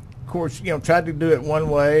course tried to do it one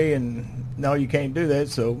way, and no, you can't do that.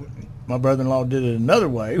 So my brother-in-law did it another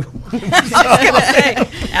way.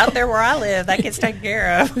 Out there where I live, that gets taken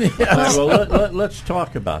care of. All right, well, let's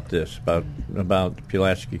talk about this, about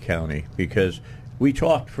Pulaski County, because we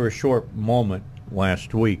talked for a short moment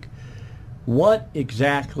last week. What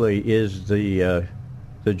exactly is the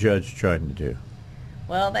judge trying to do?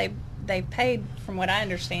 Well, they paid, from what I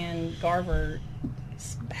understand, Garver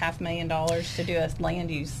 $500,000 to do a land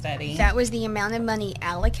use study. That was the amount of money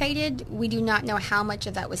allocated. We do not know how much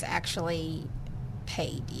of that was actually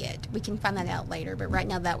paid yet. We can find that out later, but right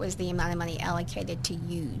now that was the amount of money allocated to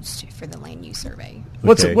use for the land use survey.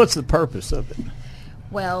 What's the purpose of it?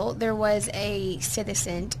 Well, there was a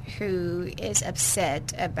citizen who is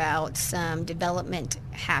upset about some development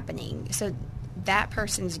happening. So that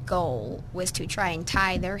person's goal was to try and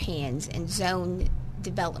tie their hands and zone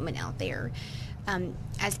development out there.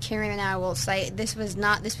 As Karen and I will say, this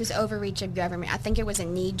was overreach of government. I think it was a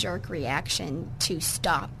knee-jerk reaction to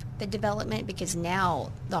stop the development, because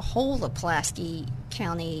now the whole of Pulaski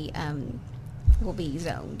County will be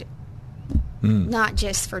zoned, not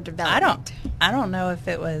just for development. I don't know if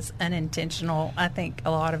it was unintentional. I think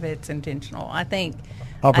a lot of it's intentional. I think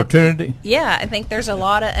opportunity. I think there's a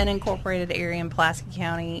lot of unincorporated area in Pulaski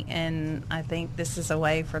County, and I think this is a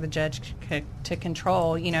way for the judge to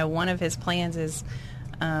control. One of his plans is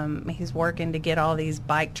he's working to get all these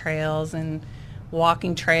bike trails and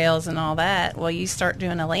walking trails and all that. Well, you start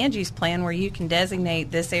doing a land use plan where you can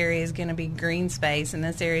designate this area is going to be green space and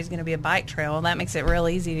this area is going to be a bike trail. Well, that makes it real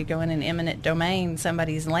easy to go in an eminent domain,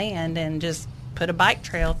 somebody's land, and just put a bike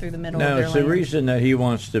trail through the middle of their land. The reason that he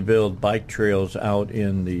wants to build bike trails out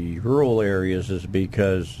in the rural areas is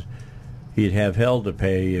because he'd have hell to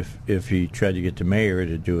pay if he tried to get the mayor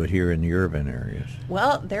to do it here in the urban areas.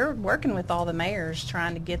 Well, they're working with all the mayors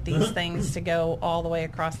trying to get these things to go all the way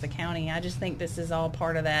across the county. I just think this is all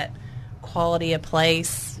part of that quality of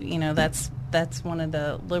place. That's that's one of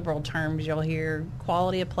the liberal terms you'll hear.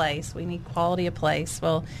 Quality of place. We need quality of place.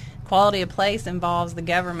 Well, quality of place involves the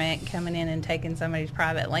government coming in and taking somebody's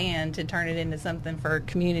private land to turn it into something for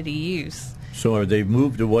community use. So are they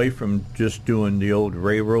moved away from just doing the old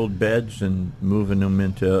railroad beds and moving them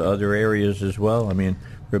into other areas as well? I mean,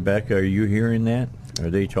 Rebecca, are you hearing that? Are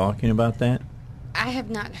they talking about that? I have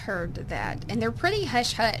not heard that, and they're pretty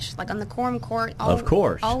hush-hush. Like on the quorum court, of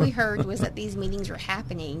course. all we heard was that these meetings were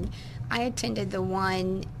happening. I attended the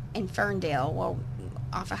one in Ferndale,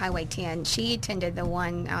 off of Highway 10. She attended the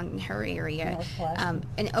one out in her area,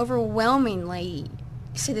 and overwhelmingly,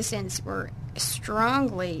 citizens were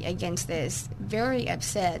strongly against this, very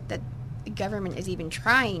upset that the government is even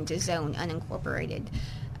trying to zone unincorporated.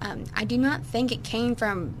 I do not think it came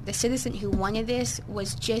from the citizen who wanted this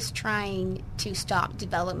was just trying to stop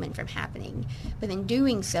development from happening. But in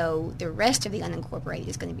doing so, the rest of the unincorporated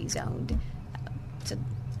is going to be zoned.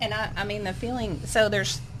 And I mean, the feeling, so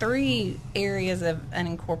there's three areas of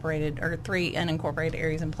unincorporated, or three unincorporated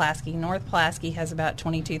areas in Pulaski. North Pulaski has about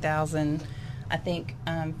 22,000. I think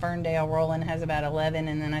Ferndale, Roland has about 11,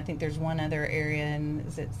 and then I think there's one other area in,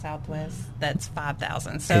 is it Southwest? That's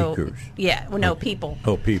 5,000. So, acres. Yeah, well, no, okay. people.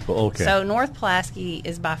 Oh, people, okay. So North Pulaski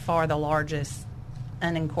is by far the largest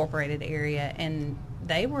unincorporated area, and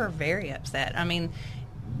they were very upset. I mean,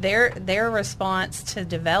 their response to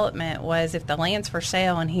development was if the land's for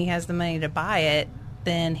sale and he has the money to buy it,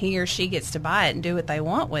 then he or she gets to buy it and do what they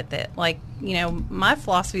want with it. Like, you know, my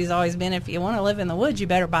philosophy has always been if you want to live in the woods, you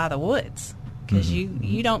better buy the woods. Because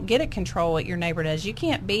you don't get to control what your neighbor does. You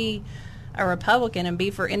can't be a Republican and be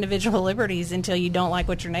for individual liberties until you don't like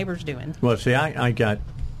what your neighbor's doing. Well, see, I got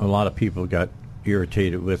a lot of people got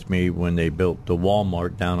irritated with me when they built the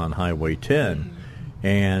Walmart down on Highway 10,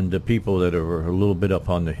 and the people that are a little bit up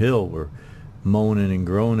on the hill were moaning and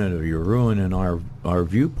groaning, "You're ruining our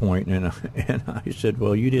viewpoint." And I said,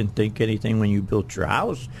 "Well, you didn't think anything when you built your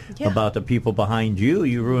house about the people behind you.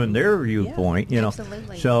 You ruined their viewpoint, you know."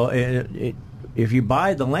 Absolutely. So if you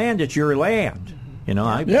buy the land, it's your land. You know,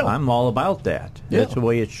 I'm all about that. That's the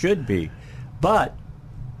way it should be. But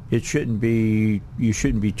it shouldn't be. You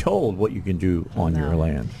shouldn't be told what you can do on your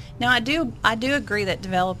land. Now, I do agree that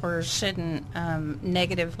developers shouldn't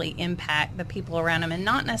negatively impact the people around them, and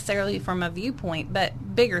not necessarily from a viewpoint,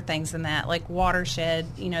 but bigger things than that, like watershed.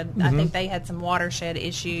 You know, I think they had some watershed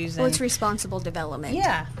issues. Well, it's responsible development.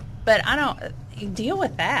 Yeah, but I don't deal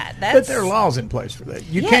with that. But there are laws in place for that.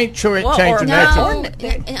 You can't change the natural.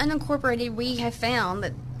 In unincorporated, we have found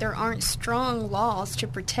that there aren't strong laws to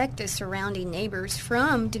protect the surrounding neighbors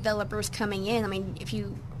from developers coming in. I mean, if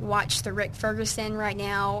you watch the Rick Ferguson right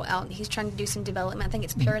now, he's trying to do some development. I think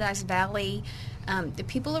it's Paradise Valley. The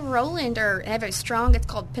people of Roland have a strong, it's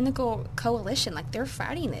called Pinnacle Coalition. Like, they're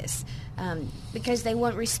fighting this because they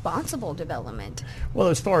want responsible development. Well,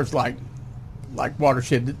 as far as like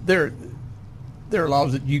watershed, there are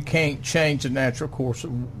laws that you can't change the natural course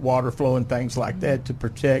of water flow and things like that to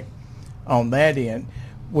protect on that end.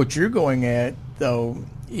 What you're going at, though,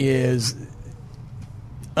 is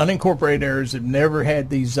unincorporated areas have never had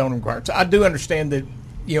these zoning requirements. I do understand that,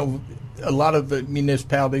 you know, a lot of the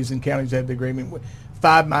municipalities and counties have the agreement with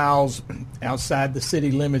 5 miles outside the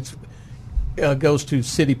city limits goes to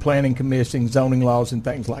city planning commission, zoning laws, and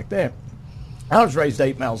things like that. I was raised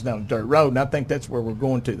 8 miles down a dirt road, and I think that's where we're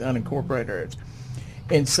going to, the unincorporated areas.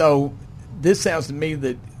 And so this sounds to me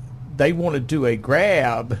that they want to do a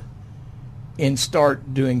grab and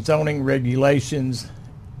start doing zoning regulations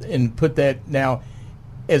and put that. Now,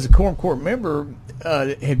 as a quorum court member,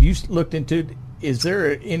 have you looked into, is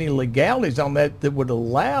there any legalities on that would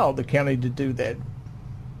allow the county to do that?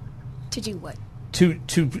 To do what?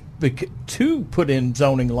 To put in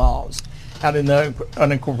zoning laws out in the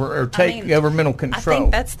unincorporated, or take governmental control. I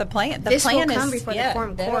think that's the plan. This will come before the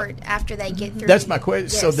quorum court after they get through. That's my question.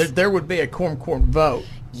 Yes. So there would be a quorum court vote.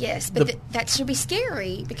 Yes, but that should be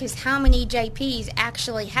scary because how many JPs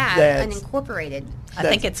actually have unincorporated? I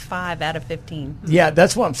think it's 5 out of 15. Yeah,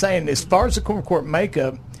 that's what I'm saying. As far as the quorum court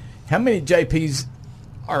makeup, how many JPs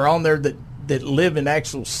are on there that live in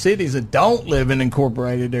actual cities that don't live in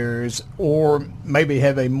incorporated areas, or maybe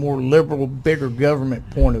have a more liberal, bigger government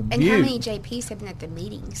point of and view? And how many JPs have been at the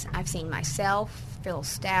meetings? I've seen myself, Phil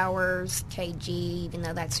Stowers, KG, even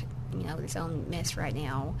though that's, you know, its own mess right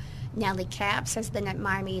now. Natalie Capps has been at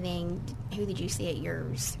my meeting. Who did you see at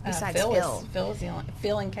yours besides Phil?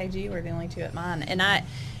 Phil and KG were the only two at mine, and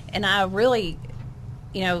I really,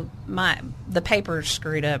 the paper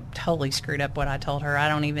totally screwed up what I told her. I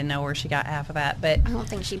don't even know where she got half of that. But I don't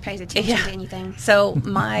think she pays attention to anything. So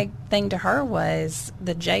my thing to her was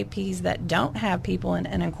the JPs that don't have people in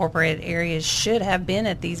unincorporated areas should have been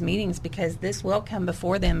at these meetings, because this will come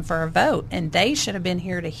before them for a vote, and they should have been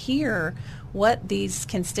here to hear what these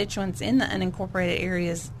constituents in the unincorporated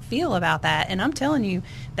areas feel about that. And I'm telling you,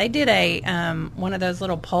 they did a one of those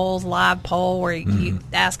little polls, live poll, where you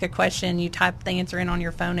ask a question, you type the answer in on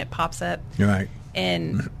your phone, it pops up. Right.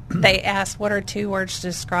 And they asked, what are 2 words to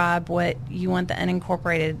describe what you want the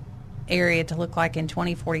unincorporated area to look like in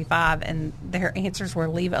 2045, and their answers were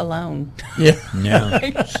leave alone.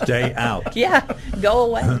 Yeah. Stay out. Yeah, go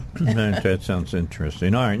away. That sounds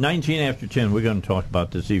interesting. All right, 19 after 10, we're going to talk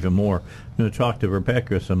about this even more. I'm going to talk to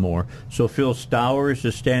Rebecca some more. So Phil Stowers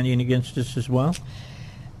is standing against this as well?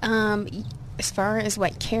 As far as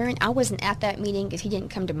what Karen, I wasn't at that meeting because he didn't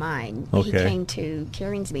come to mine. Okay. He came to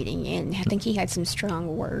Karen's meeting, and I think he had some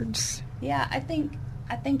strong words. Yeah, I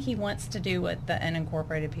think he wants to do what the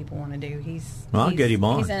unincorporated people want to do. I'll get him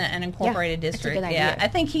on. He's in an unincorporated district. That's a good idea. I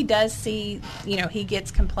think he does see, he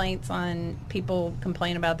gets complaints on people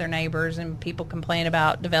complain about their neighbors and people complain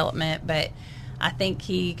about development, but I think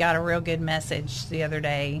he got a real good message the other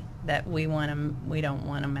day that we don't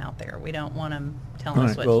want him out there. We don't want him telling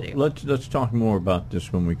us what to do. Let's talk more about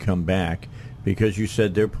this when we come back, because you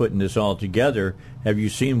said they're putting this all together. Have you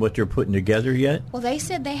seen what they're putting together yet? Well, they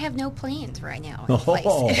said they have no plans right now in place.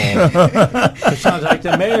 It sounds like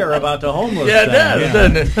the mayor about the homeless. Yeah, it does,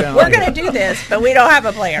 doesn't it? We're going to do this, but we don't have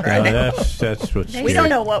a plan right now. That's what's we don't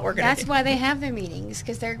know what we're going to do. That's why they have their meetings,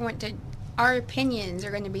 because they're going to. Our opinions are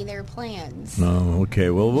going to be their plans. Oh, okay.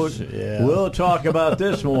 Well, we'll talk about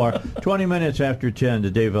this more. 20 minutes after 10, the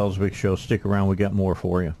Dave Elswick Show. Stick around. We got more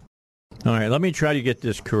for you. All right. Let me try to get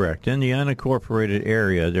this correct. In the unincorporated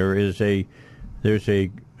area, there's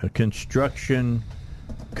a construction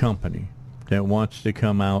company that wants to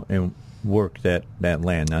come out and work that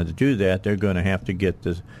land. Now, to do that, they're going to have to get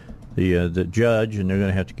the judge, and they're going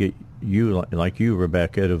to have to get you, like you,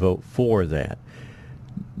 Rebecca, to vote for that.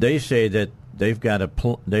 They say that they got a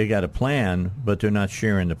plan, but they're not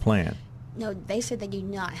sharing the plan. No, they said they do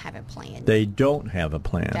not have a plan. They don't have a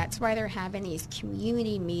plan. That's why they're having these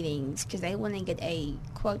community meetings, because they want to get a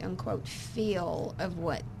quote-unquote feel of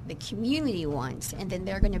what the community wants, and then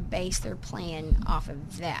they're going to base their plan off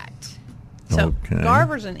of that. So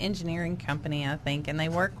Garver's an engineering company, I think, and they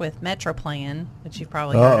work with Metroplan, which you've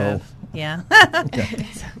probably heard of. Yeah.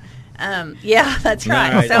 Yeah, that's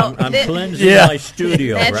right. Right. So I'm cleansing my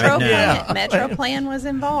studio right now. Metroplan was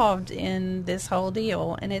involved in this whole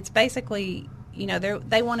deal, and it's basically,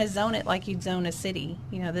 they want to zone it like you'd zone a city.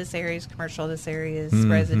 This area is commercial, this area is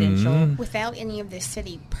residential, without any of the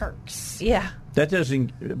city perks. Yeah,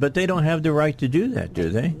 but they don't have the right to do that, do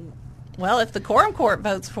they? Well, if the Quorum Court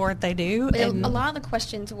votes for it, they do. But a lot of the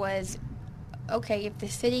questions was, okay, if the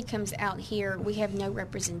city comes out here, we have no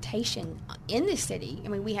representation in the city. I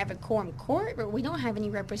mean, we have a quorum court, but we don't have any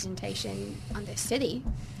representation on the city.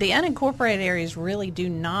 The unincorporated areas really do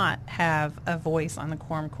not have a voice on the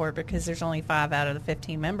quorum court, because there's only 5 out of the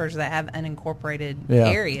 15 members that have unincorporated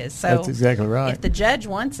areas. So that's exactly right. If the judge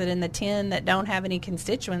wants it and the 10 that don't have any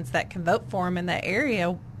constituents that can vote for him in that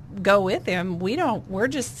area go with him, we're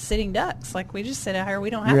just sitting ducks. Like, we just sit out here, we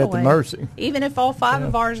don't have You're a at way. the mercy. Even if all 5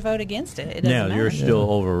 of ours vote against it, it doesn't matter. You're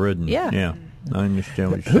still overridden. Yeah. I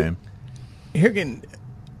understand what you're saying.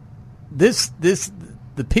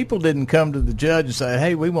 The people didn't come to the judge and say,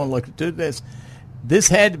 hey, we want to look into this. This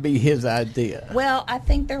had to be his idea. Well, I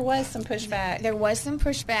think there was some pushback. There was some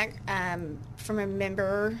pushback from a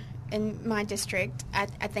member in my district. I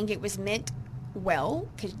think it was meant well,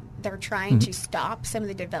 because they're trying to stop some of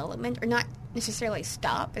the development, or not necessarily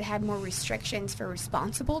stop, but have more restrictions for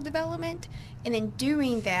responsible development. And in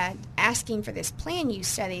doing that, asking for this plan use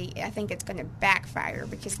study, I think it's going to backfire,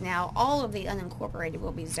 because now all of the unincorporated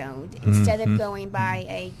will be zoned instead of going by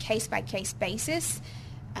a case-by-case basis,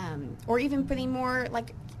 or even putting more,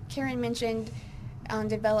 like Karen mentioned, on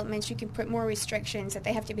developments, you can put more restrictions that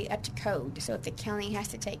they have to be up to code. So if the county has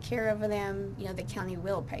to take care of them, the county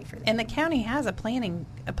will pay for them. And the county has a planning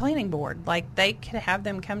board. Like, they could have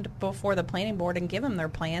them come before the planning board and give them their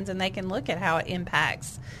plans, and they can look at how it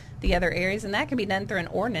impacts the other areas, and that can be done through an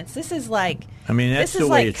ordinance. This is like, that's the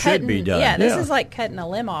way it should be done. Yeah, this is like cutting a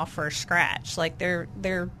limb off for scratch. Like,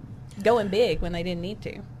 they're going big when they didn't need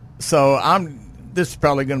to. So this is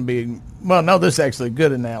probably going to be, this is actually a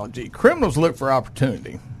good analogy. Criminals look for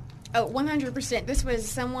opportunity. Oh, 100%.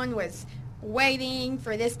 Someone was waiting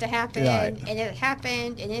for this to happen, right, and it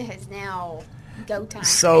happened, and it has now go time.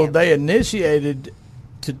 So they initiated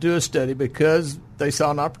to do a study because they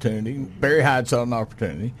saw an opportunity. Barry Hyde saw an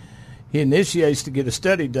opportunity. He initiates to get a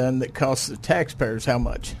study done that costs the taxpayers how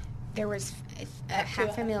much? There was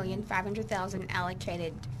 $500,000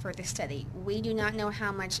 allocated for the study. We do not know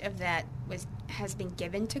how much of that has been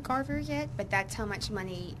given to Carver yet, but that's how much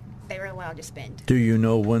money they were allowed to spend. Do you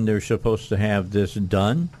know when they're supposed to have this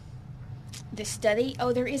done? The study?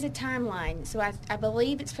 Oh, there is a timeline. So I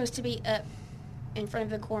believe it's supposed to be up in front of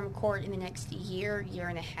the quorum court in the next year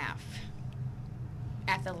and a half,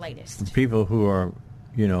 at the latest. People who are,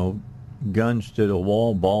 guns to the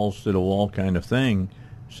wall, balls to the wall kind of thing,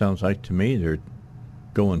 sounds like to me they're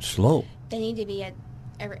going slow. They need to be at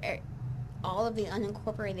all of the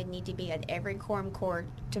unincorporated need to be at every quorum court.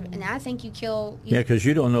 And I think you kill... because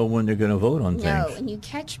you don't know when they're going to vote on things. No, and you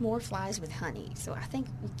catch more flies with honey. So I think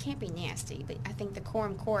we can't be nasty, but I think the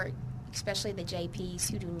quorum court, especially the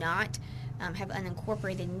JPs who do not have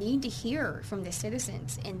unincorporated, need to hear from the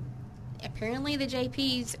citizens. And apparently the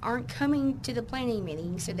JPs aren't coming to the planning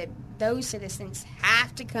meeting, so that those citizens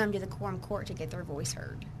have to come to the quorum court to get their voice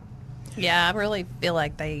heard. Yeah, I really feel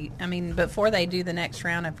like before they do the next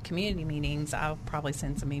round of community meetings, I'll probably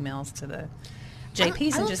send some emails to the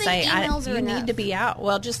JPs and just say, you need to be out.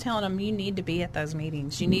 Well, just telling them you need to be at those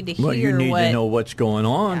meetings. You need to hear you need to know what's going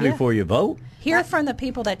on before you vote. Hear from the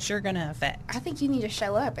people that you're going to affect. I think you need to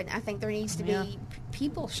show up, and I think there needs to be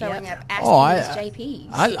people showing up asking these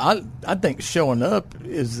JPs. I think showing up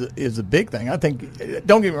is a big thing. I think,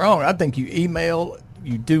 don't get me wrong, I think you email,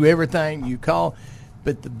 you do everything, you call,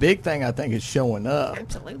 but the big thing I think is showing up.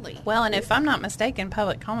 Absolutely. Well, and if I'm not mistaken,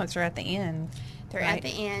 public comments are at the end. They're at the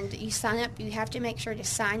end. You sign up. You have to make sure to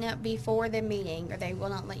sign up before the meeting, or they will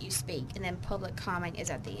not let you speak. And then public comment is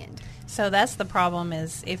at the end. So that's the problem,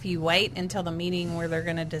 is if you wait until the meeting where they're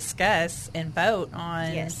going to discuss and vote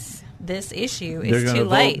on this issue, it's too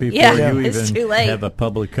late. It's too late. Have a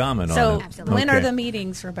public comment on it. So when are the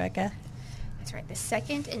meetings, Rebecca? That's right. The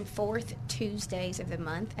second and fourth Tuesdays of the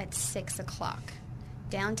month at 6:00.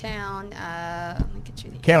 Downtown, let me get you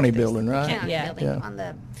the county building, right? County building on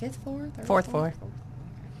the fifth floor, fourth floor.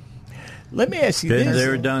 Let me ask you this: been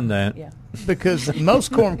there, done that. Yeah. Because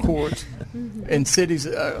most quorum courts in cities,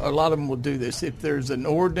 a lot of them will do this. If there's an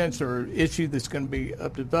ordinance or issue that's going to be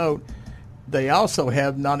up to vote, they also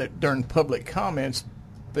have during public comments,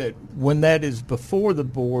 but when that is before the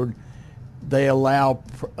board, they allow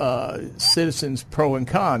citizens pro and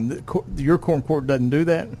con. Your quorum court doesn't do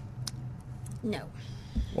that? No.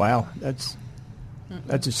 Wow, that's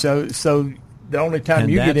so the only time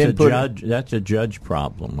you get input. That's a judge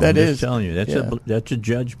problem. I'm just telling you, that's a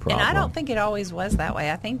judge problem. And I don't think it always was that way.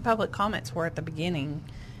 I think public comments were at the beginning.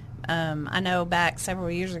 I know back several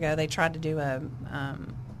years ago they tried to do a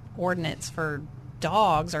ordinance for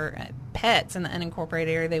dogs or pets in the unincorporated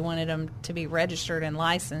area. They wanted them to be registered and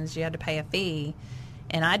licensed. You had to pay a fee.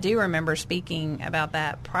 And I do remember speaking about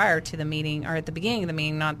that prior to the meeting, or at the beginning of the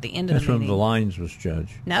meeting, not the end of the meeting. That's when the Lyons was judge.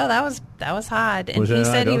 No, that was Hyde. And he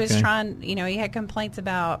said he was trying, he had complaints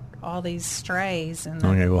about all these strays. And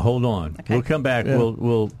okay, well, hold on. Okay. We'll come back. Yeah.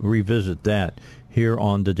 We'll revisit that here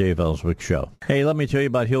on the Dave Elswick Show. Hey, let me tell you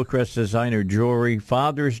about Hillcrest Designer Jewelry.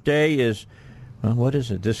 Father's Day is, what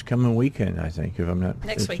is it? This coming weekend, I think, if I'm not.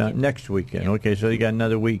 Next weekend. Next weekend. Yep. Okay, so you got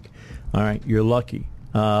another week. All right, you're lucky.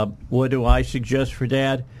 What do I suggest for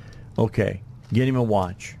Dad? Okay, get him a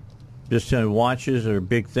watch. Just tell him watches are a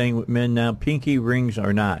big thing with men now. Pinky rings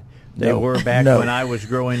are not. They were back when I was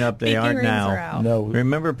growing up. They aren't now. No.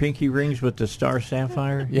 Remember pinky rings with the star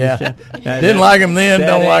sapphire? Yeah. Didn't like them then,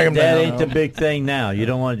 don't like them now. That ain't the big thing now. You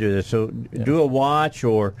don't want to do this. So do a watch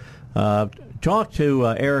or talk to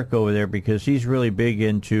Eric over there, because he's really big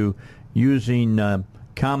into using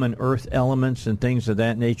common earth elements and things of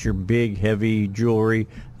that nature, big, heavy jewelry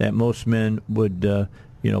that most men would,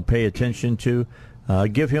 pay attention to.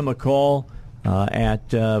 Give him a call at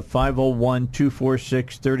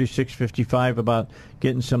 501-246-3655 about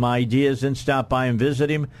getting some ideas, and stop by and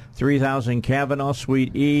visit him. 3000 Kavanaugh,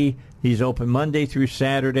 Suite E. He's open Monday through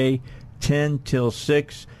Saturday, 10 till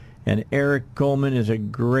 6. And Eric Coleman is a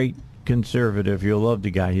great conservative. You'll love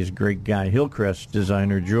the guy. He's a great guy. Hillcrest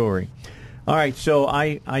Designer Jewelry. All right, so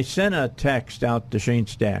I sent a text out to Shane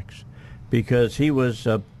Stacks, because he was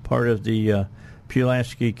part of the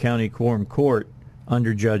Pulaski County Quorum Court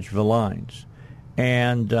under Judge Valines.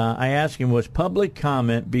 And I asked him, was public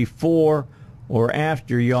comment before or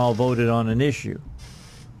after y'all voted on an issue?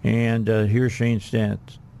 And here's Shane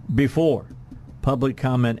Stacks. Before. Public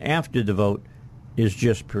comment after the vote is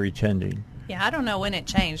just pretending. Yeah, I don't know when it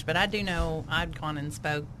changed, but I do know I'd gone and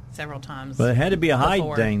spoke several times. But it had to be a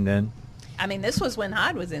Hyde thing then. I mean, this was when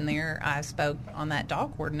Hyde was in there. I spoke on that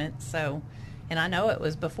dog ordinance, so And I know it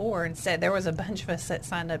was before, and said there was a bunch of us that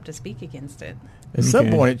signed up to speak against it. At some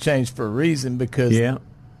point, it changed for a reason because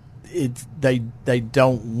it's they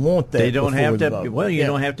don't want that. They don't have to. vote. Well, you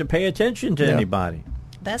don't have to pay attention to anybody.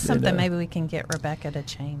 That's something maybe we can get Rebecca to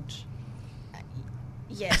change.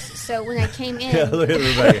 Yes. So when I came in, Look at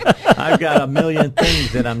Rebecca. I've got a million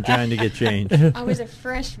things that I'm trying to get changed. I was a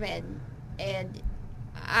freshman, and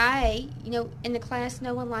in the class,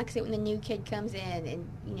 no one likes it when the new kid comes in and,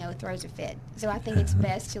 throws a fit. So I think it's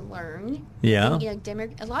best to learn. Yeah.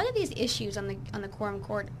 And, a lot of these issues on the quorum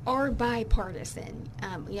court are bipartisan.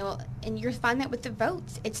 And you'll find that with the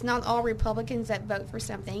votes. It's not all Republicans that vote for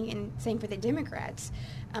something, and same for the Democrats.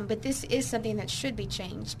 But this is something that should be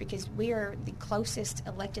changed because we are the closest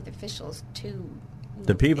elected officials to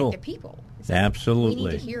the people. The people. So absolutely.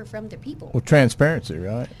 we need to hear from the people. Well, transparency,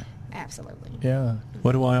 right? Absolutely. Yeah.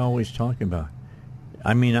 What do I always talk about?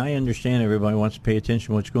 I mean, I understand everybody wants to pay attention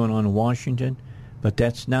to what's going on in Washington, but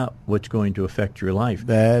that's not what's going to affect your life.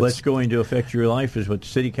 What's going to affect your life is what the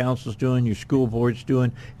city council's doing, your school board's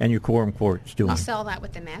doing, and your quorum court's doing. We saw that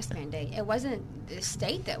with the mask mandate. It wasn't the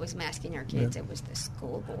state that was masking our kids. It was the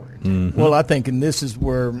school board. Mm-hmm. Well, I think, and this is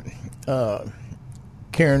where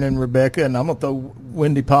Karen and Rebecca, and I'm going to throw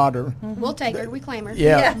Wendy Potter. Mm-hmm. We'll take her. We claim her.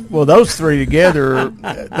 Yeah. Well, those three together,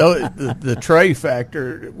 the Trey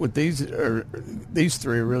factor with these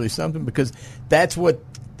three are really something because that's what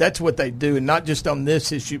they do, and not just on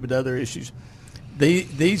this issue but other issues.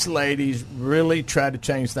 These ladies really try to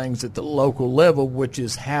change things at the local level, which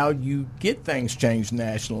is how you get things changed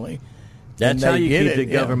nationally. That's how you keep the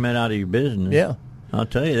government out of your business. Yeah. I'll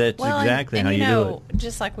tell you, that's exactly how you do it.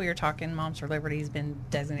 Just like we were talking, Moms for Liberty has been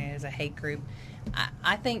designated as a hate group.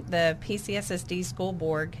 I think the PCSSD school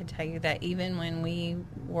board could tell you that even when we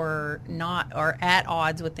were not or at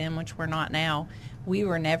odds with them, which we're not now, we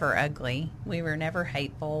were never ugly. We were never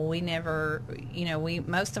hateful. We never,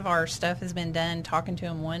 most of our stuff has been done talking to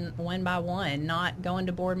them one by one, not going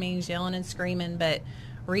to board meetings yelling and screaming, but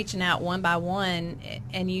reaching out one by one.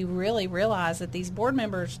 And you really realize that these board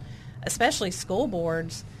members, especially school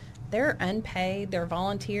boards, they're unpaid, they're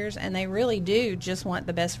volunteers, and they really do just want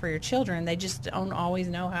the best for your children. They just don't always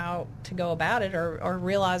know how to go about it or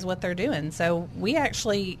realize what they're doing. So we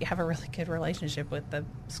actually have a really good relationship with the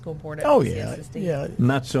school board at PCSSD. Yeah.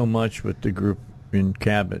 Not so much with the group in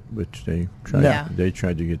Cabot, which they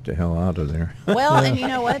tried to get the hell out of there. Well, and you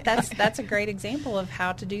know what? That's a great example of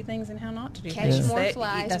how to do things and how not to do things. Catch more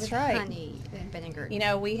flies that's with right. honey than vinegar.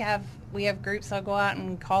 We have groups that'll go out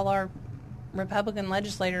and call our Republican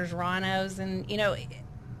legislators rhinos, and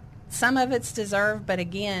some of it's deserved, but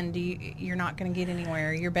again, you're not going to get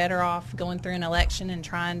anywhere. You're better off going through an election and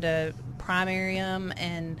trying to primary them,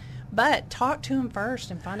 but talk to them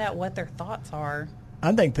first and find out what their thoughts are.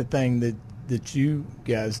 I think the thing that you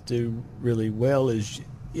guys do really well is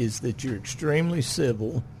that you're extremely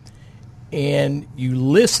civil and you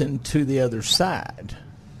listen to the other side.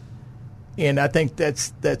 And I think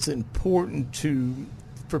that's important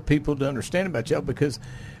for people to understand about y'all, because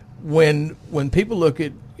when people look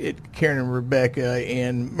at Karen and Rebecca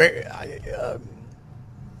and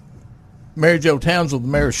Mary Jo Townsell, the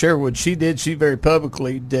mayor of Sherwood, she very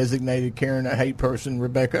publicly designated Karen a hate person,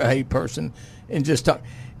 Rebecca a hate person, and just talk.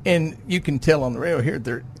 And you can tell on the radio here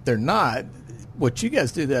they're not. What you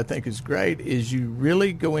guys do that I think is great is you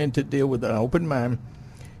really go in to deal with an open mind.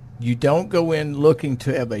 You don't go in looking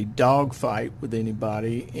to have a dog fight with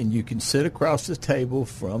anybody, and you can sit across the table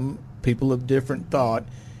from people of different thought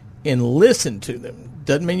and listen to them.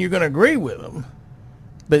 Doesn't mean you're going to agree with them,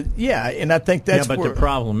 but and I think that's the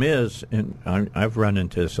problem is, and I've run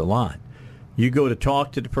into this a lot. You go to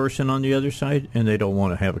talk to the person on the other side, and they don't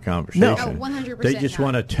want to have a conversation. No, 100%. They just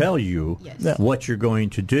want to tell you what you're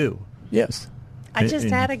going to do. Yes. I just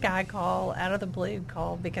had a guy call out of the blue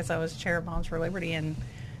because I was chair of Moms for Liberty, and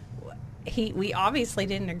we obviously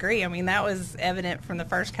didn't agree. I mean, that was evident from the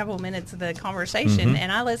first couple of minutes of the conversation. Mm-hmm.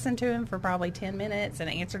 And I listened to him for probably 10 minutes and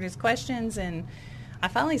answered his questions. And I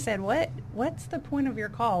finally said, what's the point of your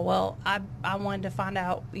call? Well, I wanted to find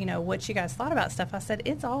out, what you guys thought about stuff. I said,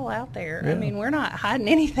 it's all out there. Yeah. I mean, we're not hiding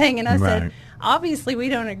anything. And I said, obviously we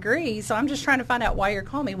don't agree. So I'm just trying to find out why you're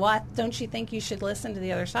calling me. Why don't you think you should listen to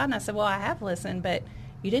the other side? And I said, well, I have listened, but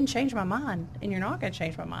you didn't change my mind, and you're not going to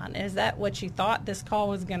change my mind. Is that what you thought this call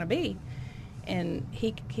was going to be? And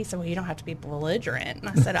he said, well, you don't have to be belligerent. And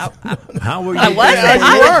I said, how were you? I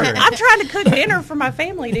wasn't. I'm trying to cook dinner for my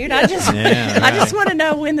family, dude. I just want to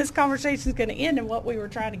know when this conversation is going to end and what we were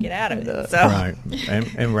trying to get out of it. So. Right,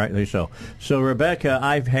 and rightly so. So, Rebecca,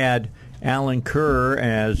 I've had Alan Kerr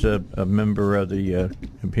as a member of the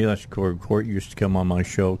Appeals Court. Used to come on my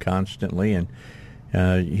show constantly, and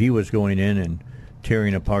He was going in and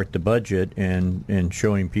tearing apart the budget and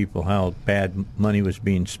showing people how bad money was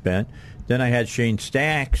being spent. Then I had Shane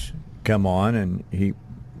Stacks come on, and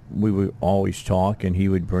we would always talk, and he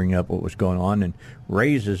would bring up what was going on, and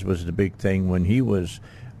raises was the big thing when he was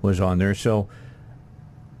on there. So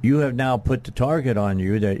you have now put the target on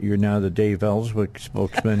you that you're now the Dave Elswick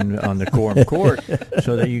spokesman on the Quorum Court,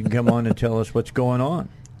 so that you can come on and tell us what's going on.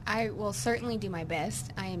 I will certainly do my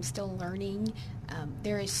best. I am still learning.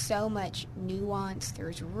 There is so much nuance.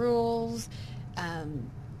 There's rules,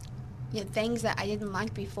 things that I didn't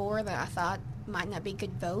like before that I thought might not be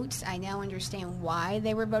good votes. I now understand why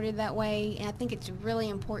they were voted that way, and I think it's really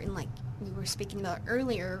important, like we were speaking about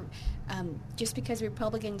earlier, just because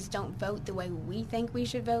Republicans don't vote the way we think we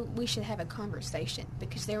should vote, we should have a conversation,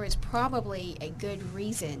 because there is probably a good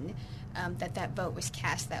reason that vote was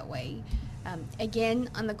cast that way. Again,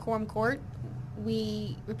 on the Quorum Court,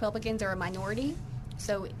 we Republicans are a minority.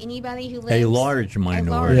 So anybody who lives a large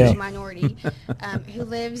minority who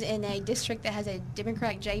lives in a district that has a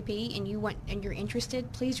Democratic JP and you're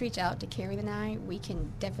interested, please reach out to Karen and I. We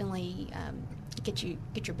can definitely get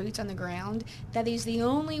your boots on the ground. That is the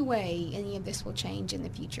only way any of this will change in the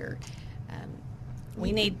future.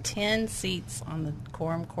 We need 10 seats on the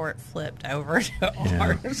Quorum Court flipped over to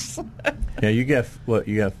ours. Yeah, you got what?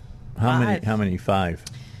 You got how many? How many? 5.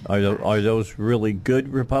 Are those really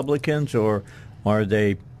good Republicans, or are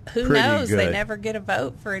they Who pretty knows? good? They never get a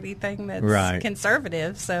vote for anything that's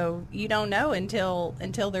conservative, so you don't know until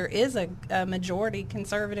there is a majority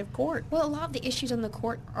conservative court. Well, a lot of the issues on the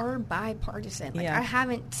court are bipartisan. Like, I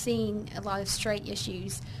haven't seen a lot of straight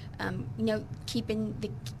issues. Keeping the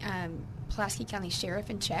Pulaski County Sheriff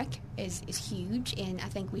in check is huge, and I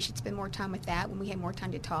think we should spend more time with that when we have more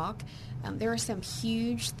time to talk. There are some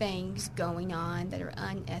huge things going on that are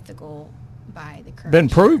unethical by the current Been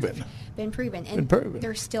proven, and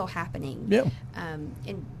they're still happening. Yeah.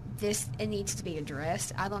 And it needs to be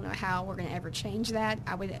addressed. I don't know how we're going to ever change that.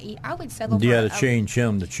 I would settle for to change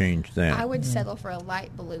him to change that. I would settle for a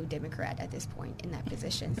light blue Democrat at this point in that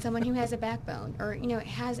position. Someone who has a backbone or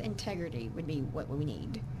has integrity would be what we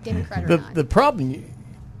need. Democrat or not. The problem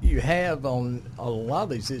you have on a lot of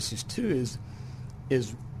these issues too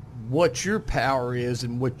is what your power is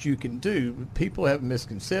and what you can do. People have a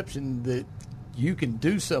misconception that you can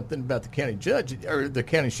do something about the county judge or the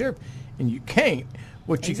county sheriff, and you can't.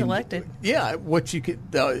 He's elected. Yeah, what you could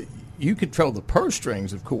you control the purse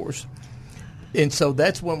strings, of course, and so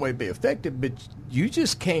that's one way to be effective. But you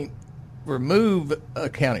just can't remove a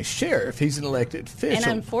county sheriff. He's an elected official,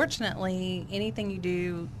 and unfortunately, anything you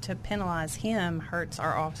do to penalize him hurts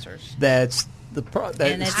our officers. That's the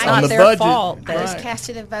problem. And it's not their fault. I just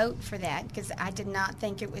casted a vote for that because I did not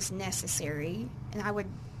think it was necessary, and I would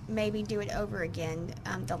maybe do it over again.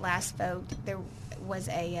 The last vote, there was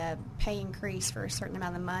a pay increase for a certain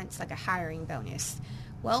amount of months, like a hiring bonus.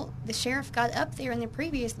 Well, the sheriff got up there in the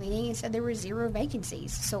previous meeting and said there were 0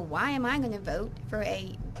 vacancies. So why am I going to vote for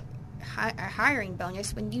a hiring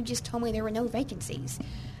bonus when you just told me there were no vacancies?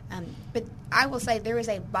 But I will say there is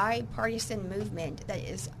a bipartisan movement that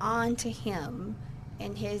is on to him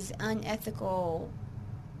and his unethical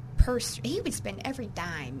he would spend every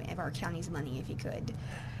dime of our county's money if he could.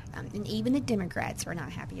 And even the Democrats are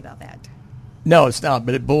not happy about that. No, it's not.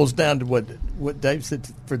 But it boils down to what Dave said.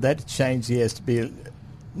 For that to change, he has to be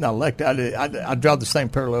not elected. I draw the same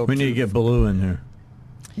parallel. We need to get Blue in there.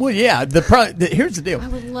 Well, yeah. Here's the deal. I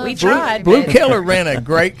would love we tried. Blue Keller ran a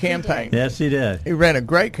great campaign. Yes, he did. He ran a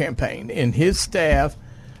great campaign, and his staff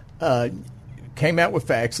came out with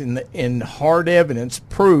facts and hard evidence,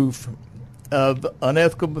 proof of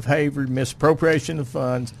unethical behavior, misappropriation of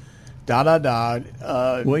funds.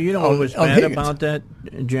 Well, you know what was bad about that,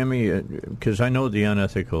 Jimmy? Because I know the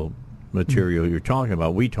unethical material you're talking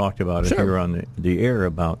about. We talked about it here on the air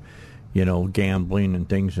about, gambling and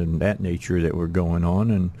things of that nature that were going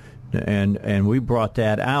on, and we brought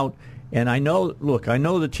that out. And I know the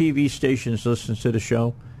TV stations listen to the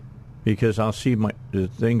show because I'll see the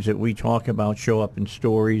things that we talk about show up in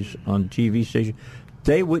stories on the TV station.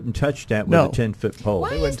 They wouldn't touch that with a 10-foot pole.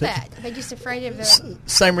 Why is that? Are they just afraid of the...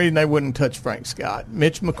 Same reason they wouldn't touch Frank Scott.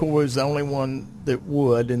 Mitch McCoy is the only one that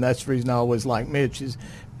would, and that's the reason I always like Mitch.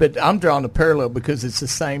 But I'm drawing a parallel because it's the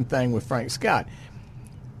same thing with Frank Scott.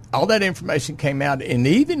 All that information came out, and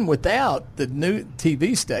even without the new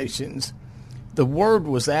TV stations, the word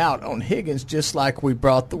was out on Higgins just like we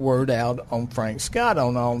brought the word out on Frank Scott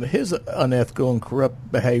on all his unethical and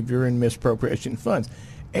corrupt behavior and misappropriation of funds.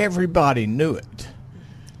 Everybody knew it.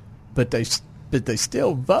 But they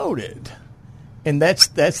still voted, And that's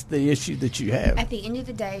the issue that you have. At the end of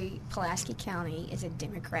the day, Pulaski County is a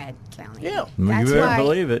Democrat county. Yeah. That's you better why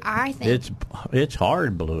believe it. I think it's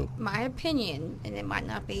hard blue. my opinion, and it might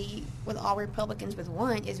not be with all Republicans with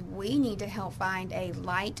one, is we need to help find a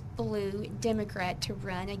light blue Democrat to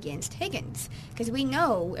run against Higgins, because we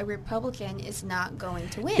know a Republican is not going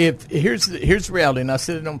to win. Here's the reality, and I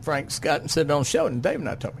said it on Frank Scott and said it on show, and Dave and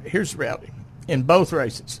I told me. Here's the reality. In both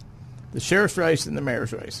races, the sheriff's race and the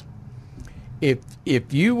mayor's race,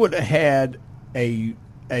 if you would have had a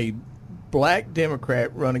black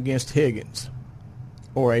Democrat run against Higgins,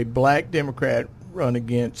 or a black Democrat run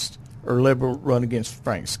against, or liberal run against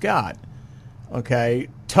Frank Scott, okay,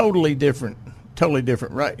 totally different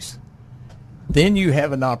race, then you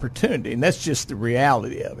have an opportunity, and that's just the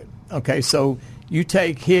reality of it. Okay, so you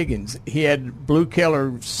take Higgins, he had blue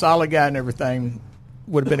collar, solid guy and everything,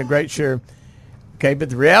 would have been a great sheriff. Okay,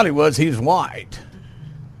 but the reality was he was white.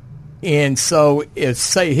 And so if,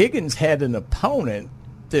 say, Higgins had an opponent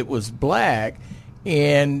that was black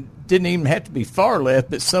and didn't even have to be far left,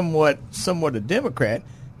 but somewhat a Democrat,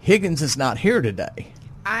 Higgins is not here today.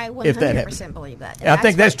 I 100% believe that. I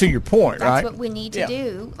think that's to your point, right? That's what we need to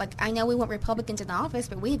do. Like, I know we want Republicans in office,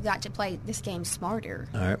 but we've got to play this game smarter.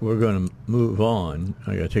 All right, we're going to move on.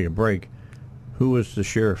 I got to take a break. Who was the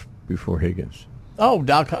sheriff before Higgins? Oh,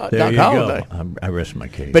 Doc Holliday. I rest my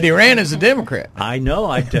case. But he ran as a Democrat. I know.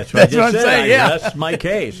 That's what I just said. Saying, yeah. I rest my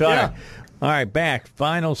case. All right. All right, back.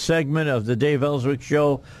 Final segment of the Dave Elswick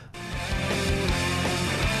Show.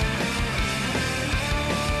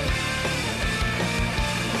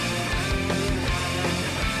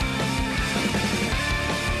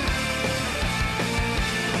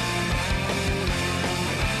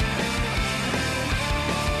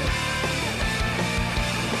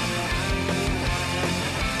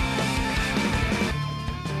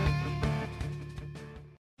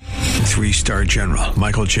 Three-star General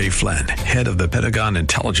Michael J. Flynn, head of the Pentagon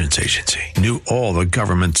Intelligence Agency, knew all the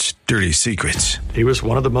government's dirty secrets. He was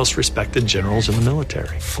one of the most respected generals in the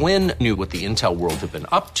military. Flynn knew what the intel world had been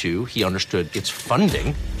up to. He understood its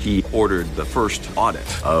funding. He ordered the first audit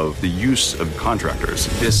of the use of contractors.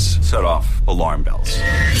 This set off alarm bells.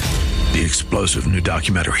 The explosive new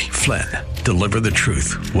documentary, Flynn, Deliver the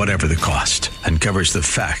Truth, Whatever the Cost, uncovers the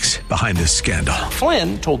facts behind this scandal.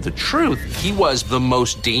 Flynn told the truth. He was the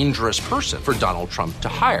most dangerous person for Donald Trump to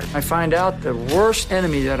hire. I find out the worst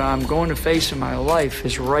enemy that I'm going to face in my life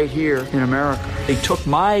is right here in America. They took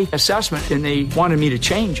my assessment and they wanted me to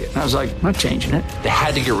change it. And I was like, I'm not changing it. They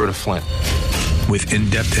had to get rid of Flynn. With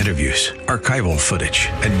in-depth interviews, archival footage,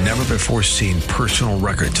 and never-before-seen personal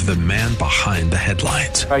records of the man behind the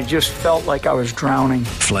headlines. I just felt like I was drowning.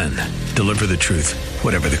 Flynn, Deliver the Truth,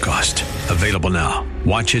 Whatever the Cost. Available now.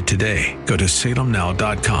 Watch it today. Go to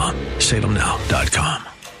salemnow.com. salemnow.com.